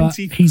age, but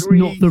he's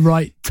not the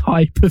right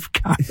type of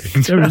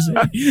character, is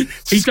he?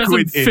 He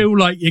doesn't feel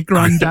like your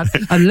granddad,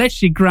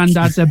 unless your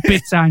granddad's a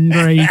bit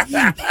angry.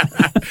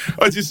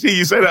 I just see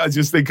you say that, I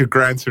just think of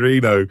Gran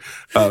Torino,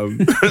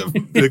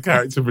 the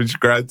character from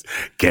Grant.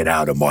 Get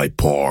out of my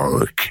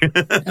park.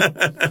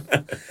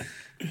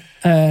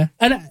 And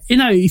you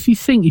know, if you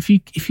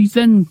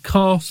then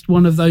cast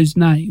one of those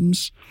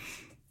names,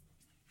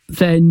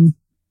 then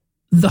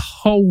the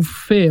whole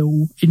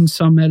feel in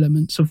some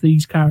elements of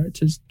these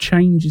characters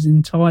changes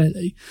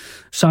entirely.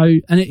 So,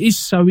 and it is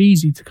so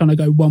easy to kind of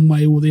go one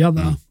way or the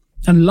other.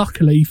 And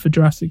luckily for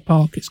Jurassic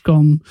Park, it's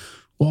gone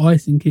what I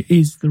think it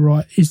is the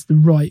right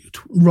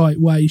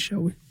way, shall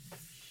we?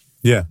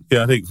 Yeah.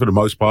 I think for the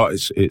most part,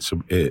 it's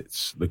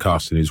the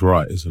casting is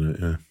right, isn't it?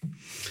 Yeah.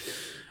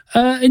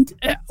 And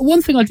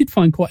one thing I did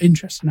find quite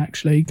interesting,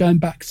 actually, going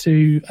back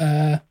to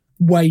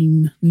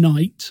Wayne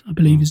Knight, I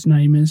believe his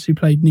name is, who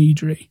played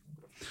Needry.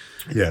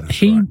 Yeah,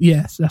 that's right.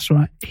 Yes, that's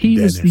right.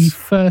 He was the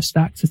first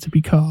actor to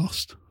be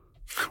cast.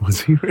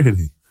 Was he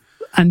really?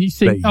 And you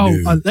think,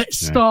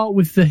 let's start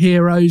with the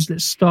heroes.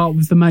 Let's start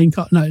with the main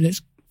cut. No,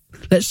 let's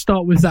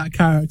start with that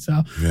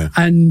character. Yeah.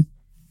 And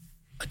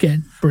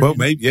again, brilliant.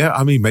 Well,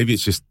 maybe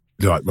it's just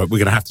like we're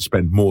going to have to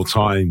spend more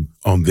time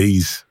on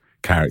these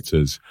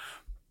characters.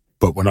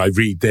 But when I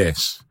read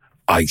this,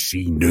 I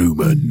see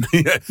Newman.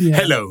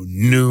 Hello,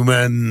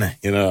 Newman.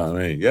 You know what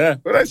I mean? Yeah,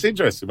 well, that's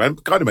interesting, man.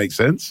 Kind of makes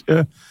sense.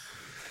 Yeah.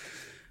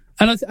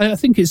 And I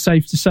think it's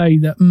safe to say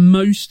that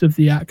most of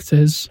the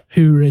actors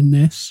who are in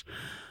this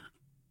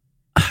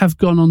have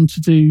gone on to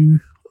do,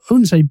 I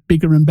wouldn't say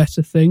bigger and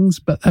better things,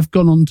 but have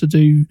gone on to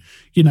do,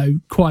 you know,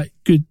 quite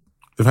good.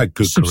 They've had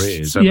good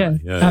careers,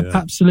 haven't they? Yeah,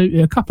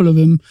 absolutely. A couple of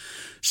them.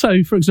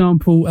 So, for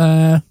example,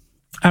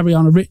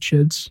 Ariana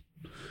Richards,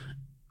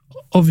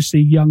 obviously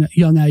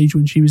young age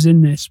when she was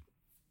in this,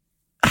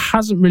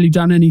 hasn't really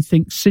done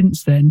anything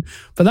since then,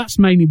 but that's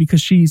mainly because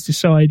she's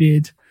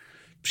decided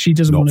she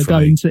doesn't want to go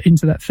into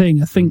that thing,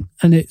 I think.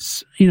 And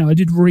it's, you know, I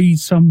did read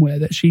somewhere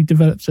that she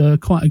developed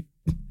quite a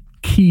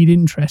keen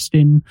interest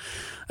in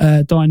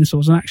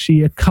dinosaurs and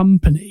actually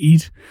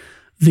accompanied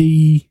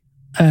the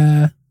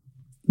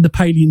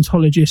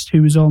paleontologist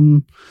who was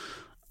on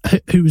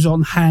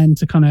hand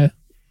to kind of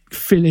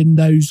fill in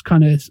those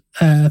kind of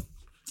the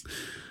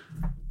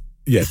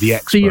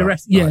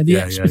expert.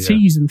 The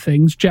expertise and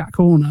things. Jack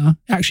Horner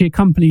actually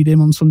accompanied him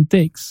on some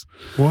digs.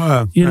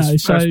 Wow,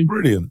 that's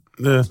brilliant.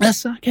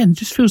 That's, again,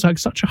 just feels like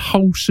such a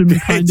whaleome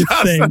kind of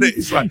thing. Doesn't it?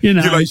 It's like, you're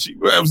like,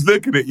 I was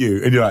looking at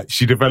you and you're like,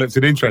 she developed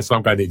an interest. And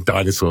I'm going, in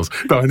dinosaurs.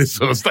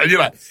 And you're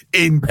like,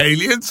 in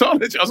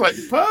paleontology. I was like,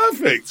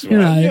 perfect.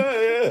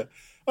 Yeah.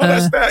 Oh,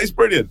 that is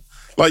brilliant.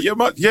 Like, I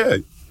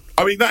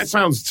mean, that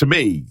sounds to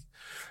me,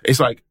 it's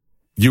like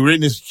you were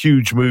in this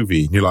huge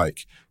movie and you're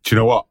like, do you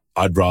know what?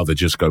 I'd rather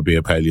just go be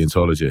a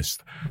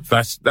paleontologist.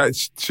 That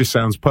just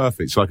sounds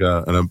perfect. It's like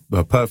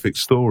a perfect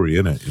story,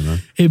 isn't it? You know,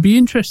 it'd be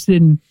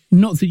interesting.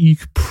 Not that you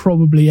could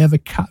probably ever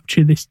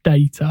capture this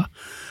data,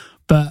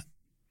 but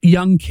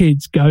young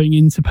kids going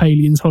into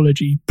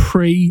paleontology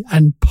pre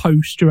and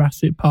post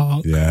Jurassic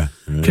Park. Yeah.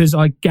 Because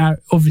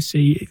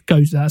obviously it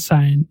goes without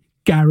saying,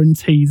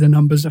 guarantee the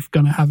numbers are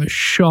going to have a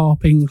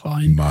sharp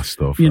incline. Must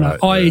have.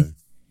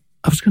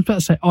 I was about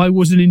to say, I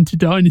wasn't into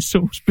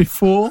dinosaurs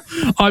before.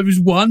 I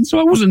was one, so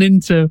I wasn't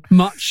into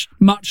much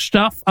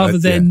stuff other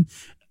than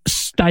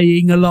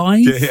staying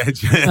alive. Do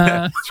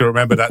you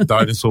remember that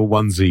dinosaur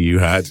onesie you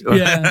had?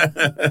 Yeah.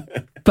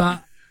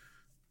 But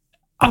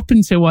up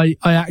until I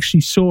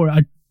actually saw it,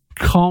 I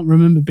can't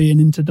remember being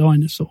into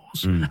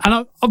dinosaurs. And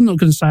I'm not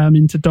going to say I'm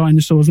into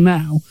dinosaurs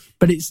now,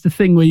 but it's the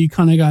thing where you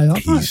kind of go,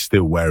 he's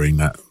still wearing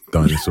that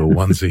dinosaur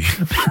onesie.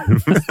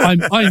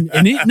 I'm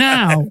in it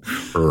now.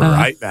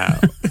 Right now.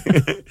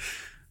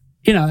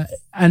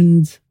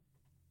 And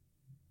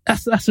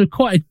that's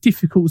quite a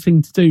difficult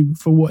thing to do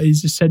for what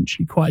is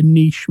essentially quite a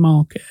niche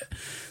market,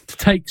 to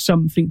take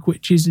something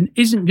which isn't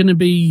going to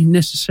be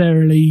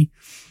necessarily.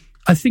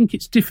 I think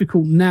it's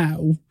difficult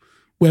now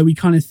where we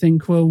kind of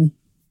think, well,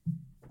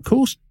 of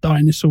course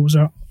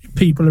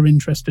people are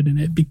interested in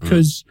it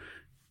because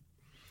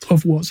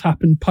of what's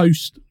happened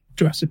post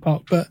Jurassic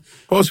Park. But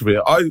possibly,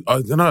 I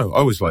don't know. I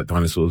always liked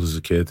dinosaurs as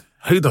a kid.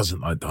 Who doesn't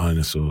like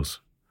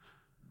dinosaurs?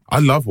 I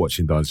love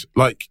watching dinosaurs.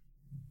 I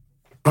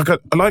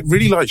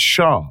really like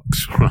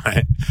sharks,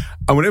 right?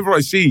 And whenever I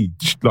see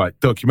like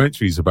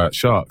documentaries about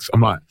sharks,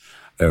 I'm like,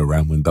 they were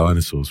around when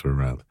dinosaurs were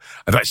around.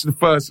 And that's the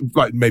first,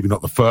 like maybe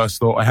not the first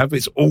thought I have.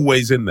 It's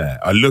always in there.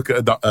 I look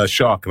at a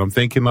shark and I'm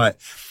thinking like,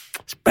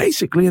 it's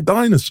basically a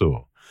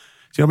dinosaur.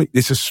 Do you know what I mean?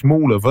 It's a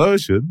smaller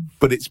version,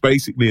 but it's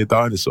basically a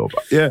dinosaur.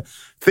 But yeah,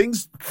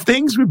 things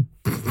with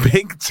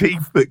big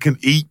teeth that can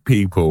eat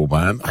people,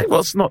 man. Like,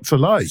 what's not to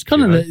like? It's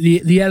kind of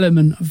the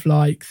element of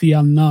like the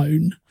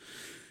unknown.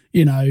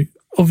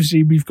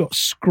 Obviously we've got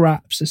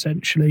scraps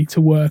essentially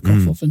to work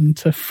off of and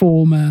to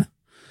form a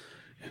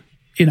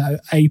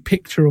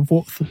picture of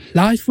what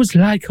life was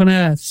like on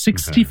Earth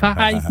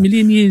 65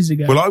 million years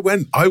ago. Well, I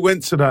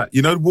went to that,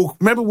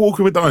 remember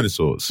Walking with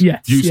Dinosaurs?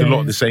 Yes. Used a lot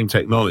of the same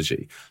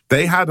technology.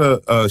 They had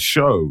a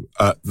show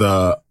at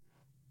the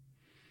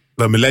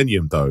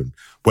Millennium Dome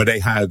where they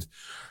had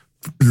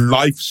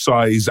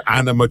life-size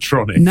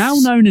animatronics. Now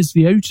known as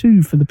the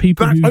O2 for the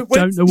people who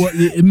don't know what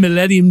the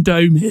Millennium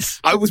Dome is.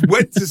 I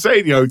went to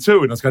say the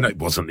O2 and I was going, it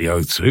wasn't the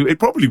O2. It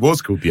probably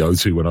was called the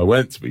O2 when I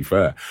went, to be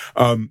fair.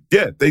 A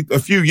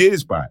few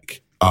years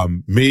back,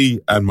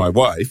 me and my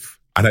wife,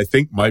 and I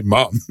think my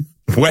mum,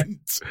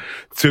 went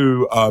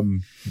to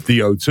the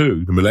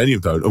O2, the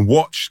Millennium Dome, and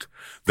watched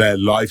their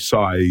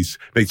life-size.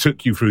 They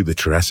took you through the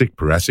Jurassic,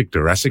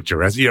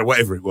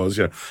 whatever it was,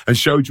 and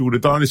showed you all the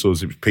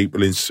dinosaurs. It was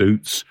people in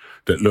suits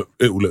that look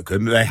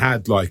good. And they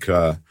had like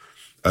a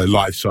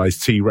life-size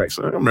T-Rex.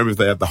 I don't remember if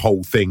they had the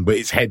whole thing, but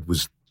its head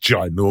was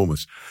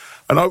ginormous.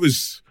 And I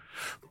was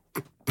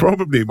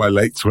probably in my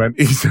late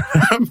 20s.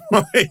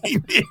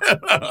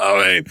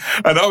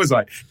 And I was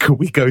like, can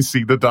we go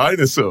see the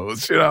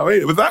dinosaurs? You know what I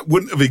mean? But that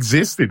wouldn't have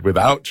existed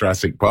without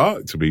Jurassic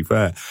Park, to be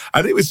fair.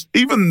 And it was,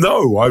 even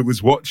though I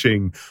was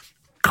watching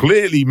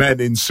clearly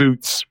men in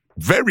suits,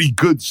 very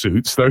good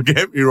suits, don't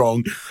get me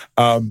wrong,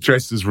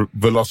 dressed as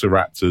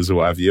velociraptors or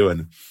what have you,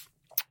 and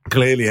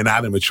clearly an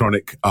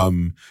animatronic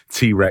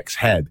T-Rex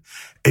head,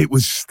 it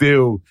was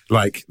still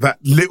like that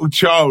little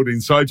child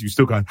inside you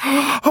still going,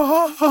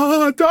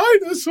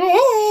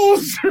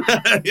 dinosaurs!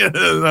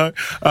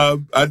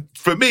 And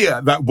for me,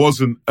 that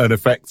wasn't an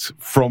effect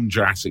from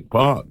Jurassic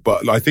Park.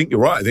 But I think you're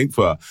right. I think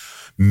for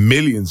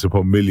millions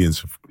upon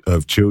millions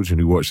of children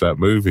who watched that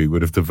movie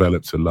would have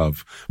developed a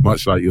love,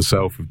 much like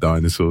yourself, with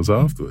dinosaurs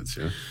afterwards.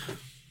 Yeah?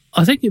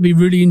 I think it'd be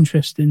really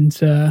interesting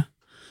to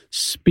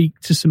speak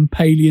to some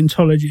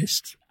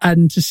paleontologists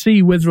and to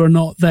see whether or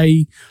not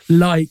they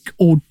like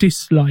or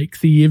dislike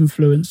the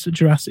influence that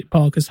Jurassic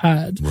Park has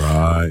had.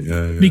 Right,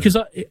 yeah. Because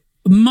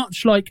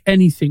much like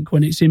anything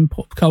when it's in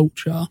pop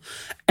culture,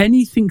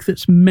 anything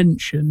that's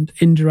mentioned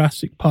in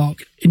Jurassic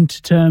Park in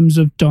terms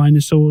of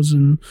dinosaurs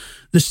and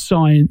the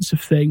science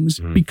of things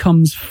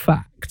becomes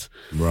fact.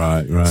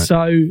 Right.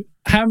 So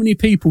how many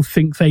people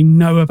think they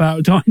know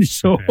about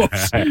dinosaurs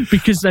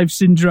because they've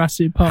seen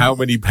Jurassic Park? How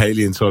many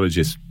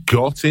paleontologists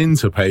got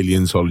into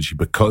paleontology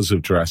because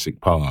of Jurassic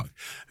Park,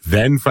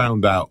 then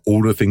found out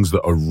all the things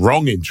that are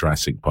wrong in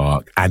Jurassic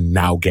Park and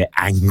now get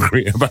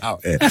angry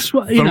about it? That's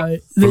what,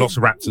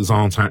 Velociraptors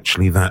aren't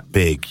actually that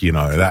big,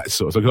 that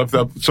sort of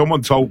stuff.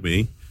 Someone told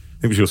me,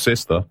 it was your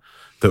sister,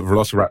 that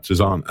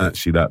velociraptors aren't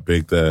actually that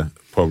big. They're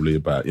probably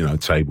about,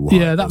 table height.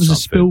 Yeah, that was a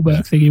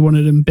Spielberg thing. He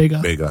wanted them bigger.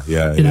 Bigger,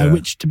 yeah.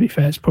 Which, to be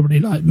fair, is probably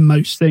like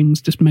most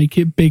things, just make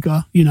it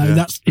bigger.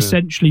 That's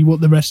essentially what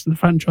the rest of the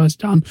franchise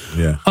done.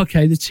 Yeah.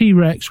 Okay, the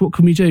T-Rex, what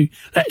can we do?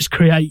 Let's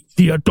create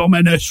the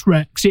Indominus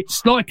Rex.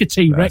 It's like a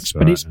T-Rex,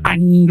 but it's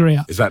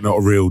angrier. Is that not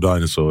a real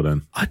dinosaur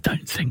then? I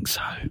don't think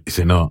so. Is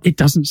it not? It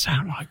doesn't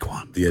sound like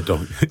one. The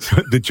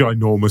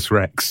ginormous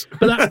Rex.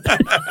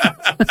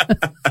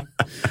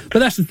 But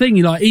that's the thing,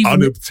 even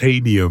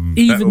unobtainium.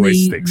 That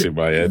always sticks in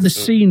my head.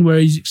 The scene where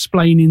he's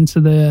explaining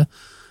to the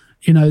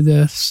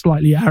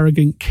slightly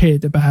arrogant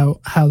kid about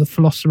how the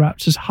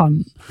velociraptors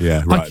hunt.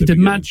 Yeah, right. I could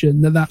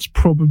imagine that's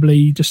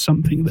probably just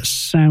something that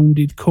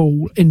sounded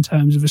cool in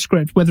terms of a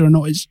script, whether or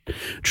not it's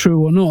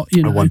true or not.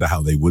 I wonder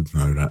how they would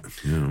know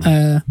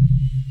that.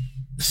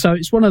 So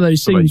it's one of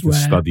those things where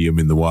study them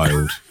in the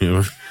wild,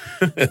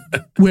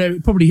 where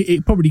it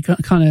probably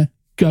kind of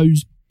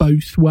goes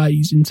both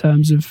ways in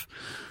terms of,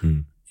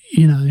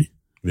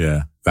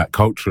 Yeah, that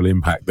cultural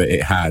impact that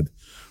it had,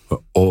 but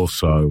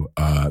also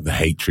the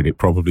hatred it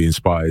probably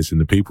inspires in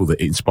the people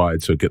that it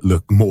inspired to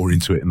look more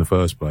into it in the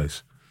first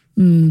place.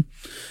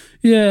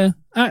 Yeah,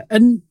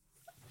 and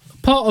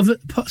part of it,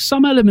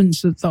 some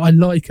elements that I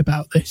like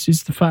about this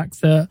is the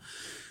fact that,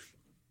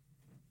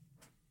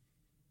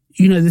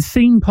 the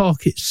theme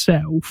park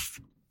itself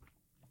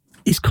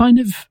is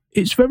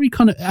it's very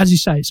kind of, as you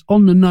say, it's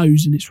on the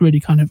nose and it's really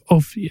kind of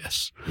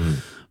obvious.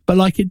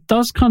 But it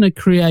does kind of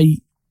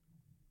create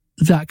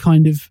that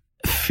kind of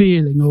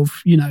feeling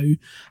of,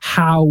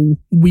 how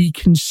we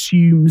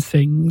consume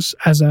things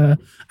as a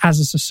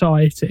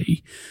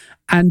society,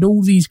 and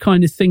all these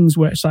kind of things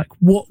where it's like,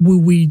 what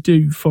will we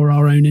do for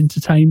our own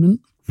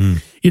entertainment?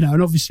 And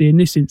obviously in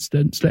this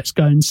instance, let's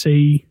go and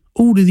see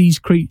all of these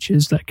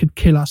creatures that could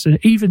kill us. And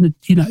even,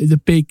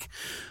 the big,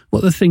 what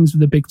are the things with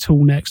the big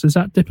tall necks? Is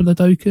that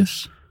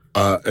Diplodocus?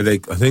 I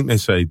think they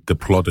say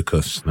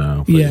Diplodocus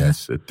now. But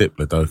yes,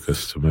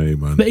 Diplodocus to me,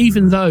 man. But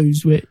even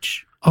those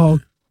which are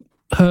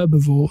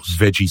herbivores,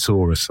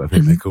 Vegisaurus, I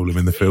think they call them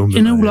in the film.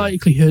 In all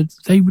likelihood,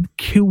 they would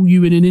kill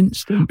you in an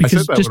instant. Because I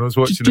said that when I was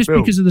watching the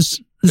film. Because of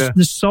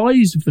the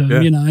size of them,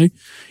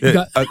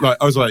 Yeah. I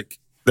was like,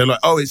 they're like,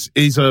 oh,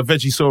 he's a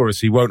Vegisaurus,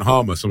 he won't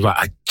harm us. I was like,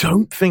 I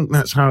don't think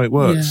that's how it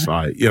works.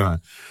 Yeah.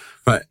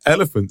 Like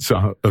elephants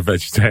are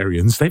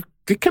vegetarians. They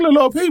kill a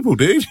lot of people,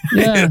 dude.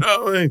 Yeah. You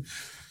know what I mean?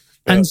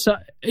 And so,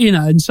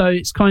 so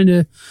it's kind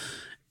of,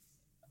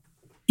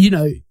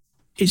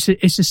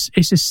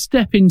 it's a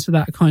step into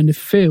that kind of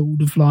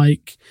field of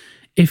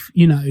if,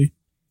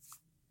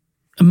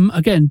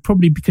 again,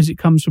 probably because it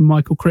comes from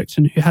Michael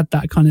Crichton, who had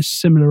that kind of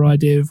similar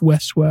idea of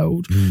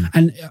Westworld.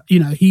 And,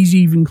 he's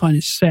even kind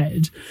of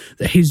said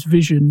that his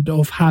vision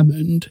of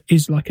Hammond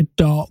is like a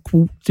dark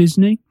Walt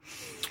Disney.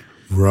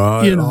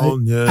 Right. And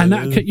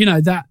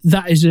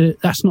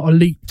that's not a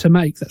leap to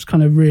make. That's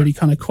kind of really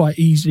kind of quite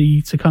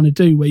easy to kind of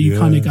do, where you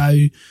kind of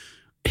go,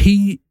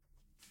 he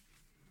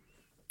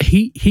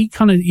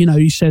kind of,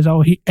 he says,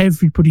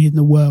 everybody in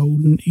the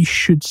world, and he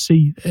should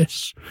see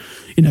this,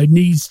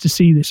 needs to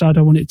see this. I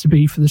don't want it to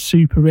be for the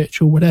super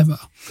rich or whatever.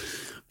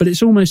 But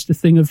it's almost a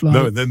thing of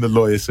no, and then the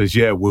lawyer says,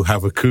 yeah, we'll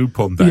have a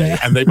coupon day. Yeah.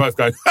 And they both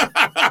go,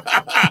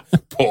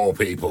 poor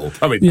people.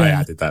 I mean, they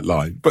added that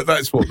line, but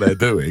that's what they're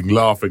doing,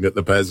 laughing at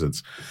the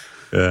peasants.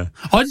 Yeah.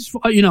 I just,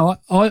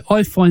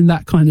 I find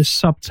that kind of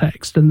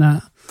subtext and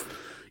that,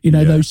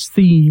 those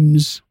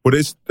themes. Well,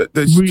 there's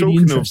really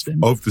talking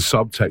interesting. Of the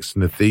subtext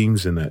and the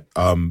themes in it.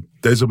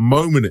 There's a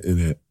moment in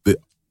it that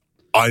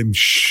I'm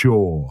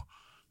sure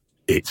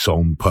it's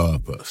on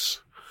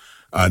purpose.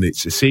 And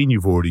it's a scene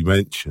you've already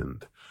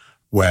mentioned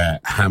where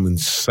Hammond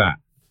sat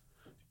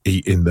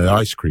eating the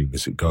ice cream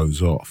as it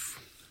goes off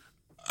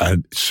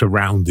and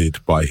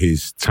surrounded by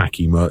his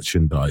tacky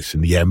merchandise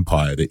and the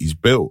empire that he's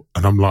built.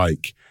 And I'm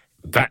like,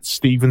 that's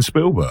Steven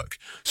Spielberg.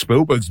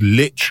 Spielberg's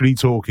literally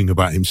talking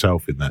about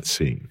himself in that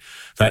scene.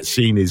 That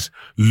scene is,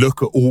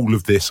 look at all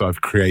of this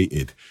I've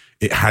created.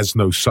 It has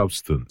no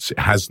substance. It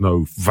has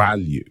no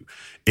value.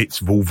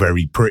 It's all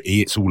very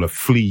pretty. It's all a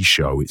flea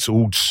show. It's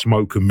all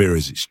smoke and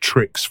mirrors. It's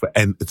tricks for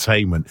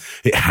entertainment.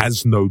 It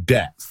has no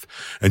depth.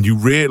 And you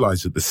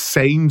realize at the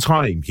same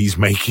time he's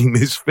making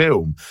this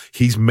film,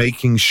 he's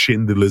making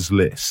Schindler's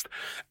List.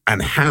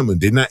 And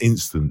Hammond, in that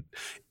instant,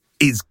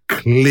 is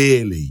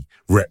clearly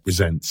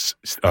represents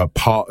a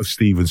part of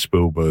Steven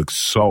Spielberg's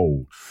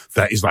soul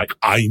that is like,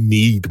 I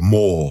need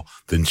more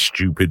than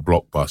stupid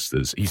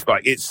blockbusters. He's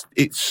like, it's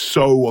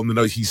so on the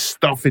nose. He's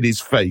stuffing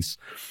his face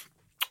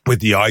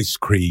with the ice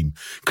cream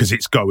because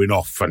it's going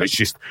off and it's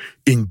just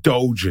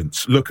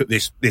indulgence. Look at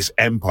this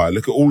empire.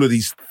 Look at all of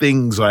these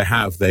things I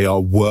have. They are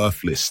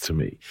worthless to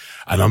me.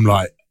 And I'm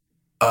like,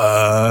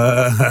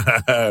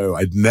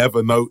 I'd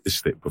never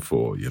noticed it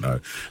before,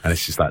 And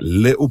it's just that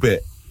little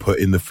bit put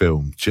in the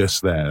film,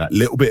 just there, that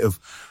little bit of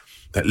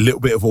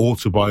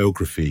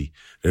autobiography,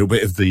 a little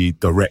bit of the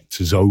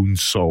director's own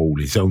soul,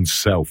 his own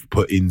self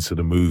put into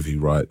the movie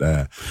right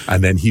there.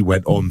 And then he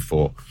went on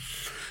for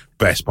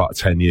best part of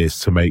 10 years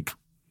to make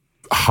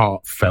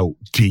heartfelt,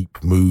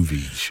 deep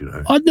movies, you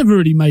know. I'd never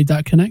really made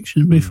that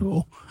connection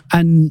before.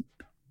 And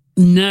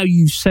now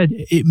you've said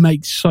it, it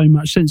makes so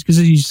much sense. Because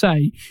as you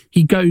say,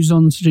 he goes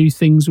on to do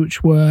things which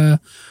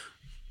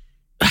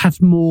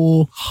have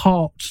more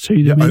heart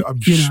to them.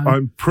 Yeah,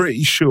 I'm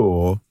pretty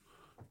sure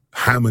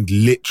Hammond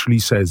literally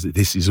says that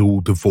this is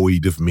all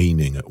devoid of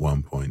meaning at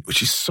one point,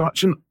 which is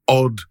such an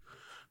odd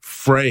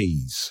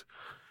phrase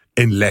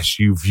unless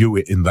you view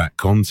it in that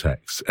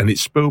context. And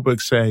it's Spielberg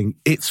saying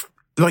it's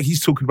like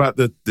he's talking about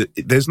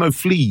there's no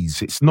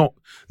fleas. It's not,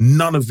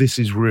 none of this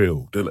is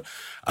real.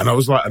 And I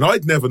was like, and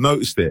I'd never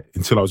noticed it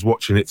until I was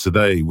watching it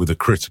today with a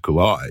critical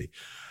eye.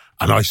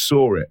 And I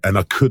saw it and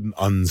I couldn't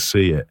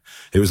unsee it.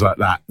 It was like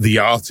that, the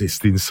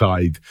artist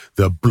inside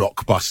the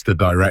blockbuster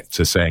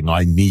director saying,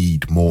 I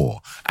need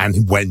more,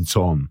 and went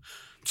on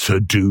to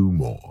do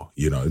more,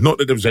 you know. Not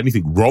that there was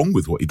anything wrong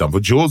with what he'd done,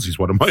 but Jaws is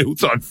one of my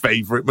all-time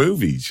favourite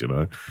movies, you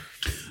know.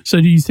 So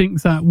do you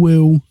think that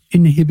will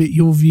inhibit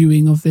your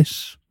viewing of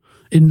this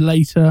in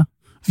later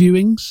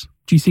viewings?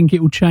 Do you think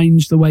it will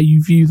change the way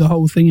you view the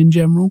whole thing in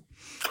general?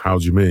 How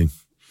do you mean?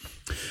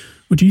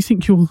 Or do you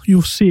think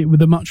you'll see it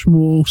with a much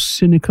more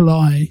cynical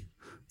eye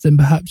than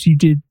perhaps you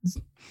did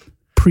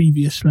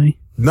previously?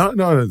 No, I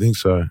don't think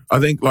so. I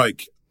think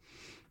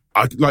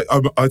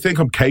I think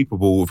I'm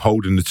capable of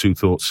holding the two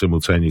thoughts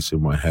simultaneously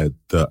in my head.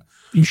 That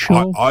you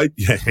sure?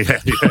 Yeah.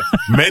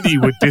 Many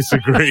would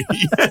disagree,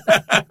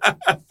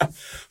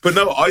 but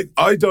no,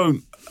 I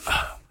don't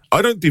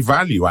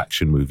devalue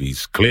action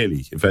movies.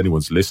 Clearly, if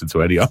anyone's listened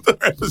to any other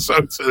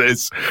episodes of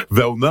this,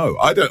 they'll know.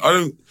 I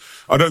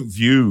don't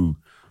view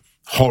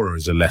horror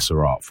as a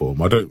lesser art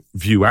form. I don't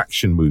view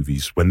action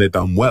movies, when they're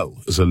done well,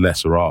 as a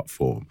lesser art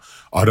form.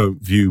 I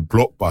don't view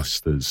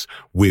blockbusters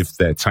with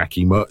their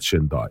tacky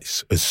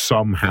merchandise as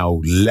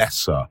somehow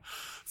lesser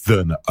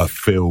than a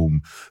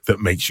film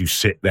that makes you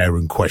sit there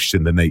and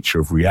question the nature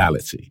of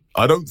reality.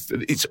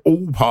 It's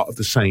all part of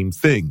the same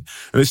thing.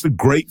 And it's the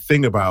great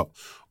thing about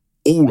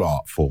all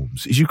art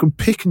forms is you can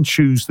pick and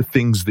choose the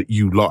things that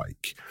you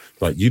like.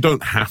 Like, you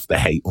don't have to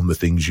hate on the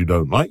things you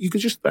don't like. You can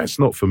just, that's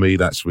not for me,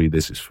 that's for me,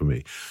 this is for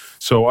me.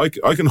 So I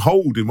can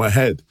hold in my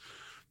head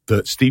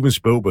that Steven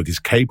Spielberg is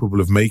capable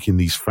of making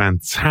these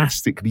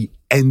fantastically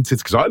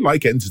because I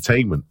like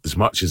entertainment as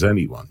much as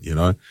anyone, you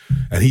know,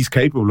 and he's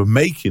capable of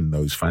making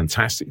those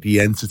fantastically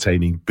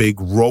entertaining, big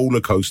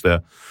roller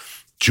coaster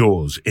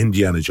Jaws,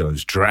 Indiana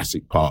Jones,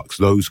 Jurassic Parks,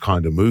 those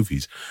kind of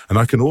movies. And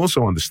I can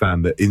also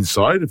understand that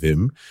inside of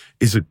him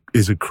is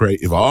a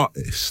creative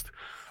artist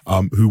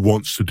who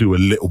wants to do a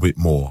little bit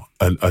more,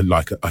 and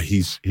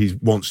he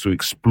wants to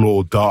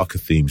explore darker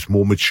themes,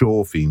 more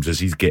mature themes as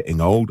he's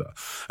getting older.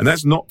 And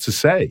that's not to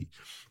say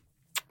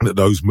that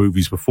those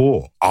movies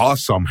before are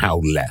somehow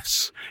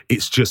less.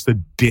 It's just a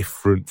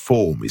different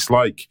form. It's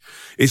like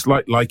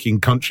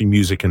in country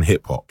music and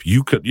hip hop.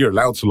 You're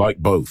allowed to like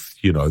both.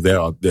 You know,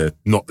 they're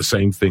not the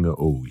same thing at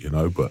all. You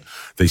know, but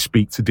they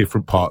speak to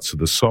different parts of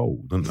the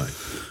soul, don't they?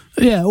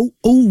 Yeah,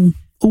 all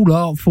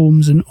art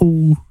forms and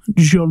all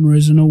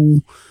genres and all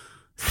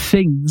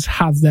things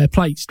have their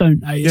place,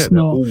 don't they? It's they're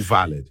not all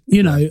valid.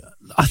 You know,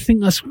 I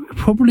think that's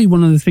probably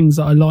one of the things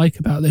that I like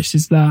about this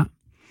is that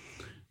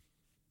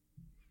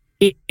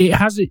it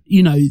has it,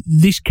 you know,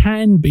 this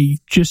can be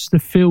just a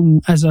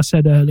film, as I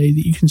said earlier,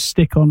 that you can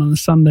stick on a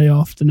Sunday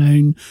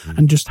afternoon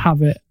and just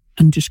have it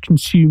and just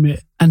consume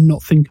it and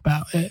not think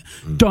about it.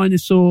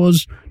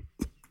 Dinosaurs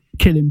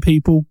killing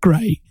people,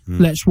 great.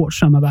 Let's watch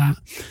some of that.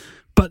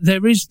 But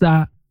there is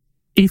that,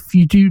 if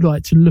you do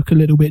like to look a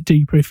little bit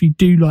deeper, if you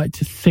do like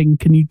to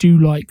think and you do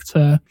like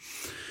to,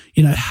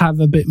 you know, have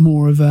a bit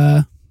more of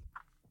a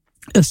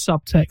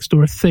subtext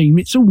or a theme,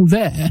 it's all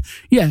there.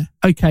 Yeah,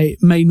 okay,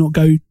 it may not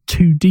go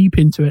too deep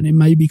into it and it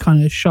may be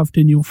kind of shoved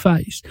in your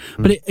face,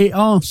 but it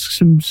asks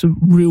some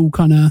real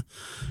kind of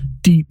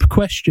deep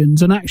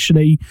questions. And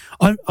actually,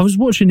 I was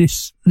watching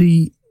this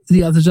the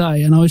other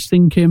day and I was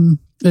thinking,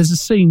 there's a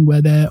scene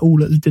where they're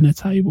all at the dinner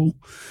table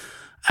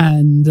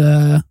and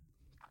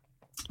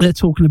they're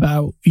talking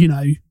about, you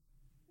know,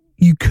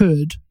 you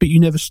could, but you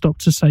never stop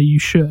to say you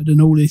should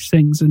and all these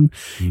things. And,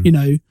 you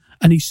know,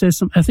 and he says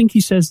something, I think he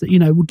says that, you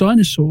know, well,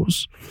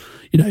 dinosaurs,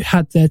 you know,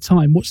 had their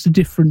time. What's the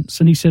difference?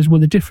 And he says, well,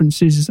 the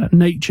difference is that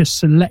nature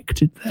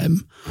selected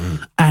them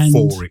and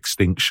for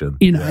extinction,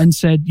 you know, and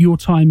said, your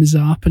time is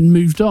up and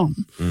moved on.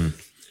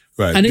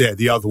 Right. And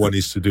the other one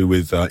is to do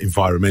with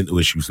environmental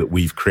issues that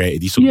we've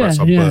created. He's talking about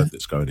some bird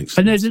that's going extinct.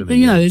 And there's,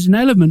 there's an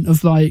element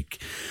of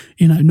like,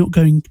 you know, not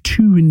going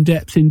too in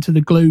depth into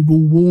the global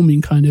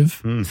warming kind of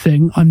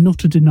thing. I'm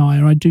not a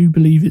denier. I do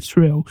believe it's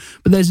real.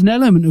 But there's an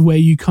element of where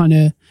you kind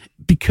of,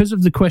 because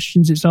of the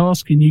questions it's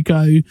asking, you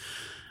go,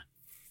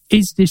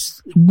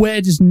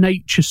 where does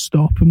nature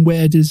stop and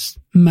where does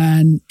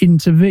man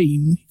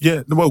intervene?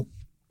 Yeah, well,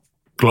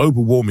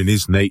 global warming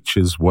is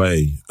nature's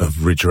way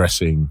of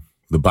redressing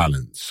the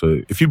balance.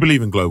 So if you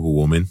believe in global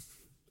warming,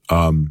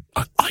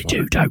 I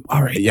do, don't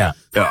worry. Yeah.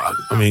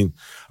 I mean,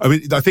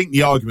 I think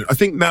the argument, I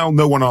think now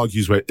no one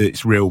argues where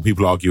it's real.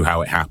 People argue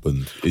how it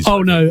happened.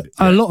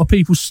 A lot of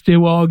people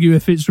still argue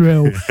if it's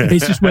real.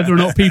 It's just whether or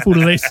not people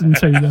listen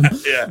to them.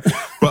 Yeah.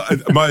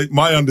 But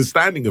my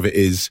understanding of it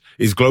is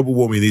global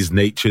warming is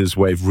nature's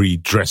way of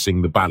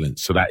redressing the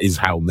balance. So that is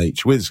how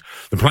nature is.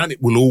 The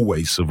planet will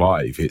always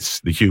survive. It's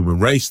the human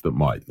race that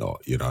might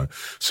not,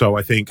 So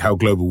I think how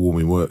global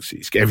warming works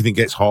is everything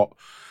gets hot,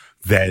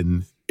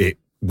 then it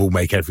will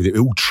make everything, it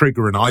will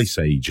trigger an ice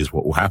age is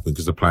what will happen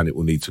because the planet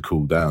will need to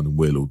cool down and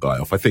we'll all die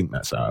off. I think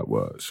that's how it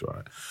works,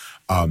 right?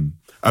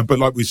 But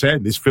like we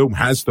said, this film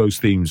has those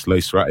themes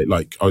laced throughout it.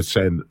 Like I was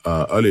saying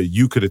earlier,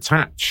 you could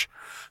attach,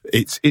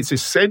 it's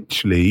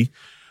essentially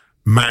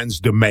man's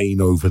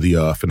domain over the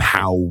earth and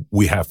how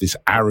we have this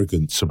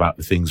arrogance about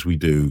the things we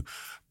do,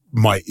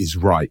 might is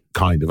right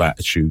kind of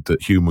attitude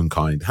that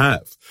humankind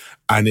have.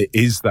 And it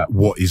is that,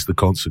 what is the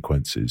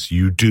consequences?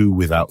 You do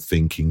without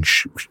thinking,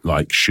 should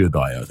I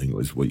think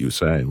was what you were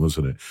saying,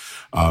 wasn't it?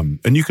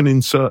 And you can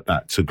insert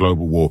that to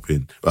global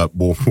warping.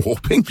 Global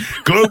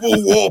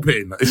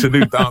warping. It's a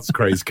new dance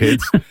craze,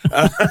 kids.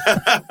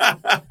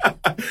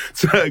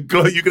 So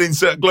you can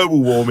insert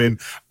global warming,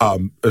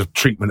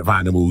 treatment of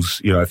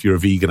animals. If you're a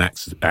vegan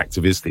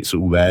activist, it's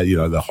all there.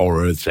 The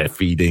horrors they're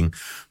feeding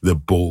the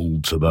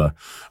bull to the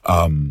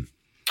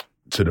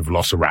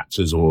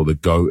velociraptors or the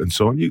goat and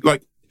so on.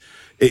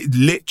 It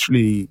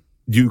literally,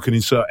 you can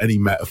insert any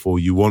metaphor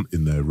you want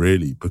in there,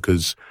 really,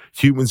 because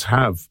humans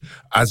have,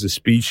 as a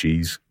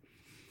species,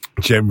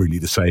 generally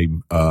the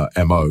same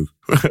MO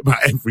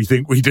about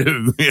everything we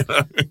do.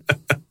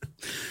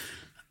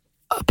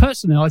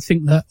 Personally, I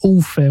think that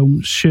all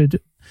films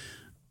should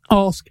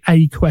ask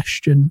a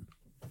question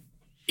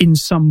in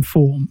some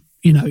form.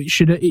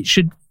 It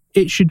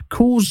should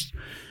cause,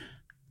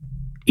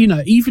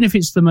 even if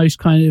it's the most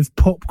kind of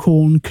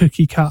popcorn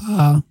cookie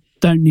cutter,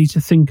 don't need to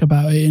think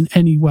about it in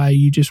any way,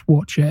 you just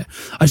watch it.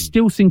 I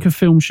still think a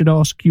film should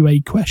ask you a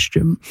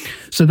question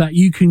so that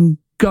you can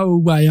go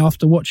away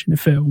after watching a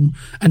film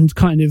and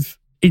kind of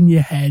in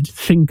your head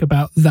think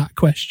about that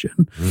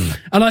question.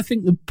 And I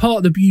think the part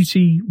of the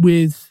beauty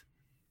with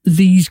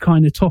these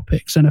kind of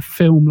topics and a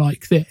film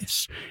like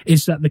this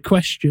is that the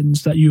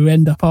questions that you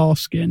end up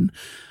asking,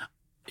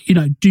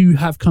 do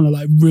have kind of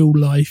like real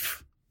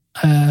life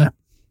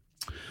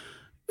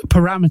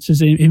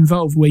parameters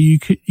involved, where you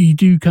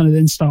do kind of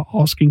then start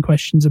asking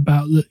questions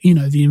about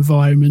the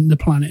environment, the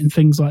planet, and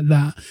things like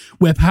that,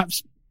 where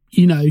perhaps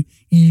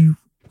you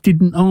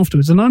didn't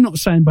afterwards. And I'm not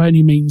saying by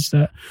any means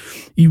that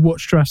you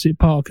watch Jurassic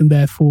Park and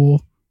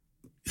therefore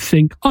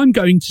think, I'm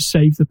going to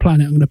save the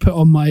planet, I'm going to put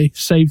on my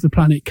Save the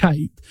Planet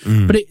cape.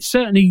 But it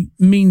certainly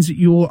means that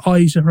your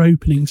eyes are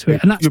opening to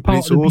it, and that's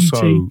part of the beauty. It's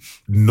also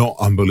not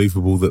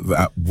unbelievable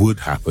that would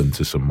happen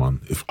to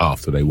someone if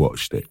after they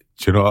watched it.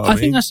 Do you know what I mean? I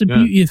think that's the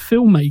beauty of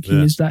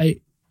filmmaking, is that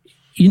it,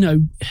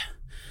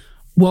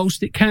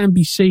 whilst it can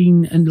be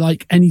seen, and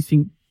like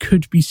anything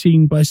could be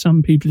seen by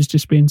some people as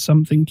just being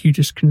something you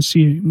just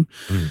consume,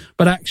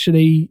 but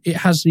actually it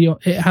has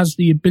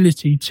the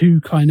ability to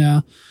kind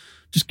of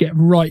just get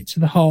right to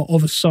the heart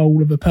of a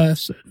soul of a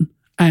person.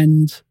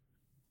 And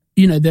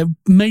there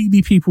may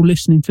be people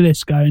listening to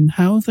this going,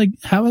 how are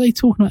they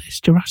talking about this?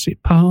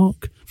 Jurassic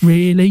Park,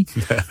 really?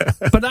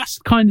 But that's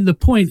kind of the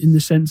point, in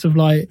the sense of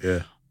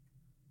the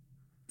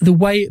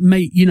way it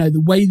made,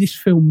 the way this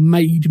film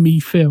made me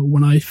feel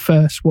when I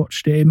first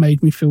watched it. It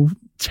made me feel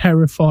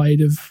terrified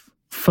of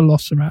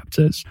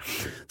velociraptors.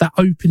 That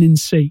opening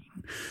scene,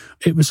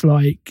 it was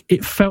like,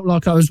 it felt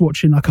like I was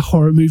watching like a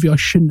horror movie I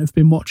shouldn't have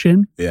been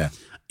watching. Yeah.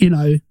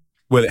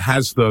 Well, it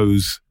has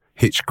those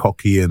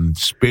Hitchcockian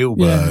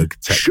Spielberg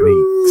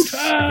techniques.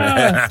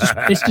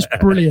 It's just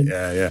brilliant.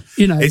 Yeah.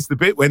 It's the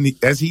bit when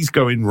as he's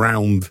going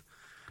round,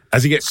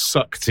 as he gets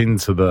sucked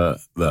into the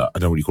I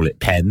don't know what you call it,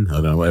 pen. I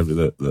don't know,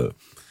 whatever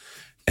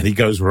and he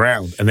goes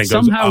around and then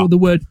somehow goes the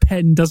word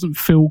pen doesn't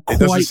feel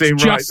quite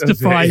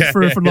justified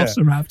for a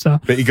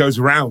velociraptor. But he goes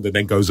around and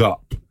then goes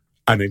up.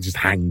 And then just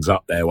hangs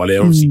up there while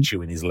they're obviously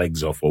chewing his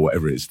legs off or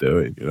whatever it's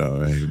doing.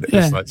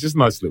 It's like just a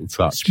nice little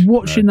touch.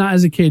 Watching that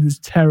as a kid was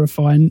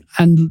terrifying,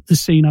 and the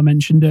scene I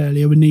mentioned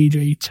earlier with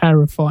Nidri,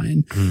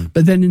 terrifying.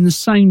 But then in the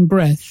same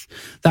breath,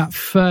 that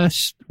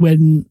first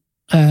when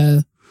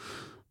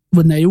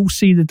they all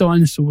see the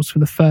dinosaurs for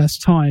the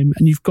first time,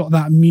 and you've got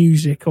that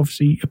music,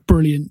 obviously a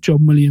brilliant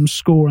John Williams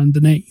score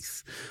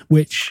underneath,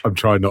 which I'm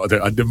trying not to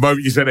do. The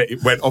moment you said it,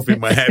 it went off in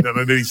my head, and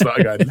I nearly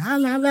started going la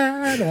la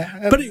la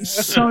la. But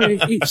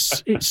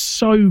it's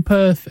so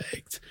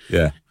perfect.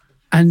 Yeah,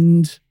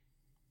 and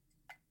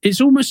it's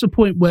almost a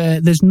point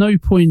where there's no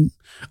point.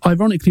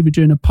 Ironically, we're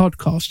doing a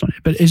podcast on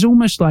it, but it's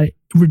almost like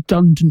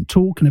redundant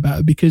talking about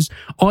it, because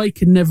I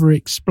can never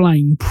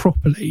explain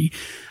properly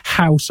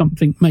how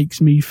something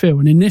makes me feel.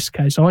 And in this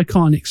case, I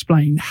can't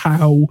explain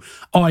how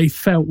I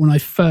felt when I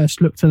first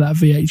looked at that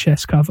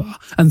VHS cover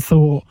and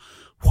thought,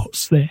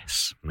 what's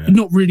this? Yeah.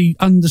 Not really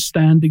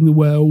understanding the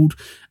world,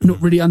 not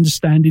really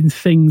understanding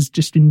things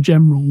just in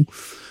general,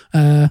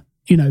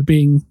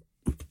 being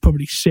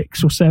probably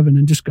 6 or 7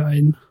 and just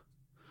going,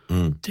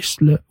 this,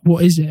 look,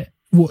 what is it?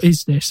 What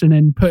is this? And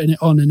then putting it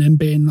on and then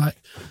being like,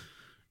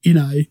 you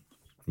know,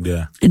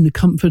 in the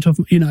comfort of,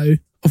 you know,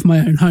 of my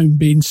own home,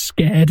 being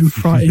scared and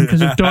frightened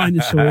because of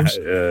dinosaurs,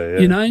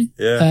 you know?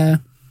 Yeah.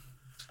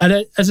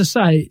 And as I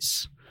say,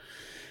 it's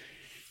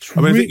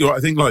I mean, I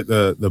think like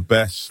the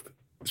best,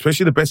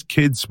 especially the best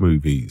kids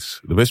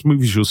movies, the best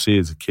movies you'll see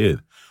as a kid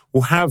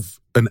will have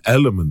an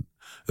element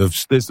of,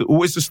 there's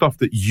always the stuff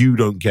that you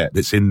don't get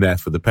that's in there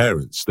for the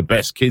parents. The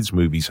best kids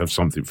movies have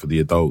something for the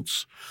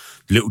adults,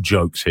 little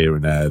jokes here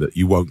and there that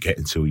you won't get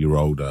until you're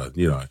older,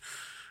 you know.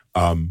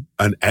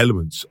 And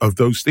elements of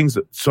those things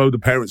that, so the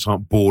parents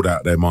aren't bored out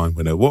of their mind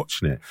when they're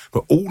watching it,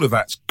 but all of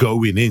that's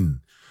going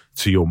in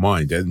to your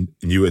mind, and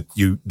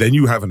then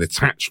you have an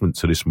attachment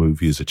to this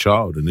movie as a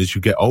child, and as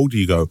you get older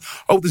you go,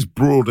 oh, there's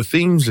broader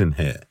themes in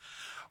here,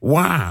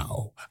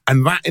 wow.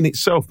 And that in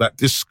itself, that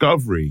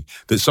discovery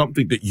that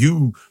something that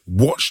you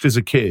watched as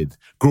a kid,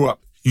 grew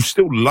up, you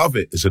still love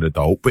it as an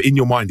adult, but in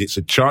your mind it's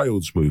a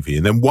child's movie,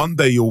 and then one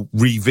day you'll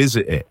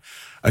revisit it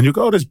and you'll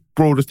go, oh, there's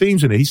broader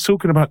themes in it. He's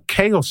talking about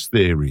chaos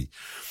theory.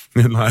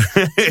 And like,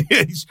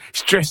 he's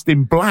dressed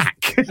in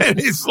black. And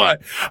it's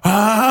like,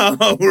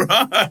 oh,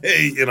 right.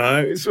 You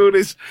know, it's all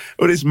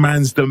this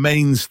man's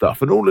domain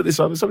stuff and all of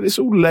this other stuff. It's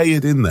all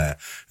layered in there.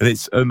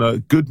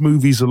 And good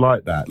movies are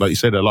like that. Like you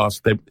said, they'll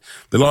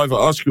either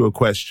ask you a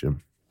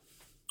question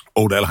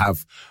or they'll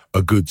have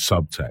a good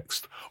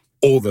subtext,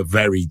 or the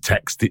very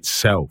text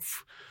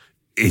itself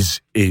is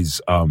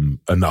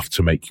enough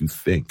to make you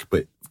think.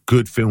 But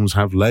good films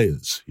have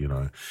layers, you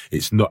know.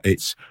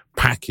 It's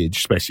packaged,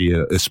 especially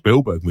a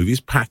Spielberg movie, is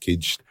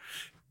packaged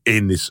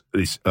in this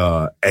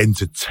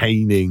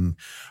entertaining,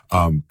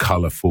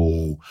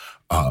 colourful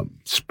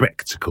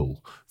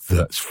spectacle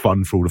that's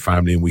fun for all the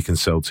family, and we can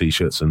sell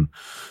T-shirts and,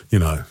 you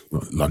know,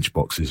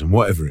 lunchboxes and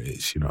whatever it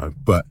is, you know.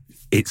 But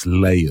it's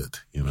layered,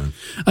 you know.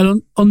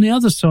 And on the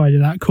other side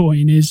of that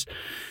coin is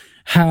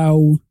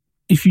how,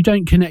 if you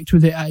don't connect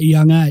with it at a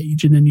young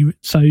age, and then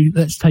so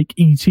let's take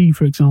E.T.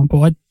 for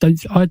example. I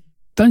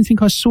don't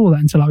think I saw that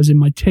until I was in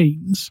my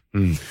teens.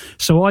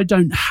 So I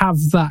don't have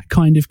that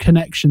kind of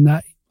connection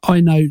that I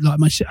know, like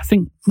I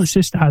think my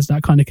sister has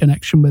that kind of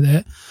connection with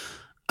it,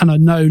 and I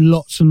know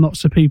lots and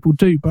lots of people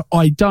do, but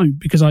I don't,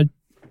 because I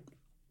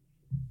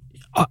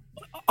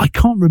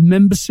can't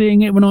remember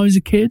seeing it when I was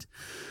a kid.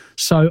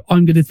 So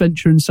I'm going to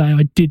venture and say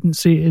I didn't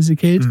see it as a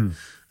kid.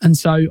 And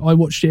so I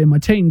watched it in my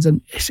teens,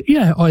 and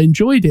I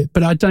enjoyed it,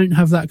 but I don't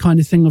have that kind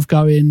of thing of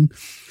going,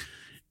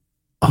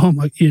 oh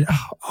my, you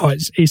know,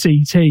 it's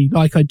E.T.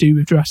 like I do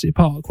with Jurassic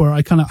Park, where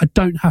I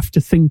don't have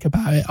to think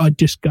about it. I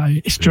just go,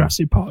 it's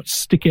Jurassic Park,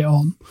 stick it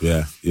on.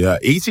 Yeah.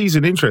 E.T.'s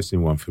an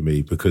interesting one for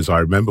me, because I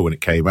remember when it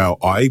came out,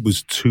 I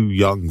was too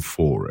young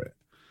for it.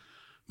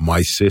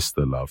 My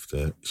sister loved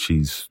it.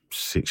 She's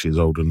 6 years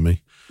older than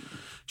me.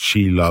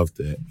 She loved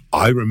it.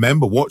 I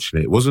remember watching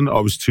it. It wasn't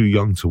I was too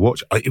young to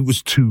watch. It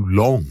was too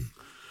long.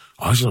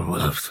 I was like,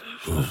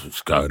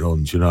 what's going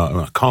on? Do you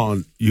know?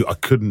 I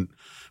couldn't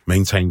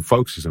maintain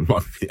focus. I'm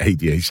like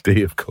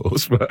ADHD, of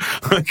course, but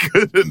I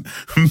couldn't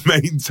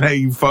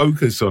maintain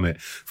focus on it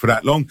for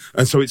that long.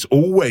 And so it's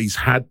always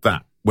had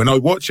that. When I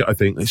watch it, I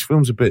think this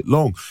film's a bit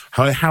long.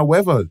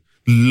 However,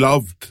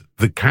 loved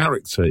the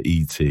character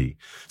E.T.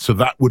 So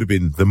that would have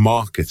been the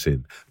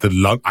marketing.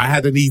 I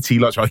had an E.T.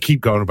 lunch. I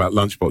keep going about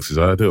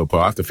lunchboxes. I do, but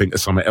I have to think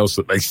of something else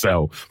that they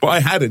sell. But I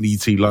had an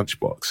E.T.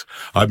 lunchbox.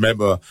 I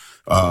remember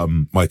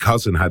my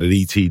cousin had an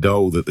E.T.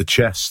 doll that the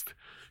chest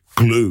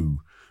glue.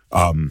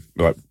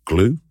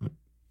 Glue?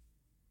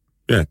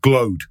 Yeah,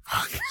 glowed.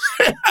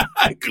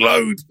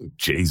 Glowed.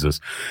 Jesus.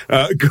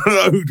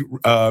 Glowed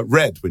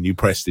red when you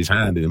pressed his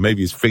hand in, and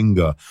maybe his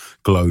finger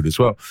glowed as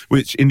well,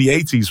 which in the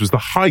 80s was the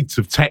height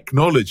of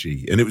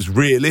technology, and it was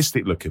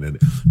realistic looking at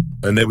it.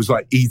 And there was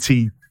like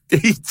E.T.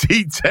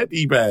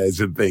 teddy bears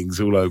and things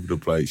all over the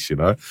place, you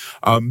know.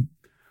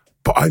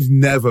 But I've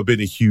never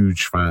been a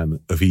huge fan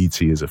of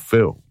E.T. as a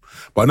film.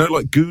 But I know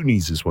like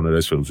Goonies is one of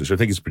those films, which I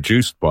think is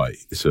produced by,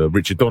 it's a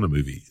Richard Donner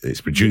movie.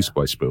 It's produced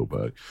by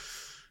Spielberg.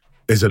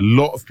 There's a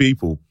lot of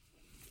people,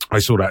 I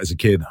saw that as a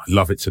kid, I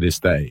love it to this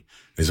day.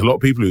 There's a lot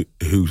of people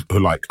who are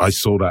like, I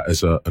saw that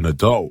as an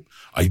adult.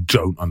 I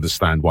don't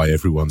understand why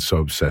everyone's so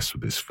obsessed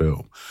with this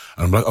film.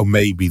 And I'm like, oh,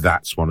 maybe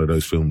that's one of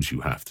those films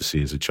you have to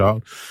see as a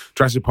child.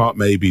 Jurassic Park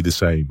may be the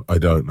same. I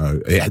don't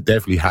know. It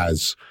definitely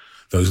has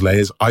those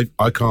layers. I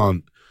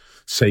can't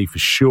say for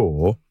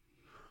sure,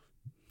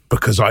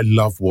 because I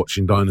love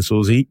watching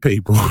dinosaurs eat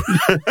people.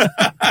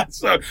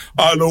 So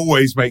I'll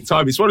always make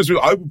time. It's one of those,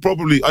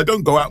 I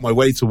don't go out my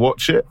way to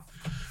watch it,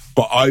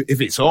 but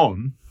if it's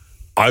on,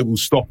 I will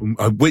stop.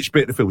 Which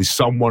bit of the film is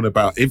someone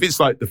about? If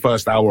it's like the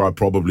first hour, I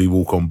probably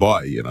walk on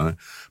by, you know.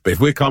 But if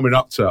we're coming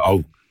up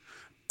to,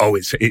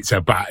 it's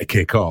about to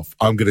kick off,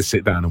 I'm going to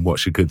sit down and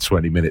watch a good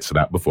 20 minutes of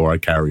that before I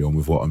carry on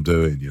with what I'm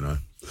doing, you know.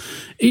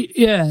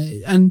 Yeah,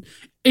 and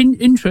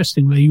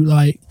interestingly,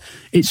 like,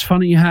 it's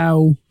funny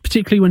how,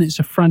 particularly when it's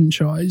a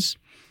franchise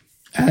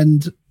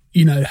and,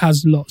 you know,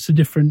 has lots of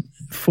different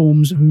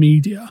forms of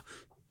media,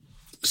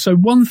 So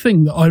one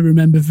thing that I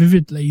remember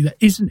vividly that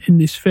isn't in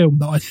this film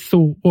that I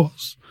thought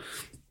was,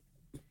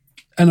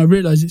 and I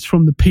realise it's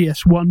from the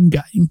PS1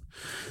 game.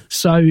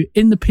 So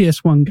in the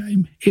PS1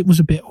 game, it was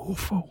a bit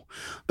awful,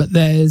 but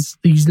there's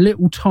these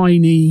little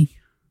tiny,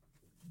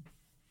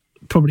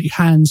 probably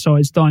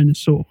hand-sized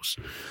dinosaurs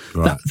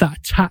that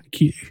attack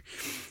you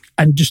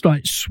and just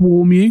like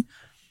swarm you.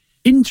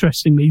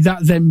 Interestingly,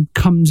 that then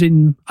comes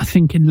in, I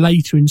think, in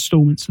later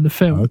installments of the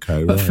film.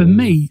 Okay, but for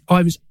me,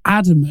 I was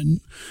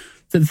adamant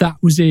that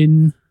was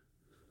in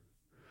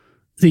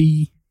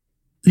the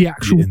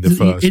actual in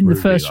the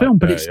first film,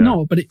 but it's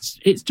not. But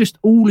it's just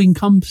all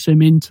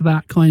encompassing into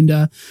that kind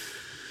of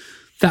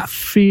that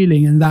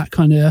feeling and that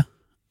kind of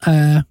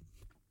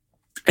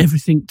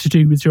everything to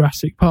do with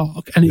Jurassic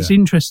Park. And it's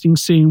interesting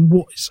seeing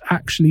what's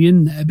actually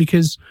in there,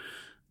 because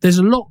there's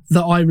a lot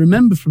that I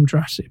remember from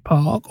Jurassic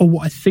Park, or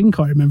what I think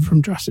I remember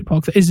from Jurassic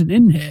Park, that isn't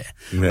in here.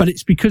 Yeah. But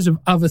it's because of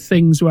other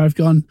things where I've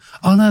gone,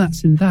 oh no,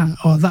 that's in that,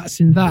 or that's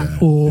in that,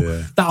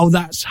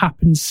 that's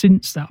happened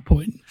since that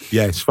point.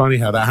 Yeah, it's funny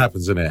how that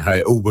happens, isn't it? How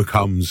it all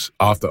becomes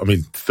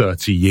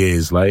 30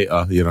 years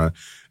later,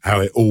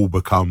 how it all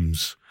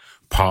becomes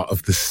part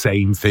of the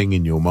same thing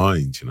in your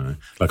mind,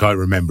 Like I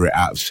remember it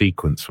out of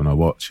sequence when I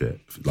watch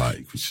it,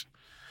 it's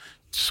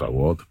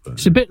so odd. But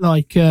it's a bit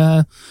like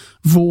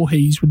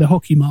Voorhees with the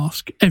hockey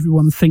mask.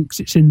 Everyone thinks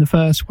it's in the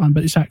first one,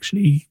 but it's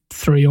actually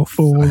 3 or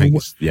 4.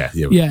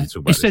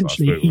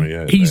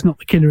 Essentially, he's not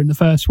the killer in the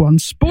first one.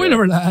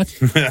 Spoiler alert.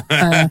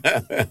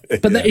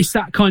 But it's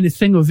that kind of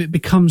thing of it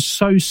becomes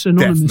so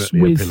synonymous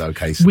with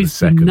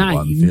the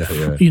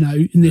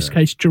name. In this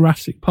case,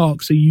 Jurassic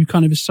Park. So you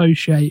kind of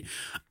associate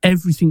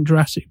everything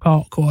Jurassic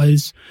Park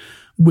wise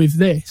with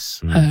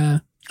this.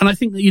 And I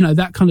think that,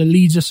 that kind of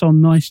leads us on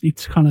nicely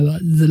to kind of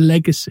like the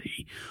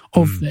legacy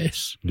of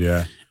this.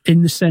 Yeah.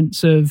 In the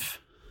sense of,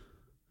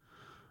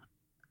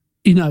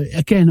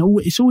 again,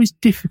 it's always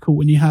difficult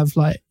when you have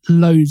like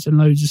loads and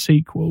loads of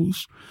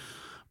sequels,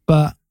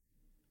 but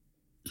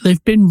I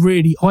think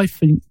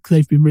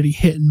they've been really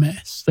hit and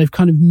miss. They've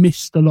kind of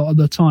missed a lot of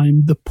the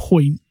time the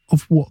point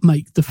of what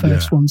make the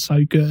first one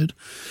so good.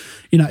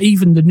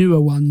 Even the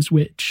newer ones,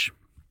 which,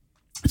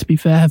 to be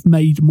fair, have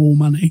made more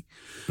money,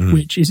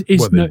 which is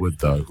well, they would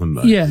though,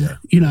 wouldn't they? Yeah.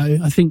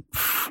 I think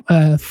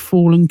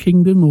Fallen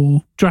Kingdom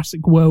or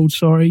Jurassic World,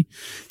 sorry,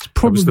 it's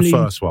probably that was the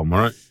first one,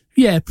 right?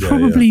 Yeah,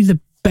 probably the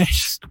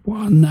best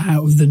one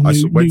out of the new.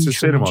 I went to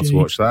cinema to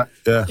watch that.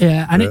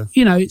 And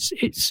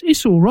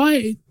it's all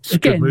right. It's a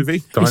good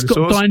movie. Dinosaurs, it's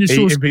got dinosaurs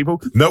eating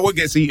people. No one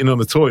gets eaten on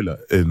the toilet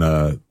in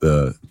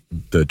the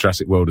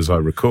Jurassic World, as I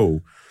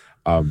recall.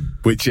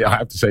 Which I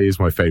have to say is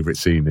my favourite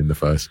scene in the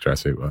first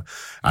Jurassic World.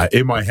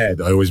 In my head,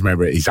 I always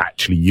remember he's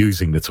actually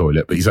using the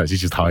toilet, but he's actually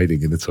just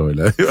hiding in the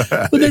toilet.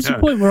 Well, there's a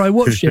point where I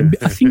watched him.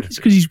 I think it's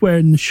because he's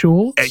wearing the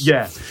shorts.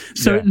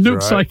 So it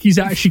looks like he's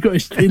actually got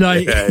his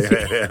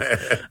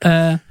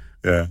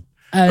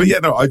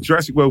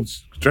Jurassic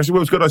World's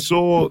good. I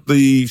saw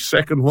the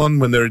second one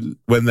when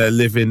they're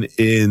living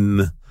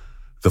in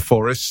the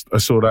forest. I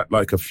saw that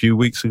like a few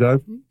weeks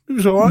ago. It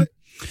was all right.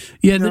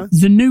 Yeah,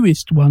 the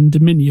newest one,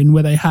 Dominion,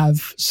 where they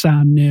have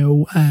Sam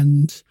Neill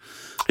and...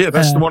 Yeah,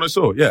 that's the one I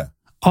saw, yeah.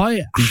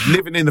 He's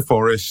living in the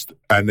forest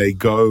and they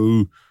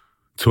go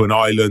to an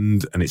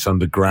island and it's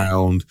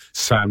underground.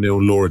 Sam Neill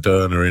and Laura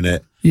Dern are in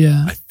it.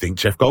 Yeah. I think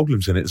Jeff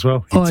Goldblum's in it as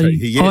well.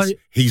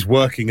 He's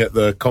working at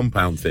the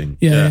compound thing.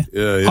 Yeah.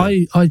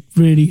 I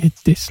really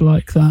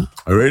dislike that.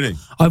 Oh, really?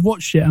 I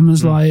watched it and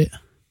was like,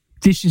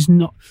 this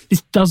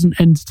doesn't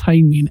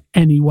entertain me in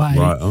any way.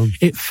 Right on.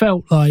 It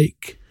felt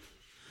like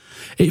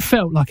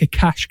a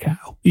cash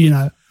cow.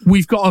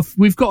 We've got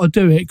to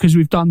do it because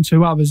we've done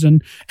 2 others,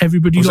 and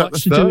everybody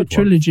likes to do a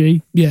trilogy.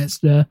 One? Yeah,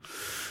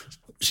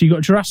 so you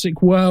got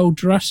Jurassic World,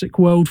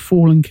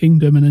 Fallen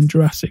Kingdom, and then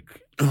Jurassic.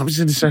 I was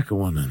in the second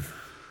one then.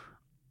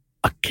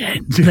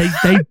 Again, they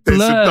blur. There's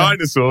some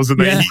dinosaurs and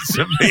they eat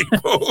some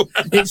people.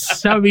 It's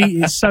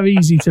so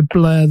easy to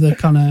blur the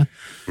kind of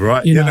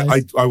right.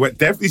 I went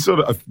definitely saw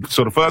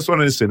the first one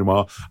in the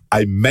cinema.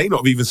 I may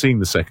not have even seen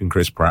the second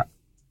Chris Pratt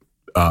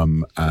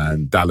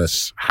and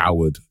Dallas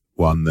Howard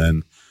one.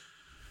 Then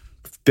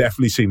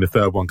definitely seen the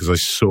third one because I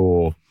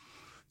saw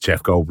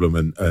Jeff Goldblum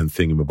and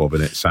Thingamabob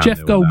in it. Jeff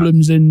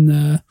Goldblum's in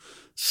the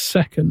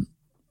second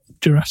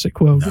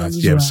Jurassic World.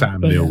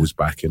 Sam Neill was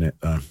back in it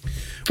though.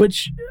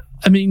 Which,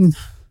 I mean,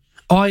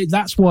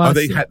 that's why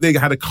they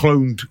had a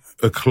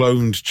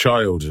cloned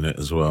child in it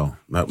as well.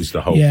 That was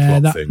the whole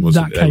plot thing,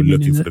 wasn't it? They were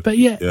looking for but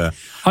yeah,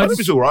 I think it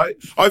was all right.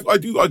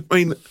 I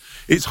mean,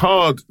 it's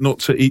hard not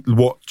to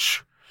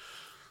watch.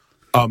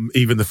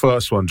 Even the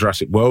first one,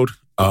 Jurassic World.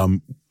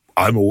 I'm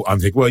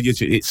thinking, well,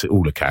 it's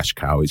all a cash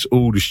cow. It's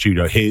all the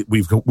studio here.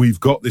 We've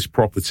got this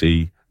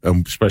property,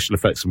 and special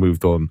effects have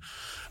moved on,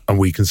 and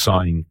we can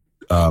sign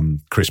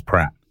Chris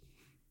Pratt.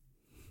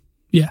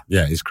 Yeah,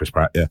 it's Chris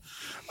Pratt. Yeah,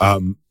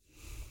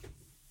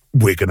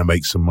 we're going to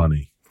make some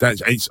money.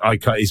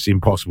 It's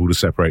impossible to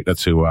separate the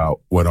two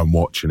out when I'm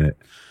watching it.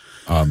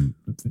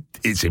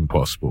 It's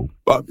impossible,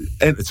 but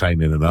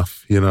entertaining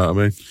enough. You know what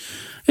I mean?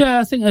 Yeah,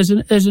 I think there's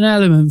an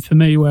element for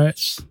me where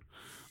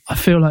I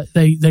feel like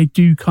they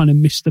do kind of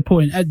miss the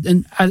point,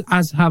 and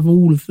as have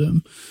all of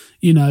them.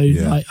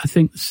 Like, I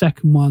think the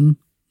second one,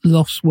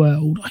 Lost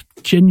World, I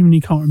genuinely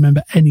can't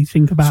remember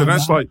anything about. So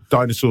that's like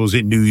Dinosaurs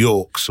in New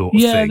York sort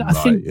of thing. I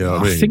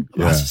think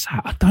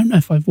I don't know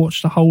if I've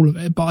watched the whole of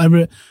it,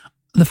 but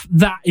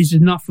that is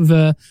enough of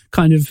a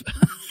kind of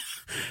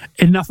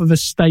enough of a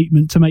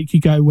statement to make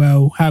you go,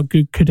 well, how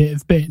good could it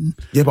have been?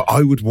 Yeah, but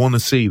I would want to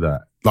see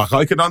that. Like,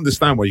 I can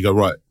understand where you go,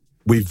 right,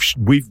 we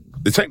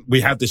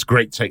have this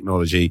great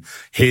technology.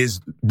 Here's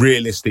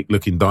realistic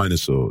looking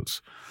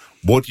dinosaurs.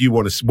 What do you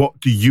want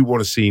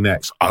to see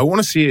next? I want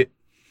to see it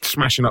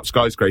smashing up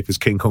skyscrapers,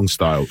 King Kong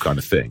style kind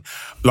of thing.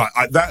 Like,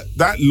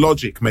 that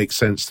logic makes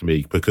sense to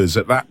me, because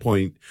at that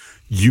point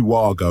you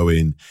are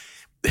going,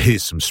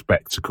 here's some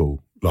spectacle.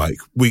 Like,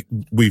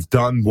 we've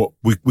done what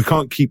we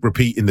can't keep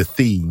repeating the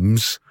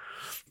themes,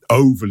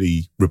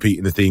 overly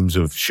repeating the themes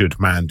of should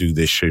man do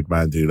this, should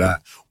man do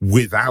that,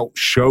 without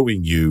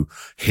showing you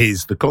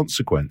here's the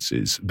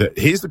consequences.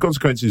 Here's the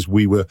consequences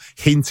we were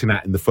hinting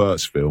at in the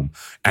first film,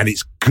 and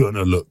it's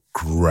gonna look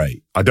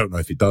great. I don't know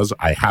if it does.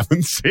 I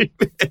haven't seen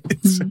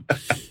it.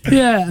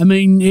 Yeah, I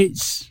mean,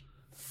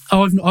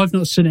 I've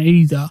not seen it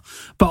either,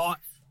 but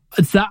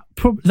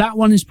that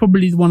one is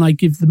probably the one I would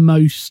give the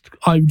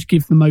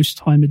most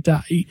time of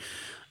day,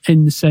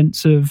 in the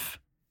sense of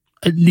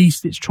at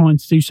least it's trying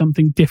to do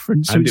something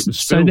different.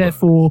 So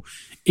therefore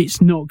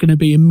it's not going to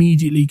be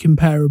immediately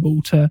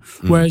comparable to,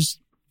 whereas,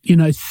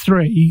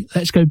 3,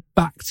 let's go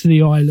back to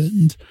the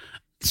island.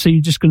 So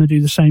you're just going to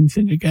do the same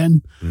thing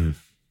again. And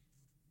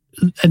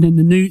then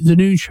the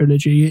new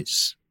trilogy,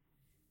 it's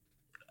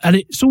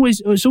always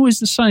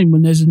the same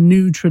when there's a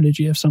new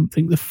trilogy of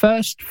something. The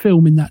first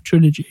film in that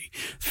trilogy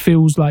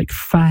feels like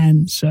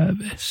fan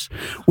service,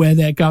 where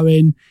they're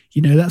going,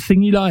 that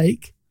thing you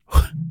like,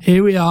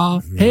 here we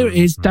are, here it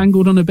is,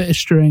 dangled on a bit of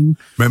string.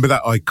 Remember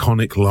that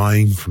iconic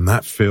line from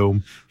that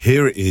film?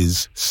 Here it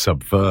is,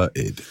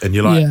 subverted. And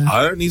you're like,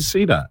 I don't need to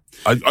see that.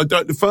 I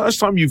don't. The first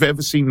time you've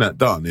ever seen that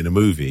done in a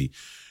movie,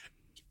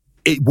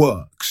 it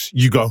works.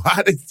 You go,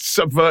 how did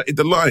subverted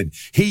the line?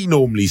 He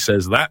normally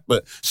says that,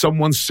 but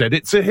someone said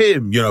it to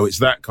him. It's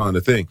that kind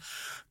of thing.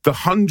 The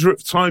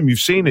 100th time you've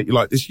seen it, you're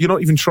like, this. You're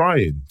not even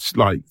trying. It's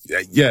like,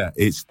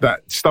 it's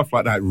that stuff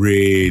like that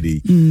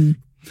really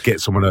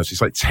get someone else.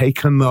 It's like,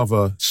 take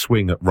another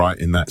swing at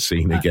writing that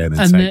scene again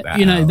and take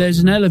that out. There's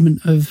an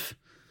element of,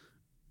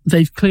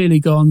 they've clearly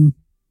gone,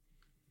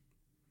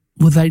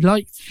 well, they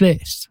liked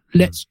this,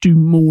 let's do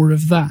more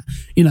of that.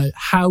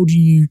 How do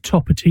you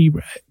top a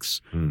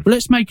T-Rex? Well,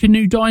 let's make a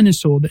new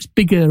dinosaur that's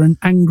bigger and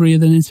angrier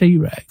than a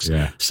T-Rex.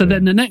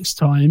 Then the next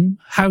time,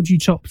 how do you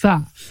top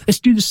that? Let's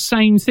do the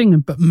same thing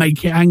but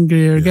make it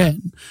angrier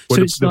again. Well,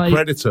 so it's the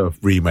Predator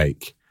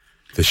remake,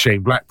 the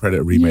Shane Black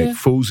Predator remake,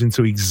 falls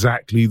into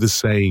exactly the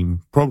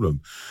same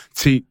problem.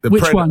 Which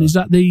Predator, one is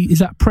that? Is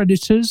that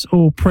Predators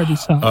or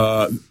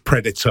Predator?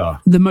 Predator,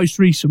 the most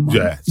recent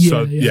one.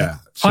 So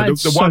I had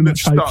so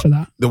much hope for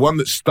that. The one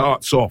that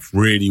starts off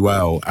really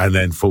well and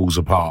then falls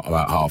apart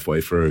about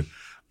halfway through.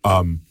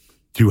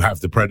 You have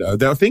the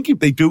Predator. I think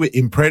they do it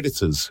in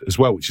Predators as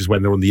well, which is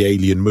when they're on the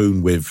alien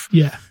moon with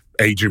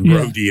Adrian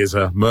Brody as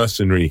a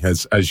mercenary,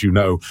 as you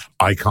know,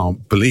 I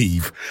can't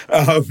believe.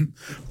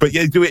 But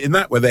do it in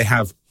that where they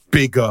have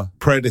bigger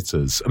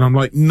predators. And I'm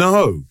like,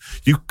 no,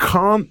 you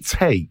can't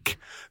take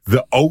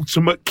the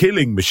ultimate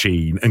killing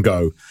machine and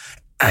go,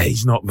 hey,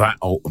 he's not that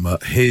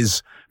ultimate.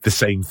 Here's the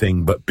same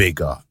thing, but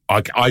bigger.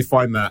 I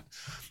find that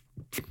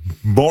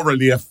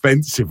morally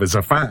offensive as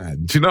a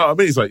fan. Do you know what I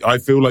mean? It's like, I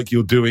feel like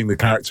you're doing the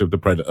character of the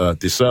Predator a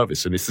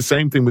disservice. And it's the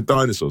same thing with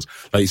dinosaurs.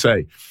 Like you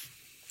say,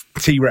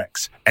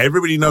 T-Rex,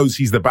 everybody knows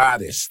he's the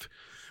baddest.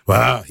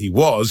 Well, he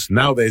was.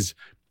 Now there's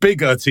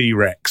bigger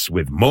T-Rex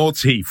with more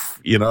teeth.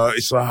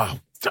 It's like,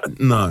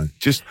 no,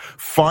 just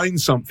find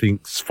something,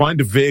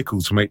 find a vehicle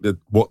to make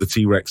what the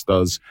T-Rex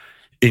does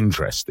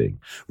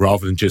interesting,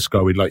 rather than just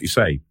going, like you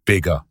say,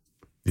 bigger,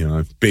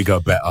 bigger,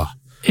 better.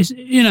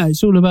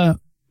 It's all about,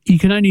 you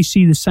can only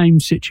see the same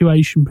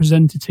situation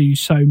presented to you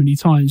so many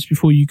times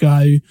before you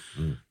go,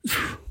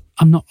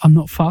 I'm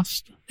not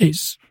fussed.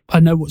 I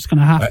know what's going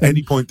to happen. At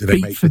any point do they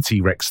make the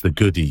T-Rex the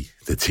goodie?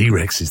 The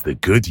T-Rex is the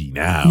goodie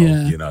now,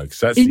 because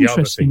that's the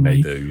other thing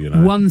they do.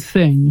 One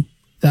thing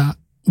that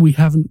we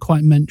haven't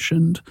quite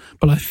mentioned,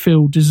 but I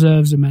feel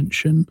deserves a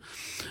mention.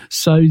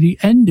 So the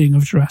ending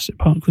of Jurassic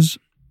Park was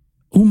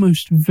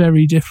almost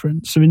very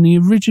different. So in the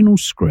original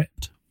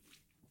script,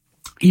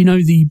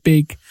 the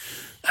big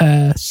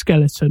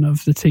skeleton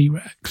of the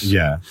T-Rex?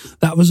 Yeah.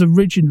 That was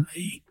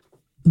originally,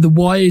 the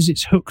wires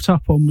it's hooked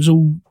up on was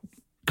all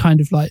kind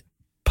of like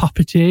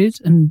puppeteered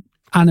and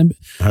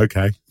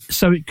okay.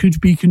 So it could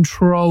be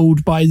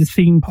controlled by the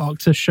theme park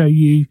to show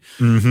you,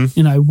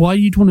 why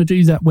you'd want to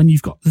do that when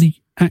you've got the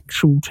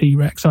actual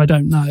T-Rex, I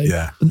don't know.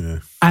 Yeah.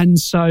 And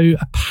so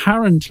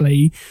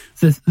apparently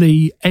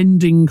the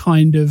ending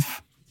kind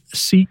of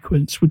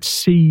sequence would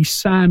see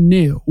Sam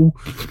Neill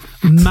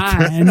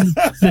man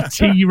the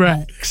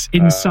T-Rex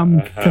in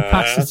some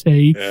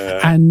capacity,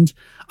 and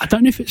I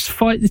don't know if it's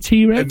fight the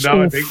T-Rex.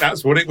 No, I think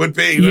that's what it would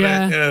be.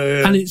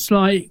 Yeah. And it's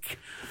like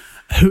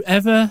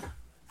whoever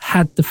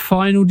had the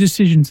final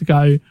decision to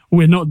go,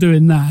 we're not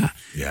doing that,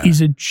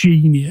 is a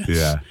genius.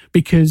 Yeah.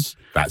 Because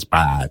that's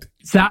bad.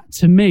 That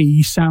to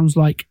me sounds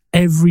like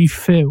every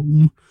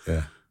film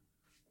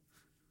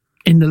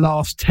in the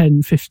last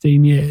 10,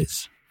 15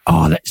 years.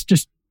 Oh, let's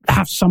just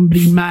have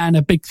somebody man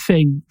a big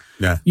thing.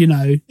 Yeah. You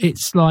know,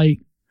 it's like,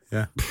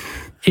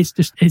 it's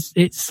just,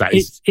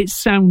 it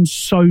sounds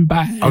so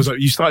bad. I was like,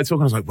 you started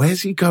talking, I was like,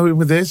 where's he going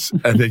with this?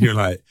 And then you're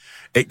like,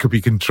 it could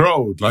be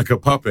controlled like a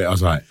puppet. I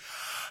was like,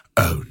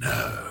 oh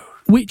no.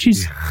 Which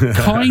is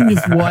kind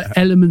of what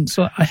elements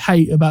I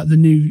hate about the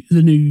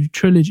new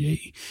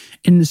trilogy,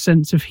 in the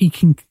sense of he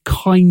can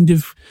kind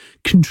of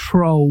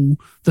control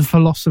the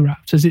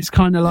velociraptors. It's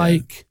kind of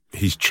like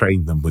he's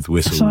trained them with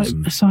whistles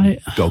and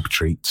dog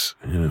treats.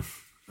 Yeah.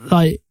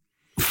 Like,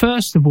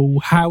 first of all,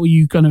 how are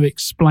you going to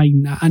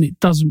explain that? And it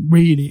doesn't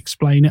really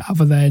explain it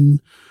other than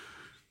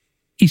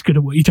he's good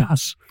at what he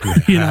does.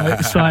 You know,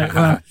 it's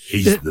like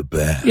he's the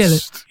best.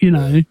 Yeah, you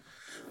know.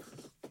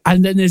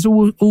 And then there's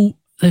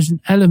there's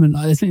an element,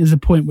 I think there's a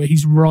point where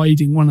he's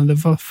riding one of the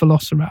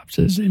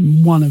velociraptors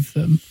in one of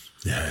them.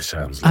 Yeah, it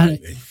sounds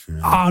like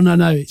Oh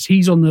no,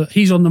 he's on the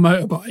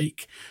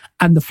motorbike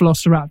and the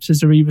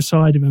velociraptors are either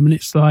side of him, and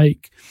it's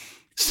like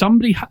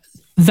somebody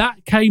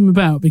that came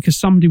about because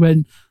somebody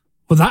went,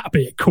 well, that'd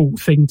be a cool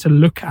thing to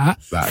look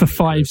at for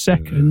 5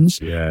 seconds.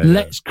 Yeah,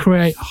 Let's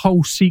create a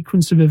whole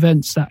sequence of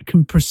events that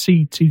can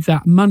proceed to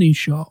that money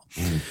shot,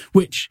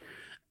 which,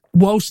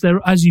 whilst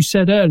there, as you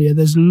said earlier,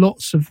 there's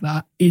lots of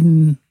that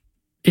in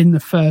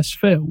the first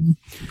film.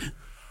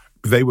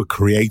 They were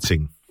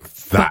creating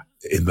that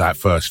in that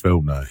first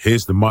film, though.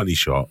 Here's the money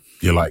shot.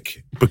 You're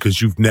like,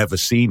 because you've never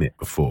seen it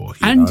before.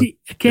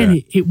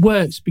 It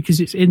works because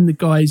it's in the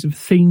guise of a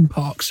theme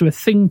park. So a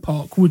theme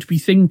park would be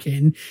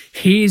thinking,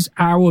 here's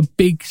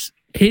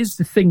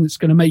the thing that's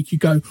going to make you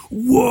go,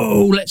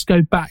 whoa, let's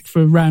go back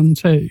for round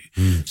 2.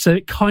 So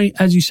it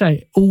as you say,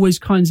 it always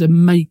kind of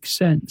makes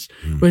sense.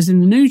 Whereas in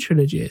the new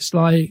trilogy, it's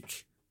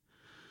like,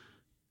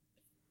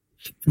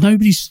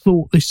 nobody's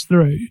thought this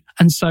through,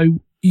 and so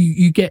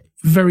you get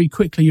very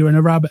quickly, you're in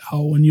a rabbit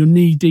hole and you're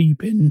knee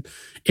deep in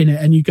it,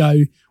 and you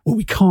go, well,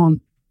 we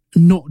can't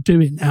not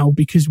do it now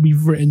because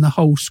we've written the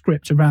whole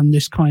script around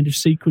this kind of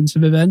sequence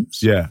of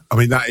events. Yeah, I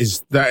mean that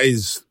is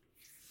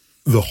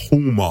the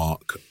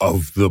hallmark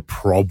of the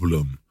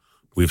problem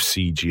with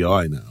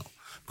CGI now,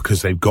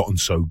 because they've gotten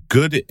so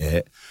good at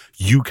it.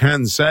 You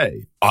can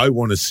say, I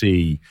want to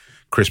see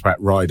Chris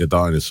Pratt ride a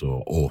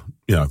dinosaur, or,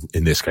 you know,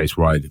 in this case,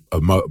 ride a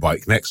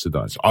motorbike next to a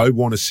dinosaur. I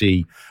want to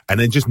see,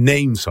 and then just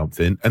name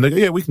something, and they go,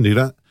 yeah, we can do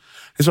that.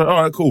 It's like,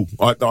 all right, cool.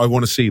 I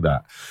want to see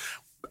that.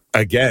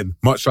 Again,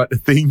 much like the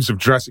themes of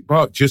Jurassic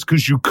Park, just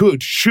because you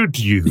could, should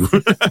you?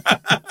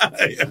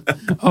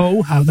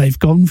 Oh, how they've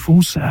gone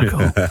full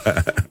circle.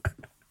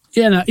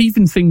 Yeah, no,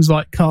 even things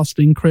like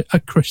casting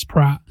Chris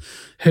Pratt,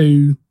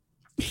 who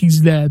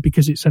he's there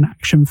because it's an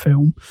action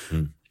film,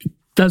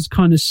 does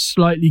kind of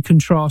slightly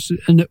contrast,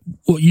 and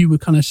what you were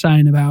kind of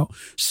saying about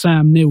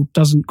Sam Neill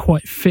doesn't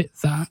quite fit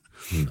that.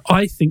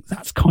 I think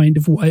that's kind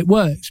of why it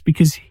works,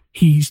 because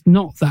he's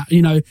not that,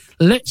 you know,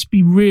 let's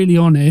be really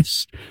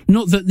honest,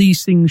 not that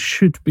these things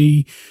should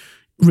be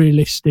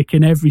realistic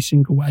in every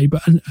single way,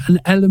 but an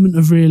element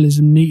of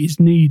realism is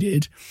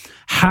needed.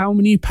 How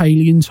many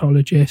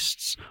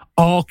paleontologists,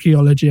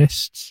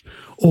 archaeologists,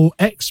 or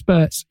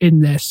experts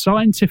in their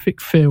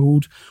scientific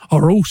field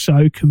are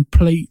also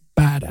complete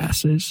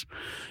badasses,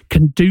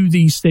 can do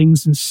these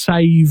things and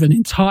save an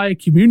entire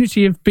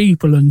community of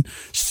people and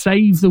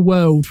save the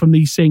world from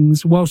these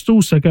things, whilst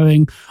also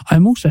going, I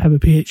also have a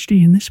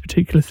PhD in this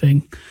particular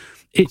thing.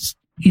 It's,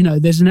 you know,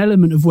 there's an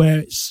element of where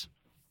it's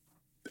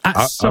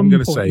I'm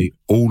going to say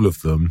all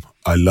of them.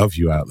 I love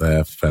you out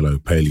there, fellow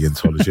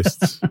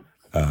paleontologists.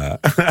 No,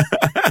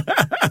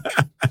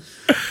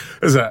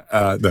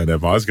 never mind.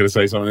 I was going to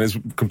say something that's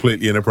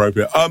completely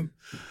inappropriate.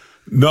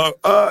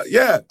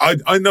 Yeah,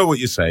 I know what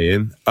you're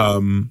saying,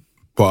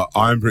 but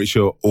I'm pretty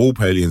sure all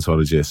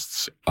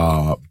paleontologists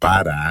are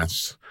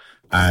badass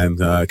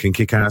and can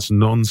kick ass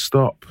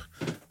non-stop.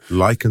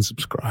 Like and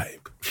subscribe.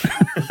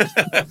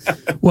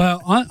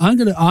 Well, I'm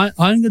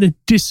gonna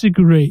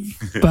disagree,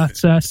 but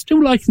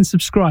still like and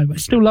subscribe. I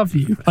still love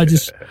you. I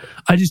just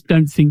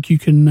don't think you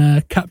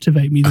can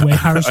captivate me the way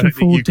Harrison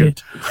Ford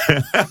did.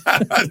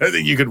 I don't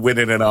think you could win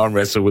in an arm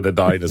wrestle with a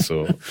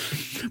dinosaur.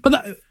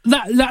 But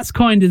that's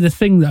kind of the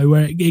thing, though,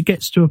 where it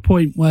gets to a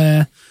point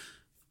where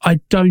I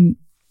don't,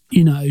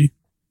 you know,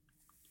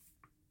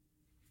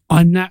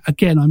 I'm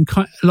kind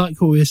of, like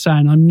what we were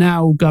saying, I'm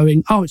now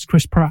going, oh, it's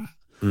Chris Pratt.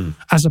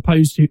 As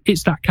opposed to,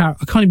 it's that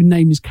character. I can't even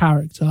name his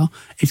character.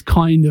 It's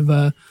kind of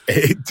a...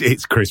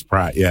 It's Chris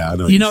Pratt, yeah, I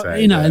know what you're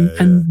saying. You know,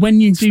 and when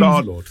you do...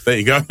 Star-Lord, there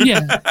you go.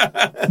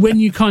 Yeah. When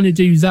you kind of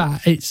do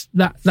that,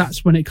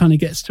 that's when it kind of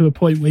gets to a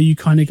point where you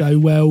kind of go,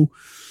 well,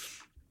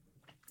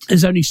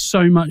 there's only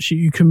so much that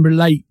you can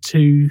relate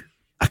to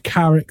a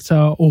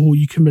character, or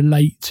you can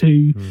relate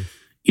to,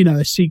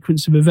 a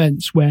sequence of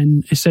events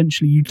when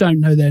essentially you don't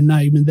know their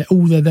name and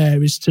all they're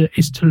there is to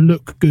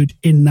look good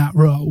in that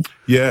role.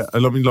 Yeah,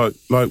 and I mean, like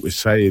we're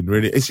saying,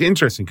 really, it's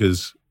interesting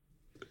because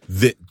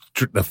the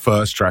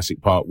first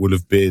Jurassic Park would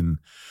have been,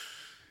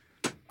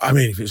 I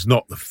mean, if it's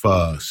not the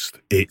first,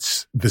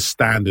 it's the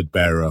standard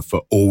bearer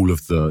for all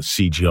of the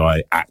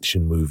CGI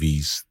action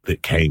movies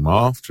that came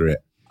after it.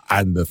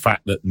 And the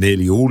fact that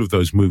nearly all of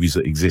those movies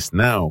that exist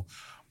now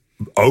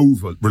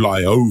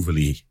rely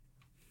overly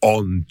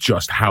on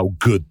just how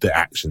good the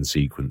action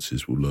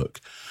sequences will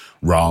look,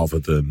 rather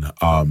than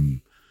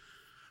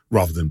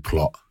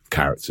plot,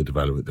 character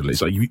development.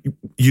 It's like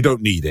you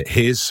don't need it.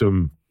 Here's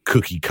some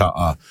cookie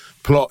cutter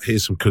plot.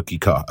 Here's some cookie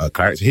cutter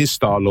character. Here's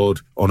Star-Lord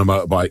on a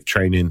motorbike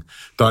training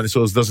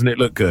dinosaurs. Doesn't it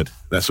look good?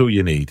 That's all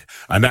you need,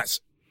 and that's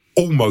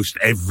almost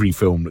every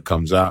film that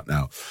comes out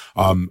now.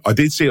 I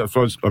did see,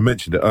 I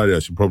mentioned it earlier, I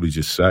should probably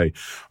just say,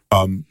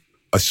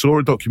 I saw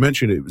a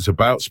documentary and it was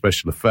about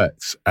special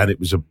effects, and it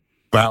was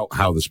about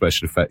how the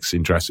special effects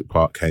in Jurassic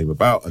Park came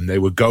about, and they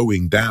were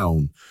going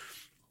down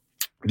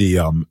the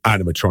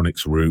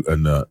animatronics route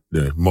and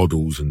the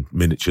models and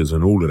miniatures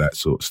and all of that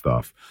sort of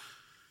stuff.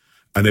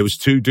 And there was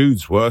two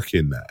dudes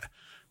working there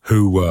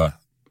who were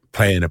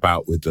playing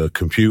about with the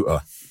computer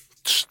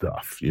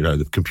stuff,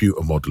 the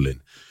computer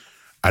modeling.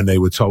 And they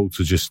were told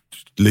to just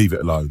leave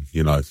it alone.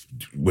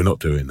 We're not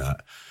doing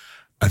that.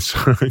 And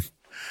so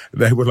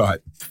they were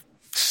like,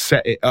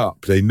 set it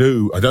up. They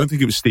knew, I don't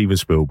think it was Steven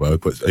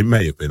Spielberg, but it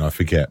may have been, I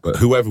forget. But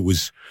whoever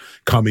was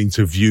coming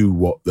to view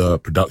what the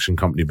production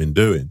company had been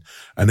doing.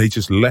 And they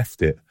just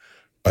left it.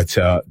 I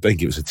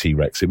think it was a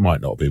T-Rex. It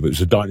might not be, but it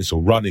was a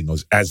dinosaur running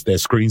as their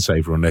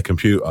screensaver on their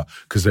computer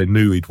because they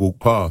knew he'd walk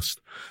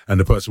past. And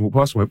the person walked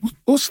past and went,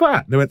 "What's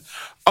that?" And they went,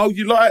 "Oh,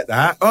 you like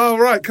that? Oh,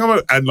 right, come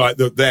on." And like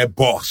their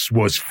boss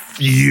was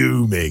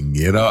fuming,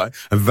 and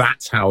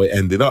that's how it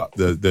ended up.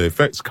 The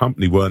effects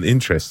company weren't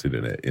interested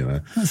in it,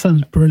 That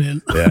sounds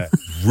brilliant. Yeah,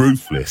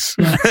 ruthless.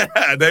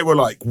 And they were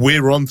like,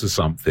 "We're onto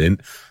something."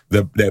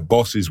 Their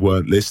bosses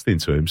weren't listening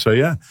to him, so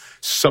yeah,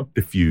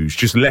 subterfuge,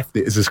 just left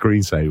it as a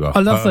screensaver.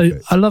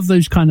 I love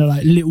those kind of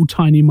like little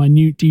tiny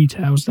minute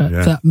details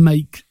that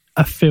make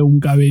a film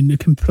go in a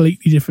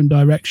completely different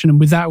direction, and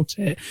without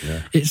it,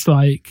 it's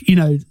like,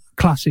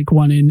 classic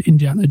one in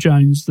Indiana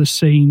Jones, the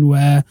scene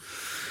where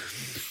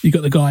you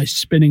got the guy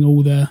spinning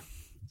all the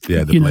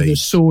the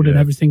sword and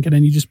everything, and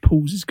then he just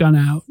pulls his gun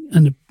out,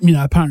 and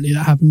apparently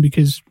that happened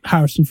because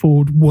Harrison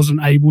Ford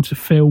wasn't able to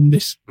film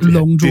this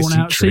long drawn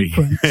out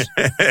sequence.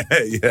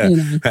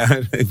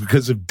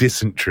 Because of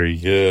dysentery.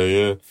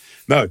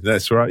 No,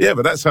 that's right. Yeah,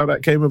 but that's how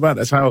that came about.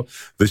 That's how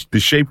the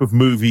shape of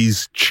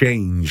movies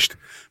changed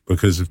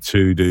because of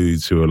two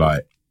dudes who are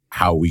like,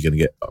 how are we going to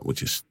get,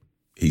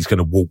 he's going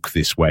to walk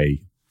this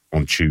way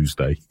on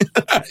Tuesday.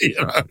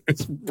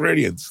 It's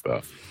brilliant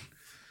stuff.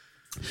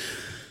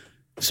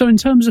 So in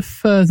terms of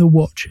further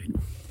watching,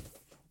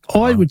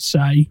 I would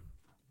say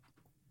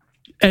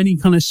any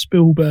kind of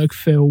Spielberg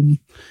film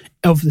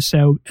of the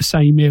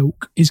same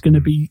ilk is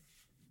going to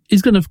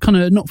kind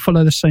of not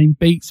follow the same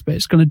beats, but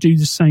it's going to do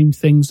the same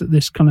things that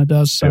this kind of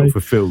does. So it'll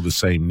fulfill the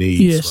same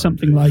needs. Yeah,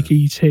 something like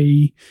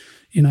E.T.,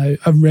 a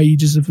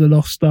Raiders of the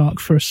Lost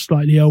Ark for a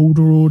slightly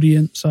older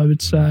audience, I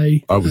would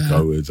say. I would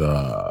go with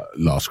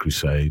Last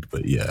Crusade,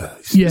 but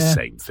it's the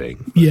same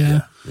thing.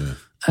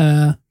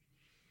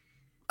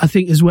 I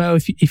think as well,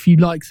 if you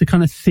like the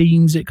kind of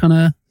themes, it kind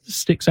of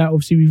sticks out.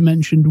 Obviously, we've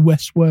mentioned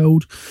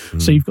Westworld,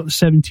 so you've got the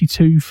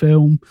 72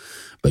 film,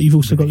 but you've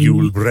also got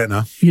Yul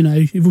Brynner.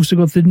 You've also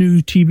got the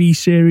new TV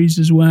series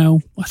as well.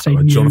 I say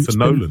Jonathan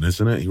Nolan,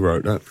 isn't it? He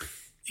wrote that.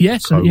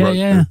 Yes,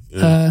 yeah.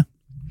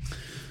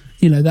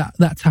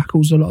 That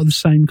tackles a lot of the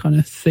same kind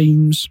of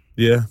themes.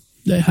 Yeah,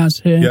 that it has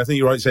here. Yeah, I think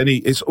you're right.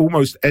 It's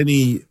almost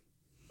any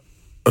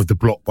of the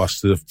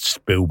blockbuster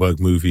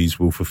Spielberg movies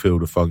will fulfill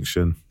the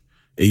function.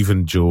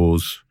 Even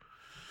Jaws.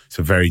 It's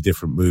a very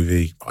different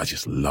movie. I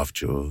just love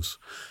Jaws.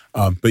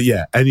 But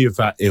yeah, any of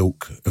that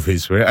ilk of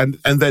his, and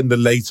then the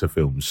later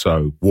films.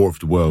 So War of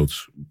the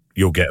Worlds,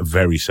 you'll get a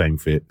very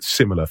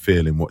similar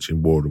feeling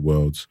watching War of the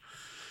Worlds.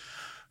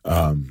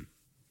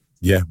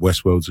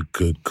 Westworld's a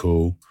good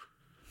call.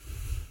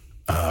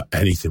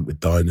 Anything with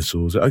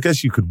dinosaurs. I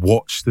guess you could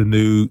watch the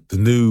new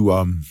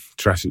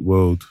Jurassic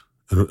World,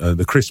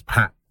 the Chris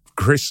Pratt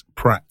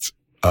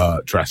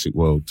Jurassic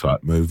World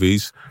type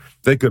movies.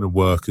 They're going to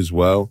work as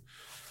well.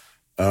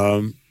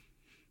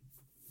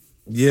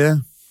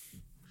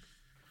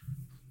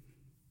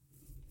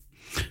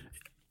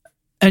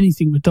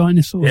 Anything with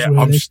dinosaurs. Yeah, really.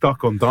 I'm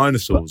stuck on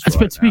dinosaurs.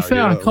 But to be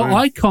fair,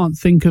 I can't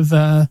think of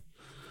an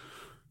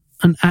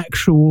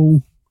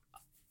actual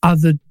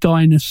other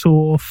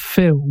dinosaur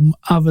film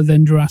other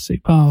than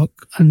Jurassic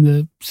Park and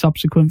the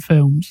subsequent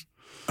films.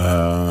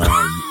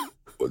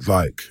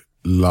 Like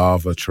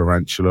Lava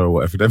Tarantula or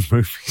whatever them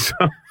movies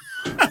are.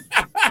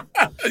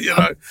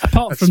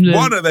 Apart from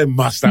one of them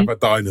must have a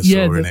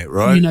dinosaur in it,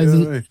 right?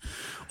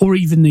 or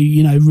even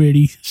the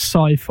really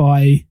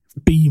sci-fi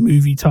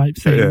B-movie type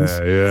things.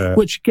 Yeah.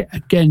 Which,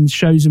 again,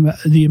 shows them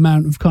the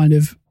amount of kind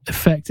of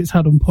effect it's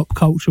had on pop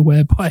culture,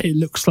 whereby it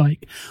looks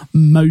like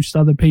most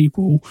other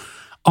people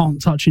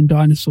aren't touching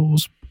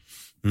dinosaurs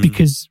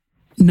because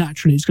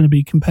naturally it's going to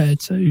be compared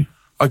to...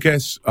 I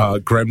guess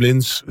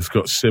Gremlins has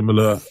got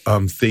similar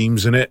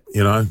themes in it,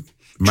 you know.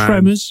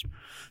 Tremors.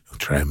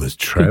 Tremors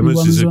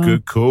is a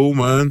good call,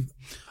 man.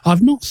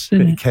 I've not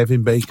seen it.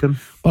 Kevin Bacon.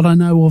 But I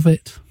know of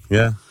it.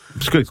 Yeah.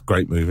 It's good. It's a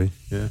great movie,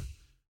 yeah.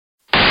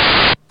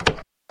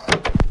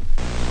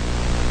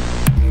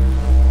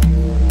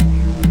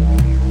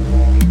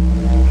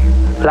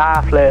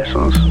 Life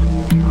lessons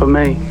for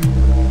me,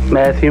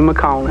 Matthew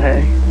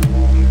McConaughey.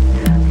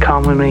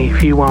 Come with me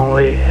if you want to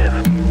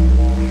live.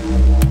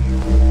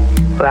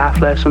 Life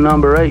lesson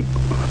number 8.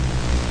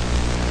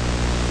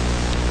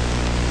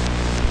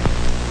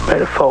 May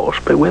the force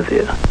be with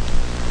you.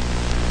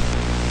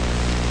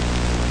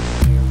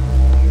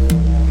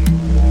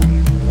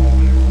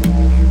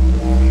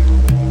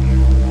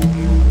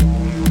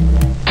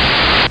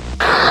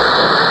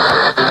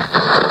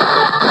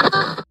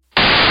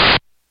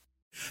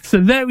 So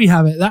there we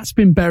have it. That's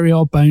been Bury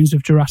Our Bones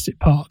of Jurassic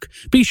Park.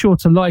 Be sure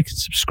to like and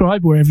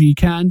subscribe wherever you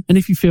can. And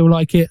if you feel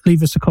like it,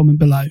 leave us a comment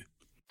below.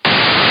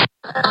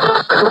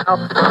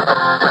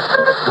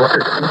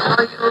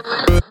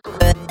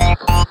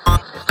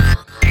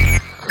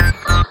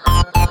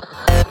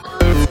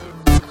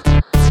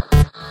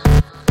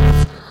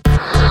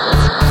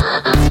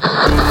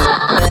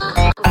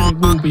 And it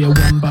will be a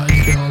one-button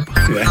job.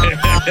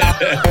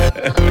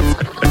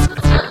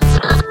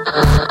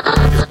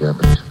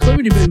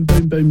 Boom, boom,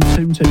 boom, boom,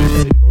 2, 2, 2.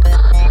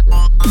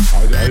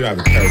 I have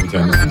a terrible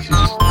tendency to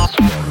just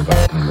scroll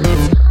about and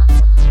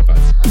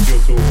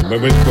you're talking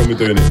when we're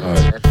doing it.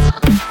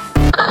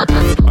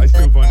 I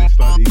still find it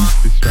slightly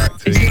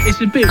distracting. It's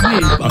a bit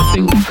weird, but I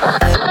think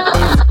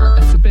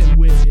it's a bit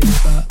weird.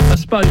 But I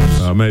suppose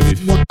maybe if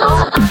you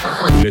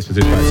listen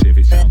to it back, see if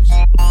it sounds. I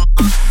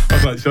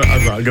was like,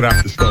 I'm gonna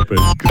have to stop it.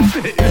 You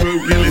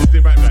listen to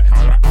it back.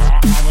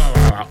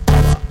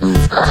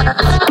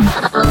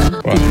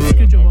 It's a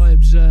good job I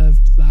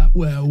observed that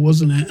well,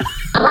 wasn't it?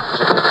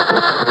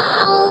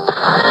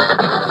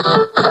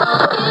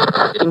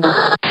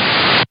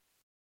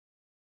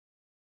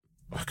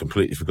 I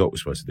completely forgot we're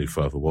supposed to do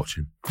further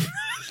watching.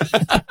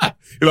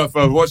 You're like,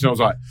 further watching? I was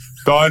like,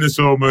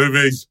 dinosaur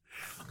movies.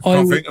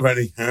 Can't think of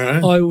any.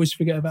 I always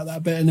forget about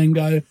that bit and then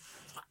go,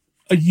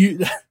 are you...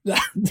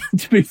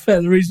 to be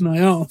fair, the reason I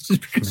asked is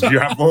because... You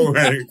have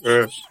already...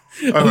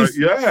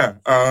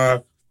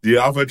 the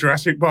other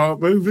Jurassic Park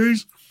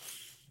movies?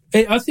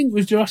 I think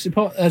with Jurassic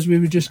Park, as we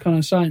were just kind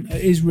of saying,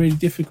 it is really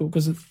difficult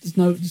because there's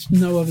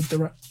no other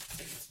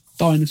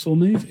dinosaur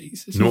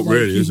movies. It's not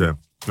really, is there?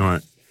 All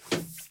right.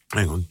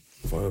 Hang on.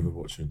 Further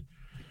watching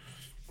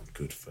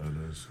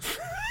Goodfellas.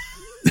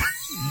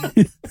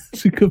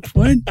 That's a good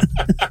point.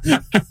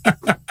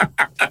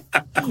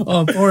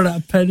 I'll borrow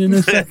that pen in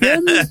a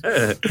second.